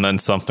sad and then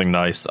something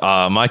nice.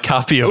 My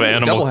copy of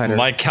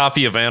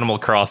Animal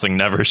Crossing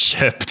never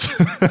shipped.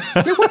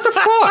 Hey, what the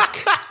fuck?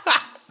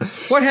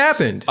 What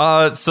happened?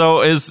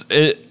 So is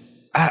it?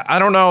 I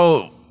don't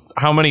know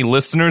how many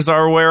listeners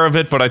are aware of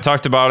it, but I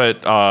talked about it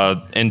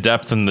in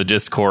depth in the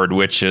Discord,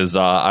 which is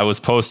I was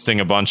posting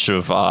a bunch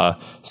of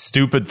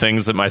stupid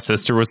things that my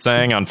sister was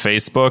saying on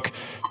Facebook.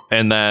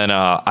 And then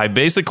I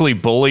basically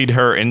bullied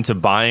her into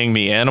buying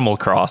me Animal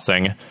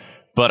Crossing,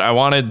 but I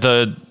wanted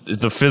the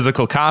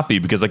physical copy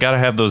because I got to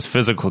have those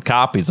physical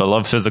copies. I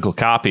love physical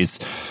copies.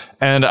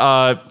 And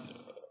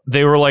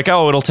they were like,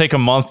 oh, it'll take a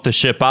month to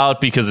ship out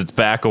because it's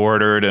back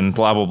ordered and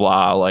blah, blah,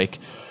 blah. Like,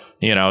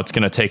 you know, it's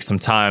going to take some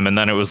time. And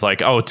then it was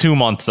like, oh, 2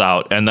 months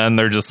out. And then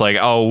they're just like,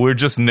 oh, we're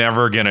just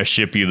never going to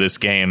ship you this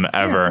game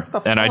ever.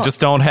 And I just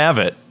don't have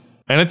it.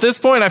 And at this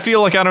point, I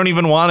feel like I don't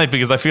even want it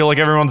because I feel like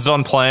everyone's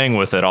done playing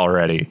with it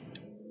already.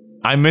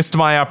 I missed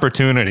my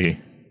opportunity.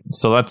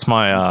 So that's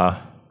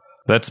my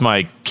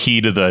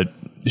key to the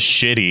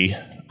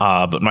shitty.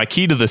 But my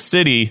key to the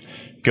city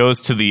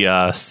goes to the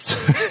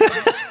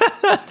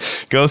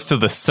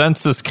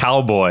Census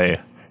Cowboy.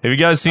 Have you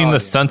guys seen the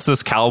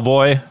Census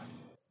Cowboy?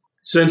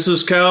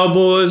 Census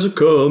Cowboys are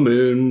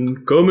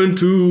coming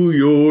to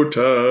your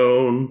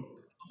town.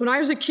 When I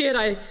was a kid,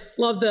 I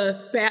loved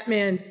the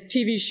Batman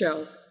TV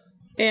show.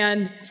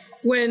 And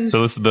when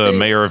so this is the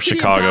mayor of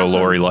Chicago,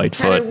 Lori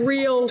Lightfoot, had a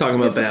real talking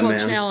about difficult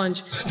Batman.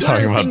 challenge.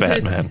 Talking about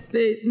Batman.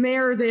 The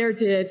mayor there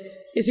did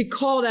is he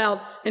called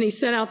out and he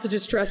sent out the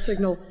distress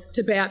signal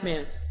to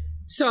Batman.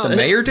 So the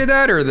mayor did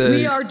that, or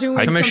we are doing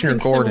Commissioner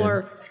something Gordon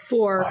similar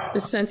for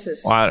the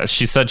census. Well,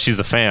 she said she's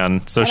a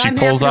fan, so And she I'm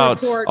pulls happy to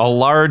out report a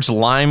large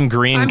lime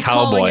green I'm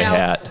cowboy calling out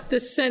hat. the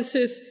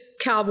census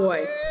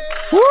cowboy.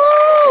 Woo!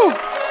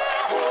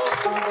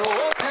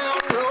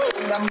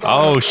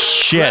 Oh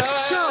shit!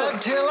 So,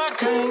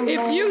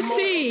 if you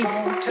see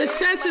the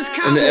census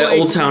cowboy And the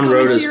Old Town coming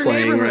Road to is your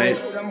playing,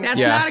 neighborhood, right? That's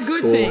Yeah. not a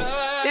good thing.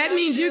 That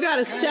means you got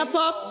to step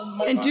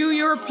up and do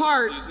your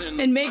part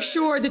and make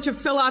sure that you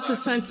fill out the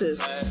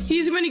census.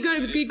 He's going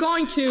to be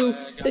going to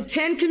the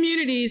 10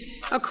 communities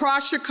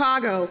across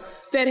Chicago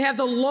that have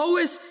the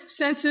lowest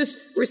census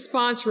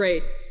response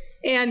rate.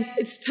 And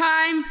it's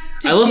time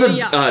to I love giddy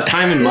that up.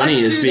 time and money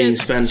Let's is do being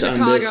this, spent on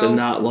Chicago. this and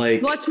not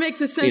like, Let's make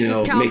the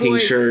census cowboy making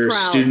sure proud.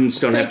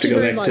 students don't Thank have to you go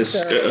very back much, to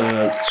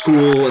sir.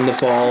 school in the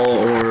fall,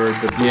 or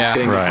the police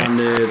getting right.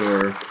 defunded,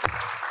 or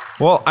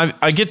Well,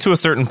 I get to a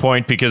certain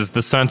point because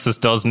the census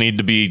does need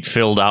to be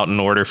filled out in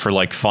order for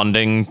like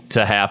funding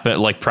to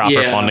happen, like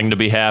proper Yeah. funding to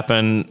be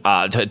happen,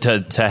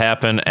 to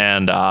happen,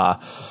 and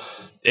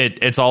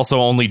it's also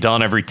only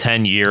done every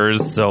 10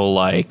 years. So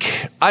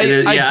like, I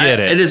get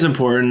it. It is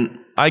important.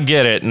 I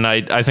get it. And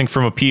I think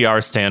from a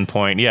PR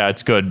standpoint, yeah,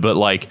 it's good. But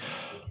like,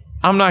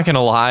 I'm not going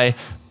to lie.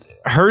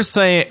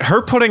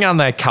 Her putting on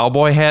that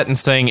cowboy hat and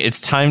saying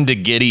it's time to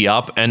giddy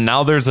up, and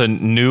now there's a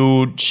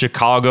new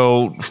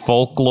Chicago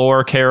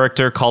folklore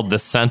character called the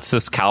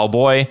Census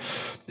Cowboy,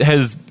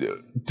 has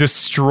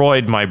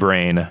destroyed my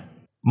brain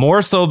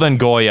more so than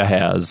Goya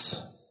has.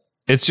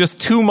 It's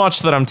just too much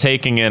that I'm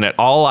taking in at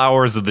all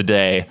hours of the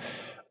day,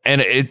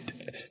 and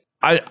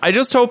I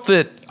just hope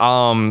that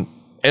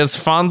as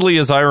fondly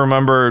as I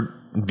remember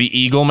the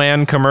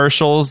Eagleman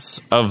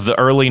commercials of the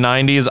early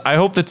 90s, I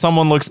hope that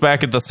someone looks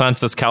back at the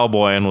Census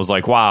Cowboy and was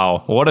like,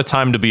 wow, what a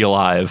time to be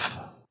alive.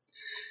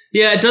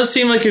 Yeah, it does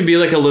seem like it'd be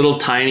like a little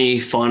tiny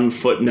fun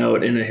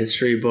footnote in a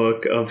history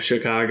book of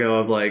Chicago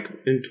of like,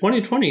 in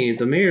 2020,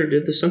 the mayor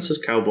did the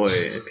Census Cowboy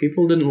and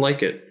people didn't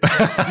like it.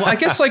 Well, I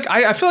guess like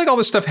I feel like all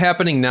this stuff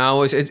happening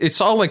now is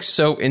it's all like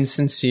so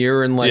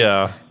insincere and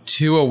like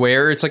too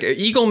aware. It's like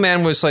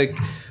Eagleman was like,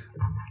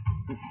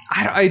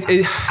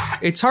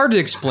 it's hard to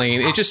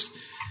explain. It just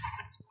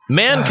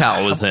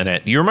Mancow was in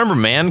it. You remember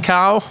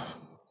Mancow?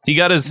 He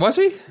got his Was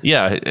he?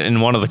 Yeah, in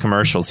one of the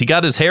commercials. He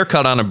got his hair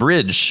cut on a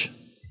bridge.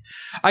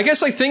 I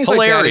guess like things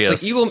Hilarious. like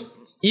that. It's like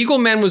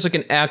Eagleman was like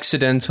an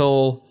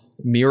accidental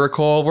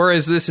miracle,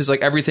 whereas this is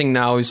like everything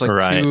now is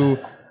like too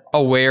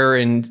aware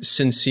and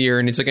sincere,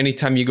 and it's like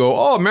anytime you go,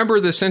 oh, remember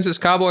the Census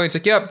Cowboy? It's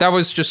like, yep, that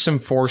was just some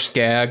forced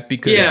gag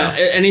because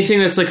anything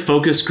that's like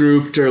focus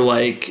grouped or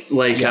like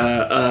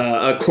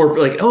a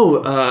corporate like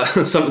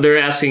they're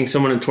asking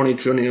someone in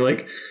 2020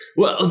 like,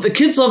 well, the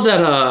kids love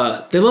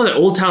that they love that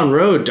Old Town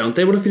Road, don't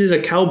they? What if we did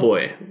a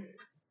cowboy?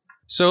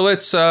 So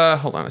let's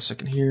hold on a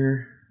second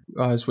here.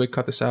 Zwick,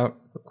 cut this out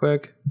real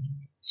quick.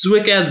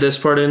 Zwick, add this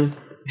part in.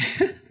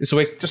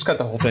 Zwick, just cut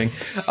the whole thing.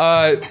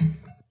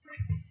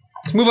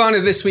 Let's move on to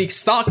this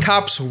week's Thought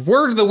Cop's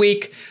Word of the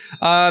Week.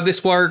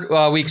 This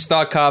week's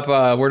Thought Cop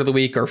Word of the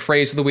Week or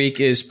Phrase of the Week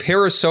is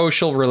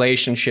parasocial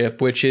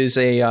relationship, which is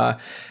a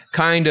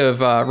kind of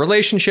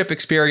relationship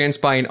experience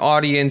by an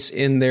audience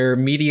in their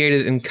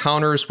mediated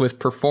encounters with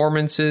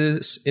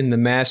performances in the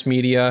mass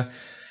media.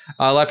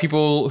 A lot of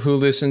people who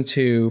listen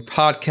to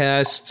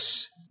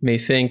podcasts may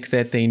think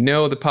that they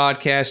know the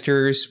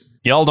podcasters.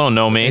 Y'all don't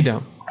know me. They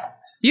don't.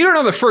 You don't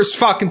know the first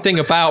fucking thing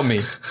about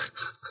me.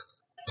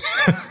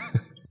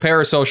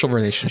 Parasocial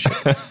relationship.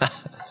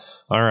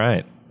 All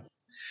right.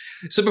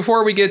 So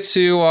before we get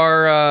to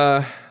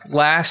our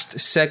last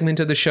segment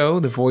of the show,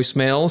 the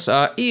voicemails,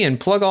 Ian,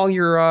 plug all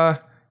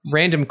your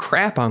random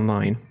crap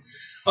online.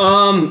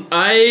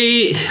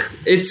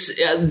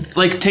 It's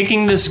like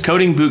taking this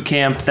coding boot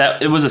camp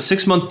that it was a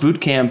 6-month boot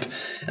camp,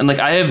 and like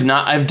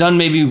I've done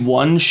maybe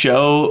one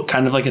show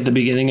kind of like at the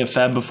beginning of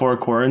Feb before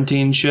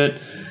quarantine shit,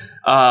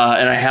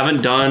 and I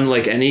haven't done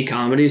like any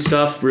comedy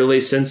stuff really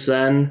since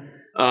then.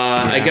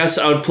 I guess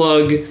I would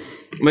plug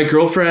my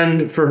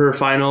girlfriend for her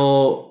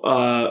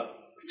final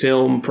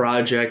film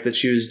project that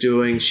she was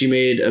doing. She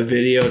made a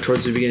video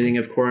towards the beginning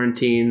of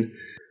quarantine.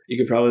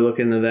 You could probably look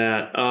into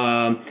that.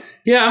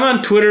 I'm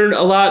on Twitter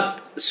a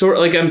lot.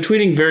 I'm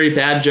tweeting very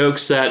bad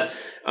jokes that,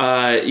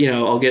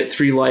 I'll get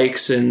 3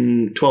 likes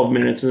in 12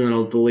 minutes and then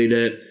I'll delete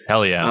it.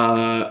 Hell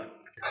yeah.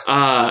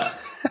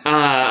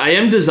 I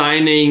am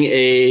designing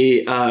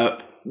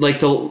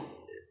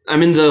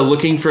I'm in the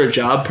looking for a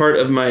job part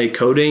of my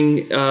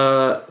coding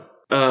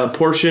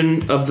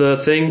portion of the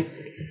thing.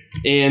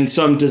 And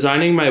so I'm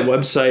designing my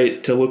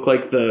website to look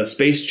like the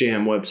Space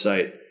Jam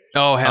website.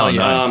 Oh, hell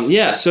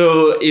yeah.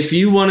 So if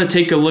you want to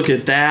take a look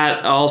at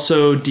that,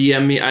 also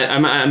DM me.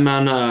 I'm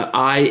on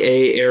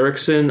IA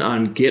Erickson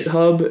on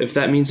GitHub, if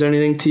that means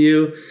anything to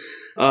you.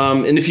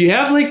 And if you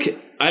have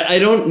I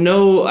don't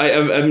know,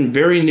 I'm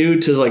very new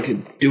to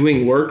like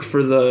doing work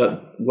for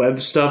the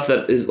web stuff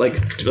that is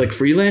like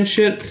freelance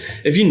shit.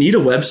 If you need a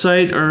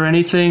website or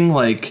anything,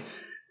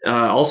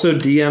 also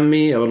DM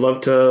me. I would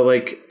love to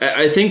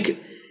I think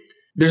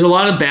there's a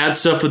lot of bad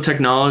stuff with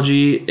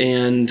technology,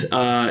 and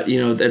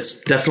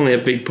that's definitely a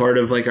big part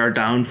of like our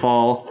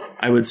downfall,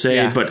 I would say.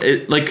 Yeah. But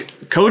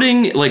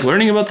coding,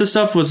 learning about this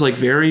stuff was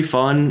very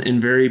fun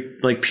and very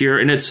pure,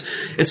 and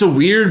it's a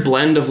weird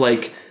blend of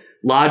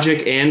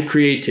logic and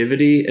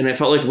creativity, and I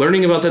felt like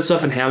learning about that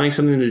stuff and having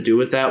something to do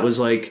with that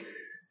was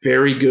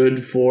very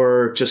good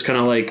for just kind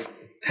of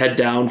head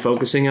down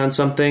focusing on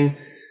something.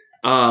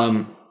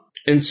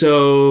 And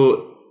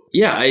so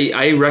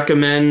I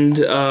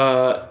recommend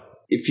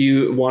if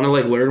you want to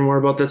learn more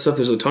about that stuff,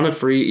 there's a ton of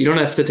free. You don't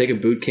have to take a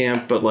boot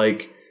camp, but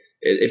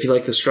if you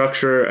like the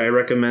structure, I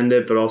recommend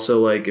it. But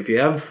also if you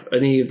have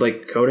any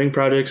coding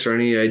projects or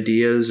any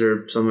ideas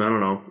or something, I don't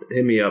know,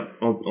 hit me up.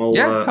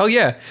 Hell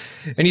yeah.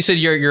 And you said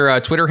your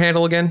Twitter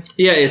handle again?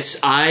 Yeah,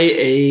 it's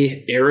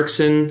IA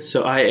Erickson.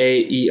 So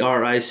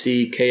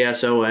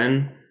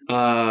IAERICKSON.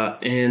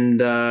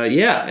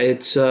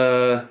 It's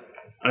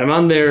I'm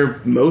on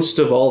there most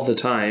of all the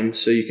time,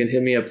 so you can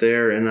hit me up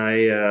there, and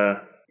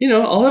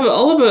I'll have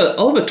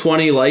a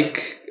 20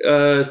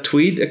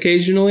 tweet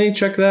occasionally.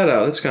 Check that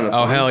out. That's kind of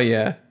fun. Oh, hell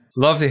yeah.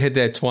 Love to hit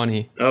that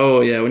 20.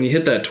 Oh yeah, when you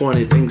hit that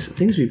 20,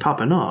 things be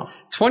popping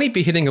off. 20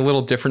 be hitting a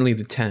little differently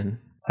than 10.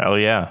 Hell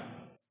yeah.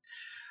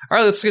 All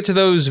right, let's get to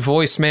those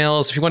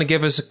voicemails. If you want to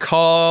give us a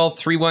call,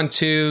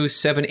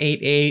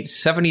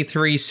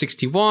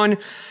 312-788-7361,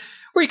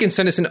 or you can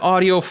send us an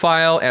audio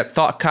file at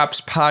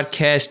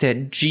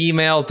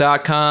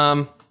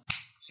thoughtcopspodcast@gmail.com.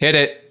 Hit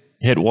it.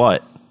 Hit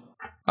what?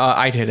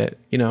 I'd hit it,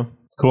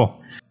 Cool.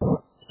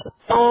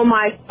 Oh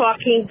my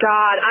fucking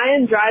god. I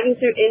am driving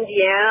through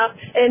Indiana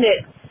and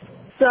it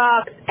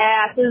sucks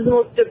ass. It is the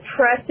most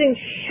depressing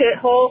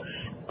shithole.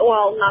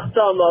 Well, not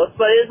the most,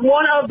 but it's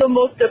one of the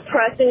most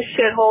depressing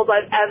shitholes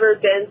I've ever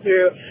been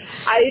through.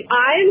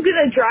 I'm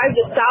gonna drive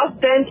to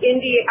South Bend,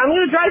 Indiana. I'm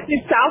gonna drive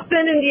through South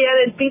Bend,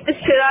 Indiana and beat the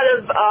shit out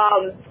of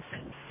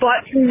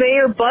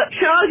Mayor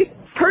Buttchug,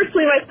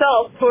 personally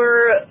myself,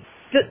 for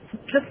just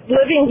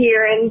living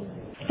here and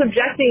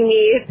subjecting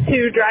me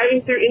to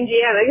driving through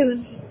Indiana, because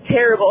it's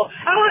terrible.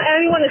 I don't want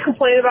anyone to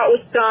complain about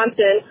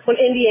Wisconsin when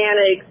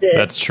Indiana exists.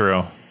 That's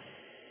true.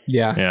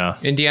 Yeah.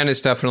 Indiana's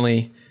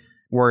definitely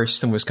worse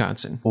than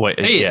Wisconsin. Wait,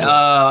 Hey,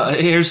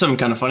 here's something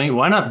kind of funny.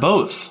 Why not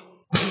both?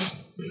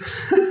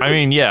 I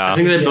mean, yeah. I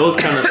think they both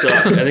kind of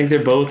suck. I think they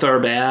both are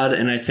bad,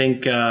 and I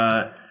think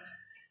I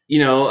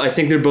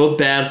think they're both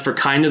bad for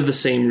kind of the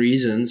same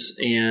reasons.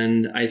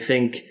 And I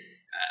think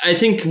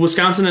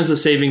Wisconsin has a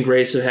saving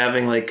grace of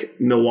having like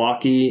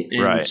Milwaukee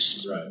and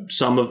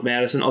some of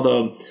Madison,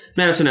 although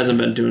Madison hasn't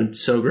been doing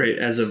so great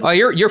as of. Oh,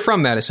 you're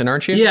from Madison,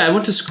 aren't you? Yeah, I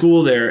went to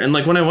school there, and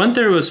like when I went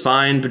there, it was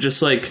fine, but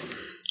just like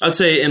I'd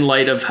say in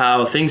light of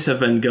how things have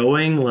been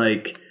going,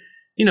 like,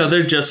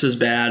 they're just as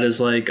bad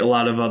as like a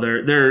lot of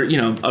other, they're,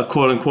 a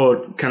quote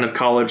unquote kind of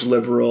college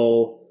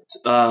liberal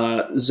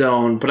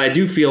zone. But I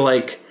do feel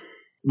like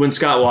when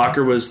Scott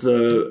Walker was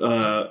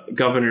the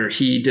governor,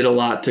 he did a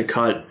lot to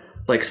cut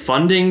like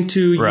funding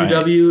to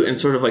UW and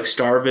sort of like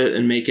starve it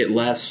and make it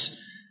less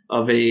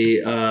of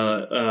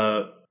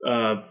a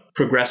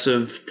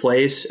progressive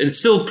place. It's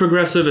still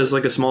progressive as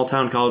like a small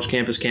town college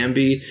campus can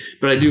be,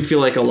 but I do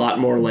feel like a lot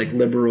more like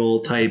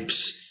liberal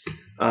types.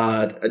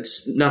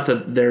 It's not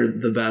that they're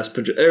the best,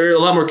 but a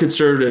lot more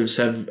conservatives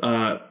have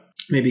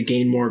maybe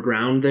gained more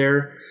ground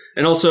there.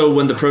 And also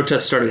when the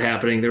protests started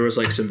happening, there was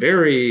like some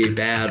very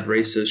bad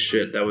racist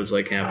shit that was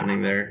like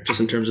happening there, just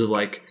in terms of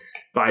like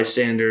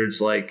bystanders,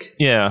 like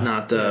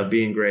not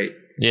being great.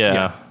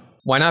 Yeah.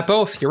 Why not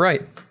both? You're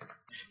right.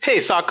 Hey,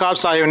 Thought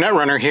Cops, IO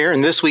Netrunner here,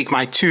 and this week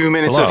my 2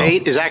 minutes of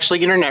hate is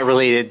actually internet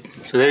related.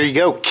 So there you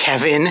go,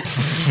 Kevin.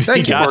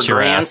 Thank you. Or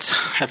Grant.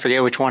 I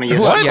forget which one of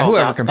you. What do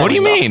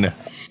you mean?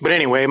 But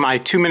anyway, my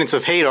 2 minutes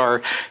of hate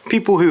are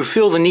people who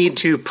feel the need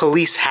to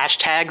police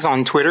hashtags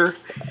on Twitter.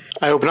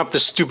 I open up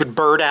the stupid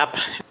Bird app,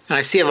 and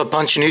I see I have a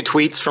bunch of new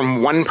tweets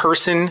from one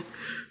person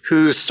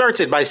who starts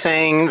it by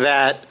saying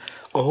that,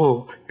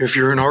 if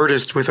you're an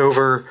artist with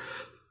over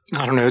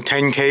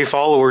 10K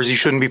followers, you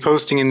shouldn't be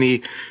posting in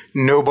the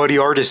nobody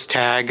artist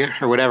tag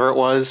or whatever it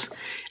was.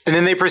 And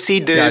then they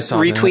proceed to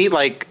retweet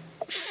like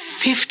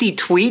 50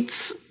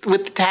 tweets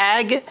with the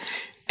tag.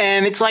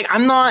 And it's like,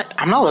 I'm not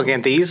looking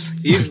at these.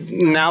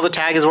 Now the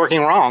tag is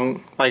working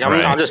wrong. Like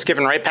I'm just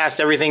skipping right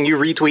past everything you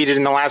retweeted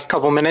in the last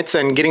couple minutes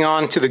and getting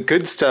on to the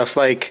good stuff.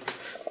 Like,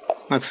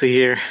 let's see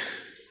here.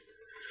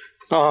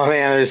 Oh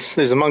man,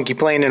 there's a monkey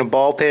playing in a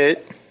ball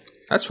pit.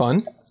 That's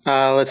fun.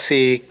 Let's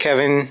see.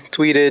 Kevin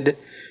tweeted,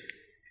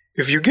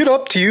 if you get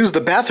up to use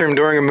the bathroom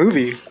during a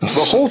movie, the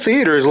whole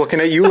theater is looking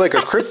at you like a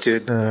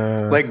cryptid.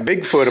 Like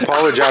Bigfoot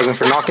apologizing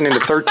for knocking into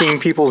 13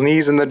 people's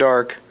knees in the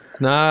dark.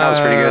 That was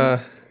pretty good.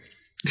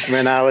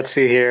 And then let's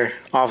see here.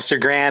 Officer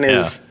Grant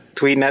is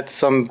tweeting at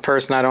some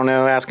person I don't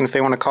know, asking if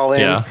they want to call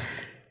in. Yeah.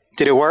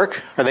 Did it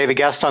work? Are they the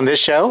guest on this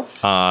show?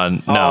 No.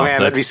 Oh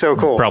man, that'd be so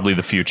cool. Probably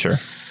the future.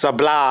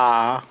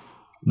 Sabla.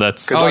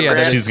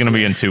 She's going to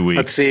be in 2 weeks.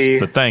 Let's see.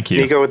 But thank you.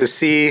 Nico with the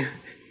C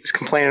is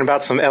complaining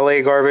about some LA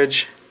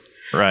garbage.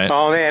 Right.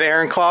 Oh man,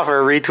 Aaron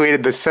Cloffer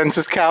retweeted the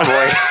Census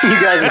Cowboy. You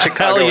guys in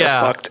Chicago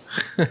are fucked.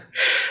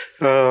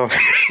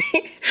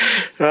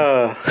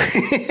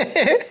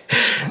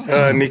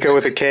 Nico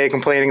with a K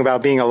complaining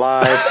about being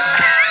alive.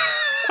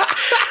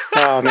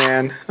 Oh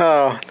man.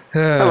 I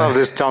love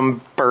this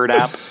dumb Bird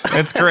app.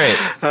 It's great.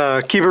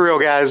 Keep it real,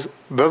 guys.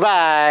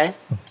 Bye-bye.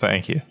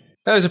 Thank you.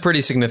 That was a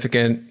pretty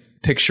significant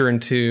picture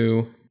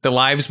into the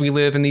lives we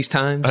live in these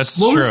times. That's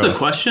What true. was the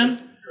question?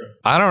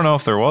 I don't know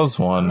if there was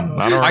one.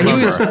 I don't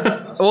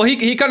remember.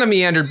 He kind of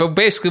meandered, but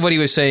basically what he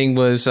was saying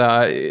was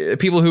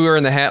people who are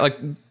in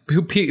the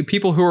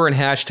people who are in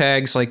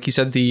hashtags, like he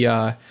said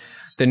the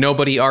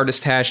nobody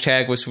artist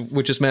hashtag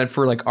which is meant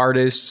for like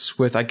artists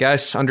with, I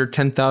guess, under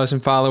 10,000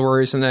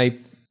 followers, and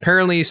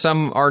apparently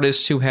some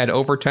artists who had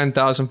over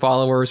 10,000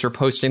 followers are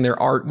posting their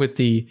art with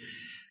the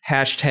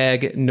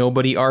hashtag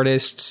nobody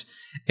artists,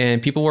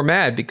 and people were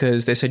mad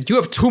because they said you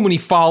have too many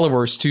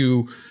followers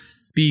to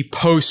be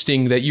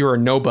posting that you're a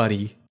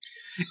nobody.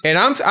 And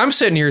I'm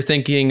sitting here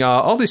thinking,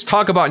 all this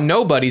talk about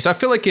nobodies, I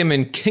feel like I'm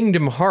in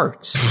Kingdom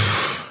Hearts.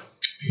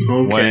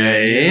 Okay.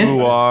 When you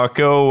walk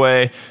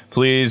away,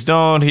 please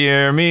don't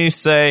hear me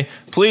say,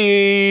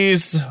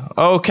 please,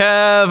 oh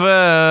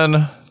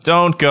Kevin,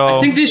 Don't go.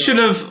 I think they should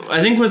have.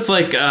 I think with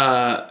like,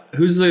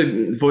 who's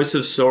the voice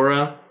of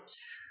Sora?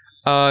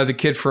 The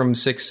kid from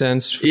Sixth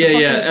Sense.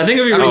 Yeah. I think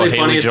it'd be really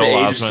funny if they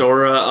Joel aged Osment.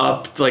 Sora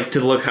up like to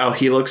look how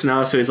he looks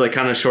now. So he's like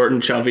kind of short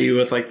and chubby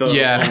with like the long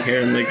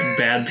hair and like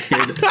bad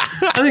beard.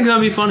 I think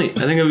that'd be funny.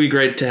 I think it'd be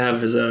great to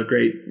have as a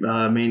great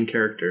main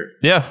character.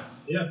 Yeah.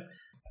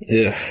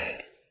 Yeah.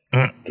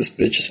 This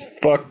bitch is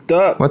fucked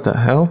up. What the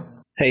hell?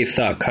 Hey,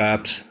 Thought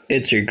Cops.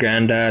 It's your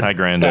granddad. Hi,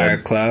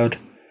 Granddad. Firecloud.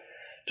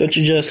 Don't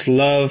you just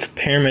love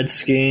pyramid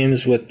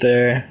schemes with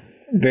their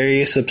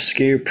various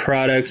obscure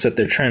products that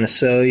they're trying to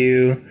sell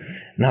you,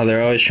 and how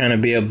they're always trying to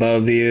be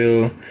above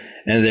you,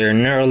 and their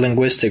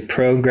neuro-linguistic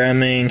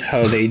programming,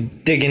 how they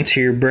dig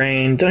into your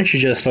brain? Don't you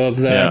just love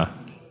that?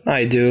 Yeah.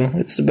 I do.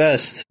 It's the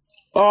best.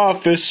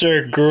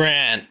 Officer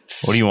Grant.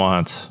 What do you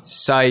want?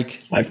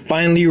 Psych. I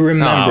finally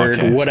remembered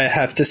okay. what I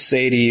have to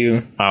say to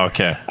you. Oh,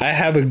 okay. I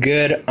have a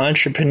good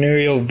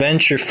entrepreneurial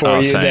venture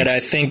for you that I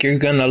thanks. think you're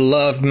gonna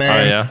love, man.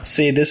 Oh, yeah?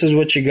 See, this is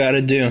what you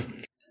gotta do.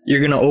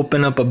 You're gonna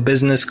open up a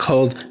business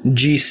called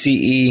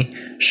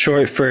GCE,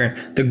 short for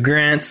the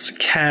Grants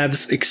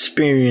Cavs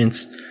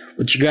Experience.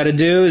 What you gotta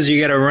do is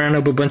you gotta round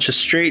up a bunch of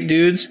straight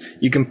dudes.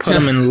 You can put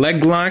them in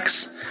leg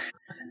locks.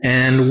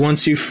 And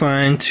once you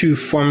find two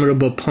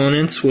formidable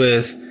opponents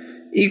with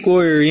equal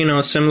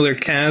or, similar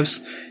calves,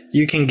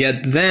 you can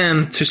get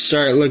them to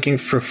start looking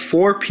for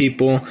 4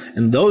 people,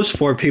 and those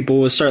 4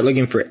 people will start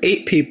looking for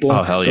 8 people.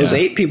 Oh, hell yeah. Those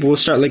 8 people will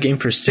start looking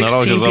for 16 That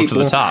all goes people. up to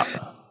the top.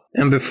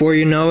 And before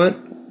you know it,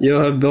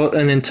 you'll have built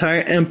an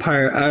entire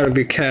empire out of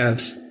your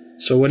calves.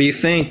 So what do you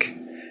think?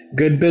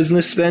 Good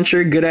business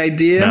venture? Good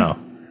idea? No.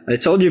 I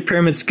told you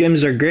pyramid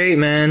schemes are great,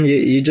 man.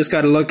 You just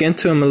got to look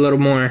into them a little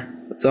more.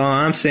 That's all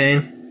I'm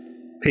saying.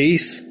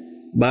 Peace.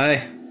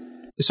 Bye.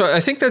 So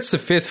I think that's the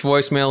 5th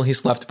voicemail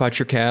he's left about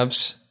your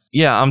calves.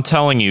 Yeah, I'm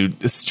telling you,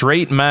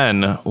 straight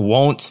men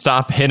won't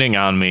stop hitting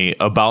on me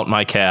about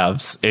my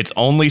calves. It's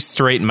only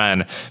straight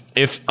men.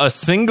 If a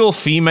single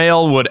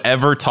female would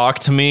ever talk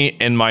to me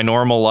in my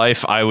normal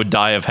life, I would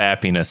die of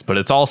happiness. But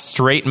it's all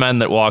straight men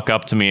that walk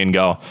up to me and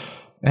go,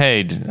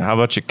 "Hey, how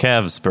about your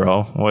calves,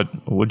 bro?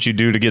 What'd you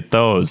do to get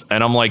those?"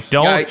 And I'm like,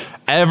 don't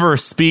ever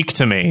speak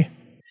to me.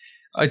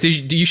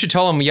 You should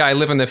tell him, I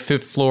live on the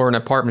 5th floor in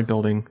an apartment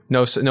building.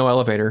 No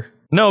elevator.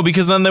 No,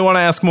 because then they want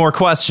to ask more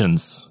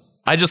questions.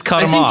 I just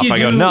cut them off. I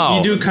go, no.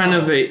 You do kind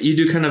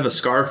of a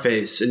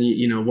Scarface,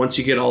 and once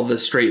you get all the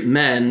straight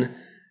men,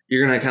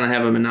 you're gonna kind of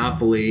have a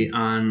monopoly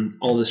on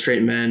all the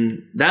straight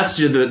men. That's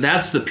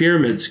the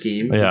pyramid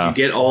scheme. Yeah. You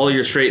get all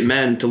your straight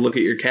men to look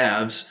at your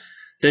calves,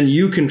 then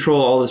you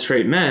control all the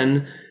straight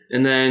men,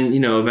 and then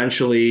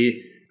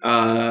eventually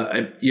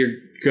you're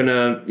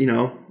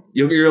gonna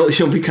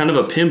You'll be kind of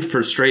a pimp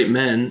for straight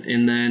men,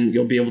 and then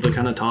you'll be able to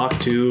kind of talk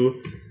to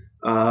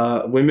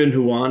women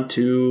who want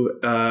to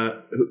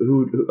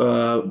who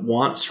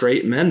want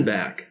straight men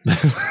back.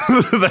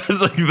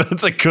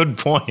 That's a good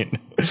point.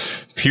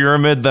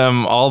 Pyramid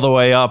them all the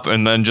way up,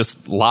 and then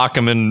just lock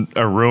them in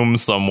a room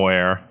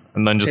somewhere,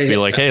 and then just be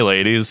like, "Hey,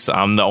 ladies,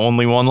 I'm the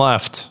only one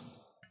left."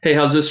 Hey,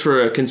 how's this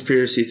for a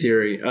conspiracy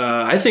theory?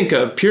 I think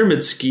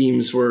pyramid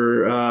schemes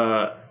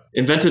were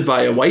invented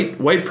by a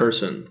white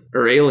person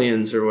or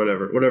aliens or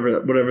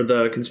whatever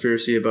the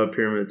conspiracy about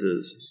pyramids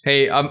is.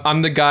 Hey,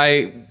 I'm the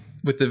guy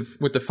with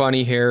the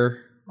funny hair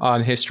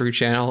on History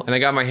Channel, and I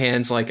got my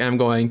hands I'm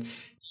going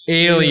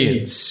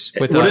aliens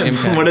with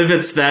impact. What if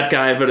it's that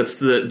guy, but it's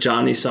the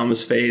Johnny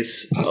Sums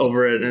face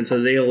over it, and it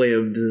says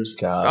aliens?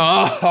 God.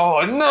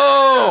 Oh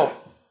no!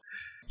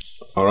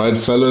 All right,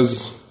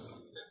 fellas,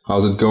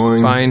 how's it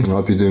going? Fine. I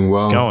hope you're doing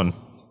well. It's going.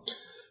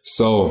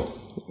 So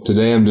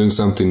today I'm doing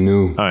something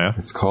new. Oh yeah.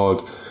 It's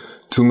called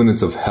 2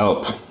 Minutes of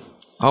Help.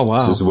 Oh wow.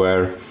 This is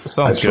where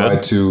I try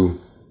to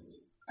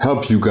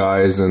help you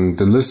guys and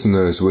the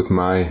listeners with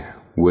my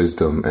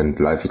wisdom and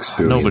life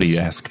experience. Nobody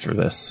asked for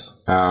this.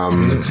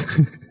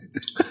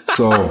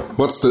 So,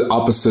 what's the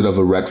opposite of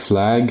a red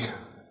flag?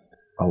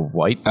 A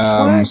white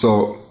flag?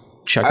 So,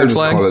 checkered I just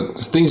flag? call it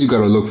things you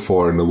gotta look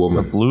for in a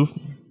woman. Blue?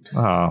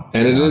 Oh.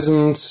 And it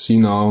isn't,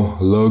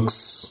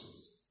 looks.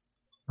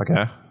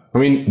 Okay. I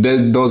mean,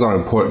 those are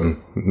important,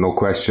 no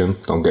question.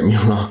 Don't get me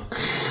wrong.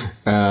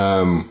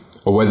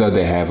 Or whether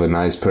they have a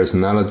nice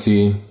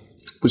personality,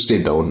 which they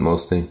don't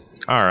mostly.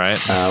 All right.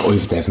 Or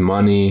if they have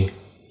money,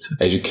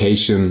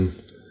 education.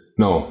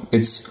 No,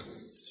 it's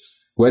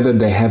whether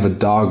they have a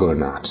dog or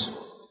not.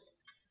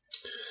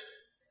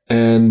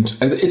 And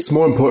it's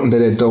more important that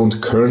they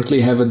don't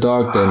currently have a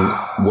dog than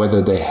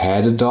whether they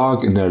had a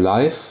dog in their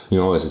life,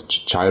 as a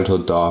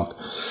childhood dog.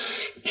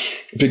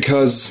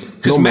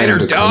 Because no matter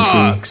the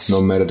country,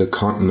 no matter the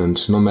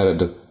continent, no matter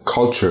the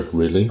culture,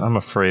 really. I'm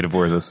afraid of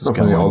where this is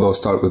okay, going. Although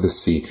start with a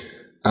C.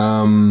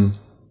 The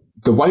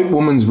white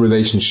woman's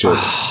relationship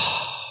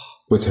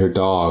with her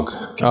dog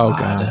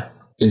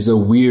is a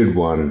weird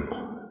one.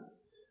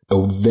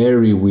 A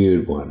very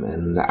weird one.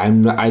 And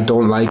I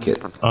don't like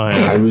it. Oh,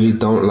 yeah. I really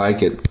don't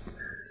like it.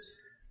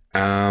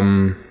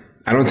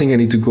 I don't think I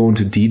need to go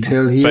into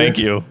detail here. Thank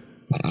you.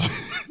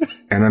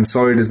 And I'm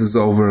sorry this is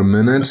over a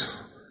minute.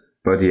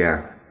 But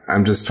yeah,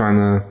 I'm just trying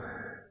to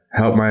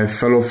help my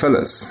fellow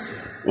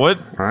fellas. What?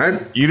 All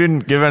right. You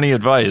didn't give any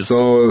advice.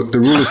 So the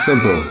rule is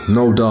simple: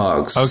 no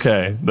dogs.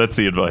 Okay, that's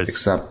the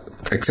advice.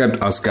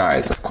 Except us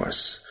guys, of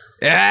course.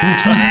 Am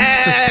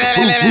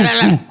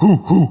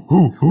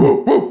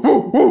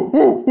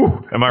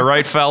I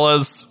right,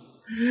 fellas?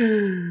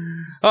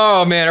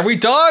 Oh man, are we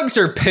dogs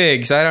or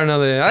pigs? I don't know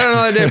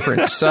the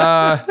difference.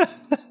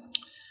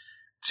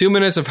 2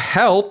 minutes of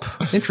help.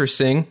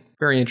 Interesting.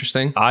 Very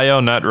interesting. IO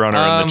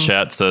Netrunner in the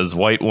chat says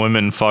white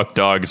women fuck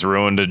dogs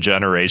ruined a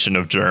generation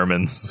of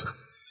Germans.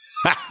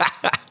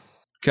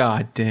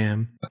 God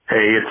damn.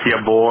 Hey, it's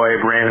your boy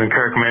Brandon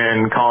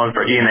Kirkman calling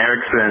for Ian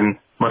Erickson.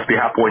 Must be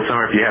Hot Boy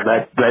Summer if you have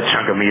that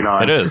chunk of meat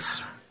on. It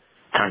is.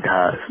 Chunk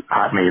of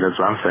hot meat, that's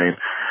what I'm saying.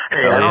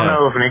 Hey, I don't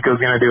know if Nico's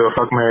going to do a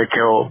fuck, marry,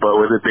 kill, but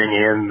with it being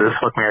Ian, this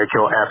fuck, marry,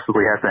 kill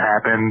absolutely has to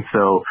happen.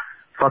 So,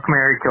 fuck,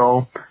 marry,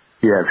 kill.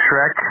 You have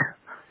Shrek,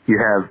 you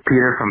have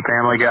Peter from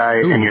Family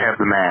Guy, and you have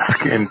The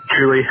Mask. And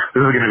truly, this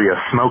is going to be a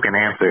smoking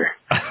answer.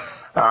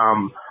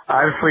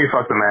 Obviously,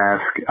 fuck The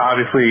Mask.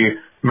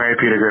 Obviously, marry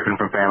Peter Griffin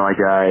from Family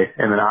Guy.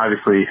 And then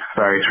obviously,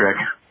 sorry, Shrek,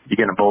 you're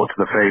getting a bullet to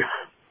the face.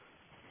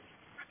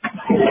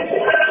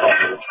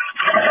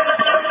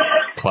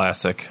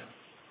 Classic.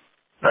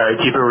 All right,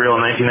 keep it real,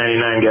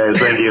 1999, guys.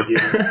 Thank you.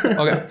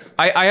 Okay,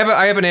 I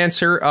have an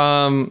answer.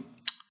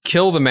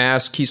 Kill The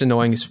Mask. He's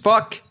annoying as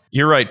fuck.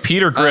 You're right.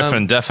 Peter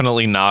Griffin,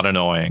 definitely not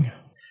annoying.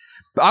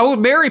 I would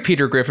marry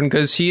Peter Griffin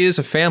because he is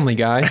a Family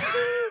Guy.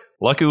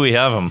 Lucky we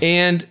have him.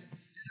 And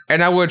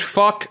I would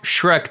fuck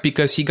Shrek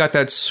because he got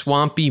that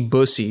swampy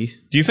bussy.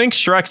 Do you think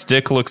Shrek's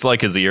dick looks like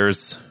his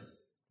ears?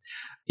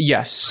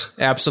 Yes,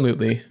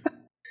 absolutely.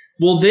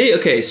 Well,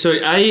 so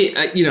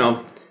I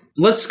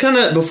let's kind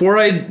of, before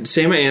I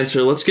say my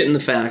answer, let's get in the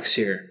facts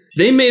here.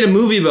 They made a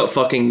movie about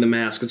fucking the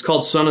Mask. It's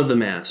called Son of the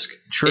Mask.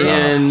 True.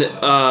 And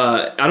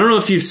I don't know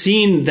if you've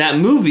seen that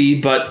movie,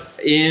 but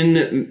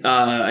in,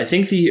 I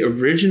think the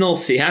original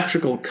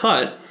theatrical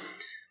cut,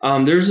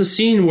 there's a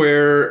scene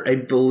where I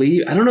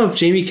don't know if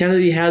Jamie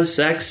Kennedy has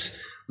sex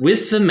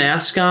with the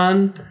mask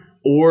on,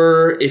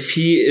 or if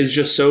he is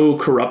just so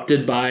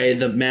corrupted by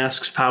the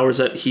mask's powers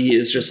that he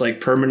is just like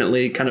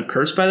permanently kind of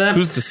cursed by that.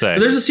 Who's to say?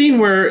 But there's a scene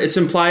where it's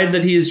implied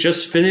that he has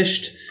just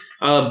finished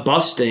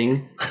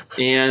busting,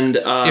 and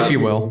if you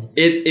will,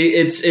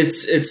 it's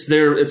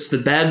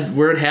the bed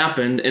where it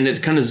happened, and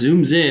it kind of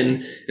zooms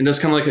in and does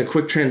kind of like a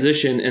quick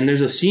transition. And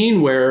there's a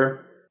scene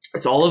where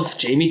it's all of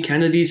Jamie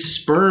Kennedy's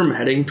sperm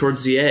heading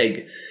towards the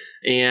egg,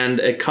 and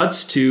it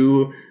cuts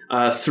to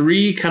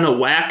 3 kind of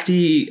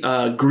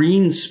wacky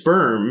green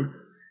sperm,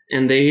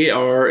 and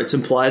it's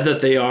implied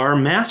that they are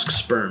mask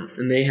sperm,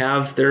 and they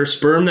have their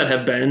sperm that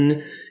have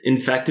been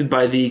infected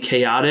by the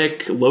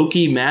chaotic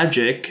Loki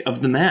magic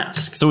of the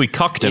mask. So he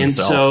cucked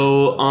himself.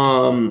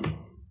 And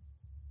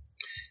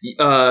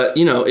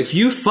so, if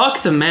you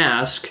fuck the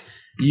mask,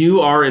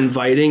 you are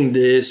inviting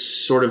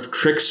this sort of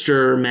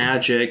trickster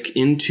magic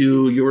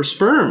into your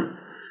sperm.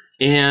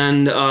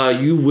 And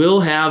you will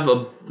have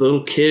a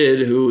little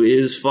kid who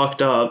is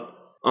fucked up.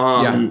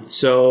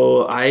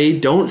 So I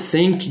don't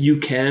think you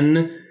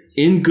can,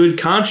 in good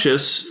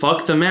conscience,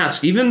 fuck the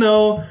mask. Even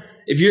though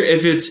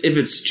if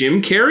it's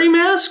Jim Carrey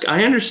mask,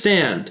 I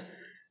understand.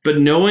 But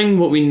knowing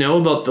what we know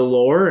about the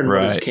lore and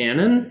what is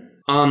canon,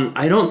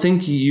 I don't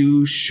think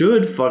you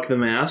should fuck the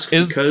mask,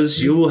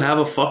 because you will have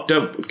a fucked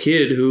up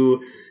kid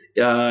who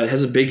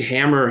has a big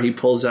hammer he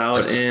pulls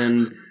out,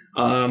 and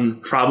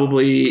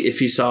probably if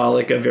he saw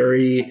like a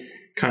very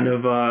kind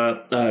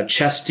of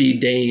chesty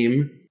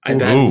dame, I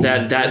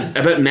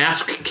bet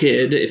Mask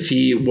Kid, if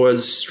he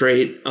was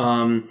straight,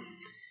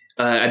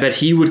 I bet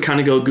he would kind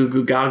of go goo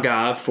goo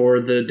gaga for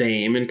the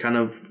dame and kind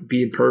of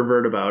be a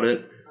pervert about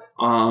it.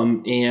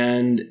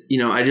 And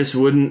I just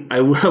wouldn't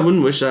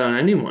wish that on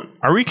anyone.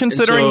 Are we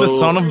considering the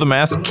Son of the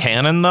Mask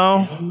canon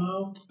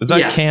though? Is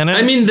that canon?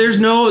 I mean, there's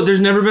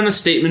never been a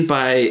statement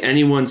by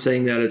anyone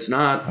saying that it's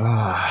not.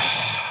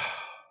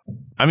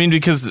 I mean,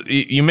 because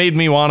you made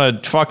me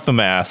want to fuck the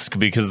Mask,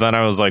 because then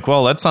I was like,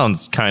 well, that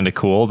sounds kind of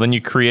cool. Then you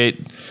create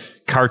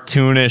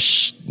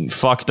cartoonish,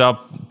 fucked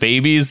up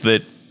babies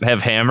that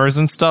have hammers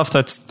and stuff.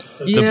 That's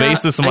the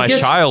basis of my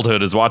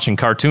childhood, is watching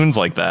cartoons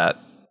like that.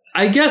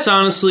 I guess,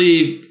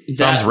 honestly,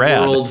 sounds that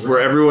rad. World where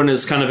everyone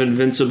is kind of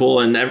invincible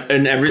and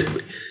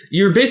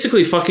you're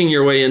basically fucking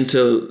your way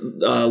into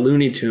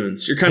Looney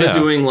Tunes. You're kind of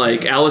doing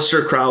like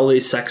Aleister Crowley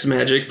sex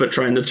magic, but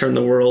trying to turn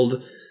the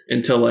world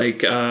into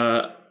like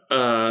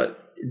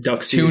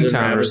duck season,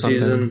 Toontown or something.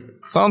 Season.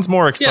 Sounds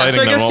more exciting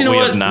so I guess, than what we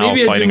have now.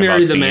 Maybe I do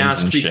marry the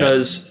Mask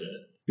because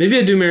maybe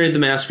I do marry the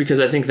Mask because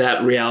I think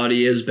that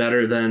reality is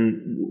better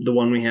than the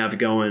one we have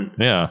going.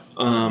 Yeah.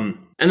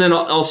 And then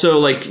also,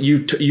 like,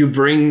 you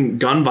bring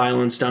gun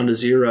violence down to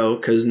zero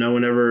because no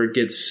one ever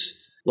gets,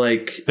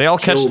 like... They all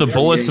catch the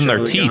bullets in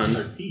their teeth.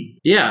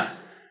 Yeah.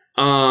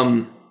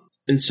 And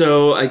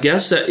so I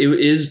guess that it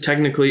is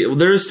technically... Well,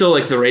 there is still,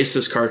 like, the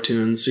racist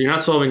cartoons, so you're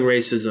not solving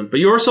racism, but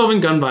you are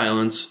solving gun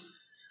violence.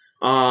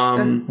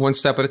 One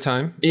step at a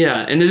time.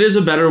 Yeah, and it is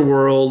a better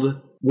world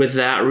with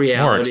that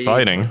reality. More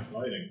exciting.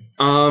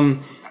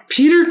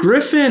 Peter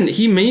Griffin,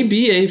 he may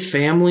be a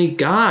family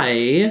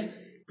guy,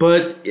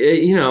 but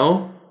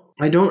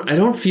I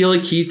don't feel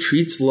like he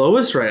treats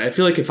Lois right. I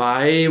feel like if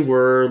I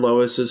were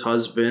Lois's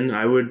husband,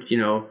 I would,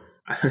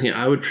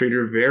 I would treat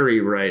her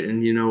very right.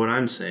 And you know what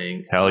I'm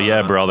saying? Hell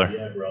yeah, brother.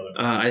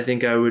 I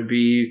think I would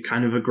be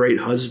kind of a great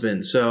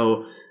husband.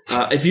 So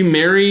if you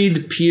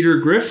married Peter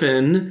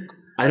Griffin,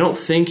 I don't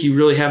think you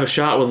really have a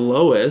shot with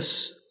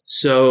Lois.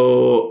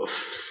 So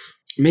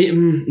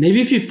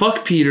maybe if you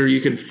fuck Peter,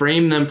 you can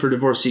frame them for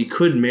divorce so you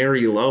could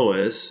marry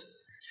Lois.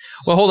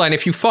 Well, hold on.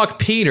 If you fuck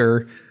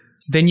Peter,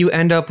 then you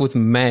end up with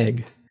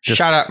Meg.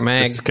 Shout out Meg.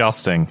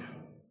 Disgusting.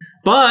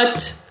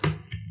 But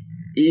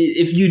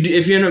if you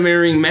end up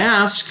marrying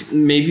Mask,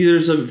 maybe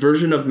there's a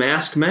version of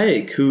Mask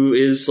Meg who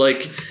is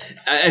like,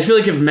 I feel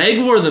like if Meg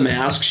wore the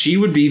mask, she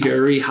would be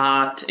very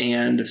hot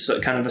and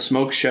kind of a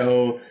smoke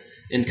show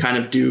and kind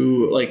of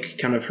do like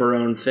kind of her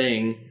own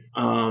thing.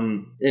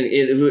 And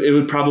it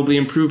would probably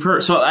improve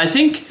her. So I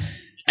think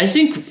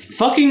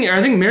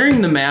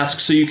marrying the Mask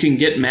so you can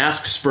get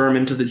Mask sperm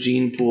into the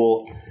gene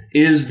pool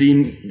is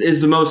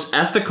the most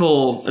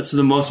ethical. It's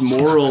the most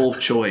moral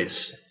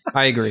choice.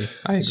 I agree.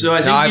 So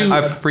I think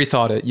I've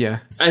rethought it. Yeah,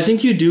 I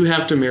think you do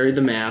have to marry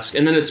the Mask,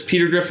 and then it's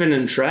Peter Griffin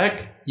and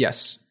Shrek.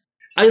 Yes,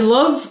 I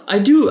love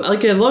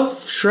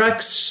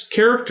Shrek's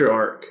character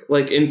arc,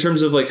 like in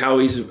terms of like how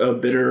he's a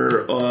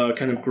bitter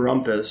kind of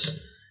grumpus,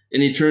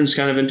 and he turns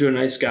kind of into a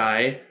nice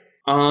guy.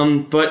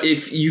 But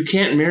if you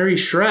can't marry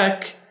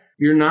Shrek,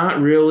 you're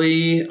not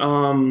really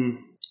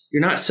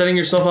you're not setting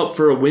yourself up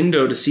for a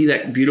window to see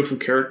that beautiful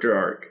character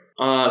arc.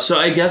 So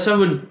I guess I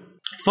would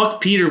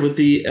fuck Peter with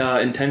the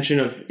intention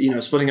of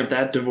splitting up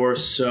that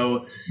divorce,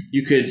 so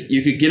you could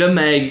get a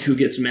Meg who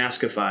gets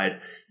maskified.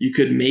 You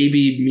could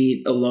maybe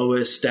meet a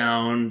Lois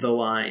down the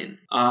line.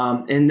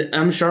 And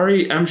I'm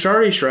sorry,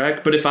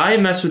 Shrek, but if I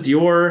mess with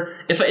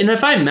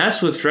if I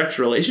mess with Shrek's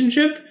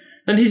relationship,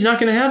 then he's not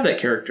going to have that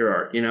character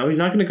arc. He's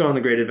not going to go on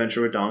the Great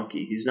Adventure with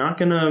Donkey. He's not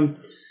going to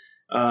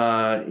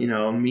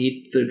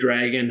meet the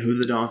dragon who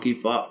the donkey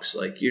fucks.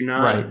 Like you're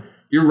not. Right.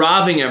 You're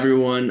robbing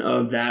everyone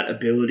of that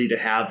ability to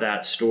have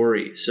that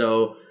story.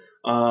 So,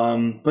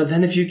 but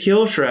then if you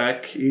kill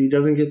Shrek, he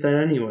doesn't get that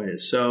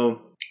anyways.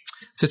 So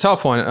it's a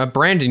tough one.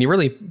 Brandon, you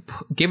really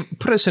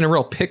put us in a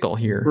real pickle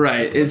here.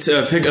 Right. It's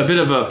a bit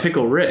of a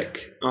pickle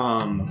Rick.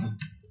 Well,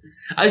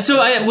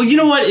 you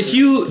know what? If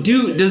you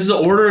do, does the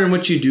order in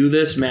which you do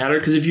this matter?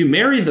 Because if you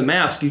marry the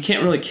Mask, you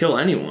can't really kill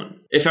anyone.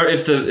 If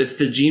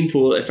the gene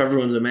pool, if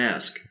everyone's a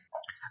Mask.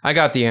 I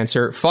got the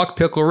answer. Fuck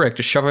Pickle Rick.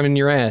 Just shove him in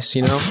your ass,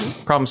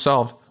 Problem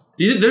solved.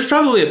 There's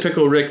probably a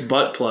Pickle Rick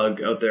butt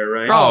plug out there,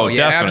 right? Oh,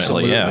 yeah,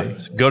 definitely, absolutely. Yeah.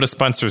 Go to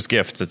Spencer's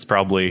Gifts. It's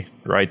probably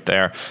right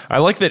there. I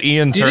like that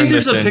Ian turned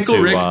this into...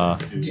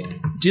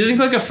 Do you think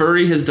like a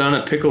furry has done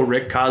a Pickle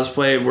Rick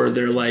cosplay where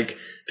they're like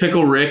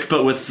Pickle Rick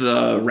but with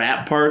the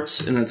rat parts,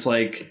 and it's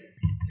like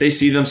they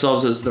see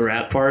themselves as the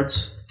rat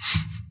parts?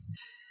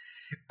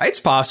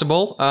 It's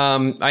possible.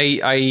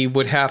 I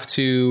would have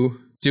to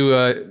do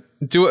a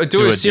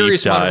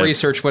serious amount of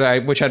research,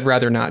 which I'd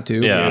rather not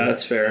do. Yeah,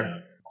 that's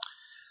fair.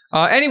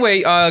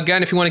 Anyway,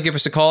 again, if you want to give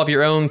us a call of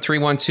your own,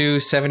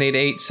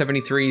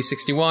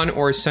 312-788-7361,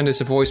 or send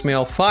us a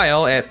voicemail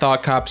file at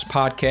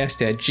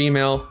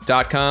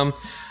thoughtcopspodcast@gmail.com.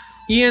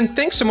 Ian,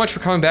 thanks so much for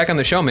coming back on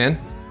the show, man.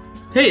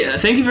 Hey,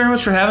 thank you very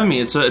much for having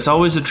me. It's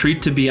always a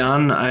treat to be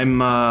on. I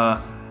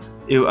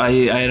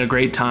had a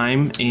great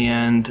time,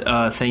 and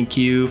thank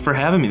you for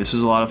having me. This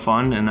was a lot of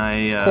fun, and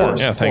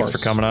thanks for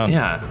coming on.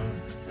 Yeah,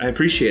 I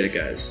appreciate it,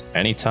 guys.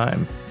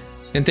 Anytime.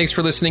 And thanks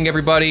for listening,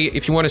 everybody.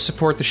 If you want to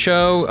support the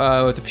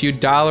show with a few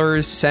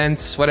dollars,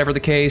 cents, whatever the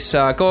case,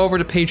 go over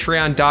to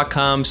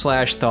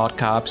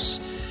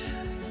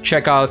patreon.com/thoughtcops.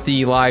 Check out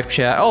the live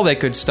chat, all that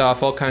good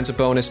stuff, all kinds of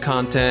bonus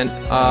content.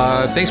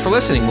 Thanks for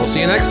listening. We'll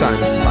see you next time.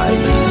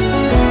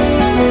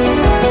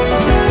 Bye.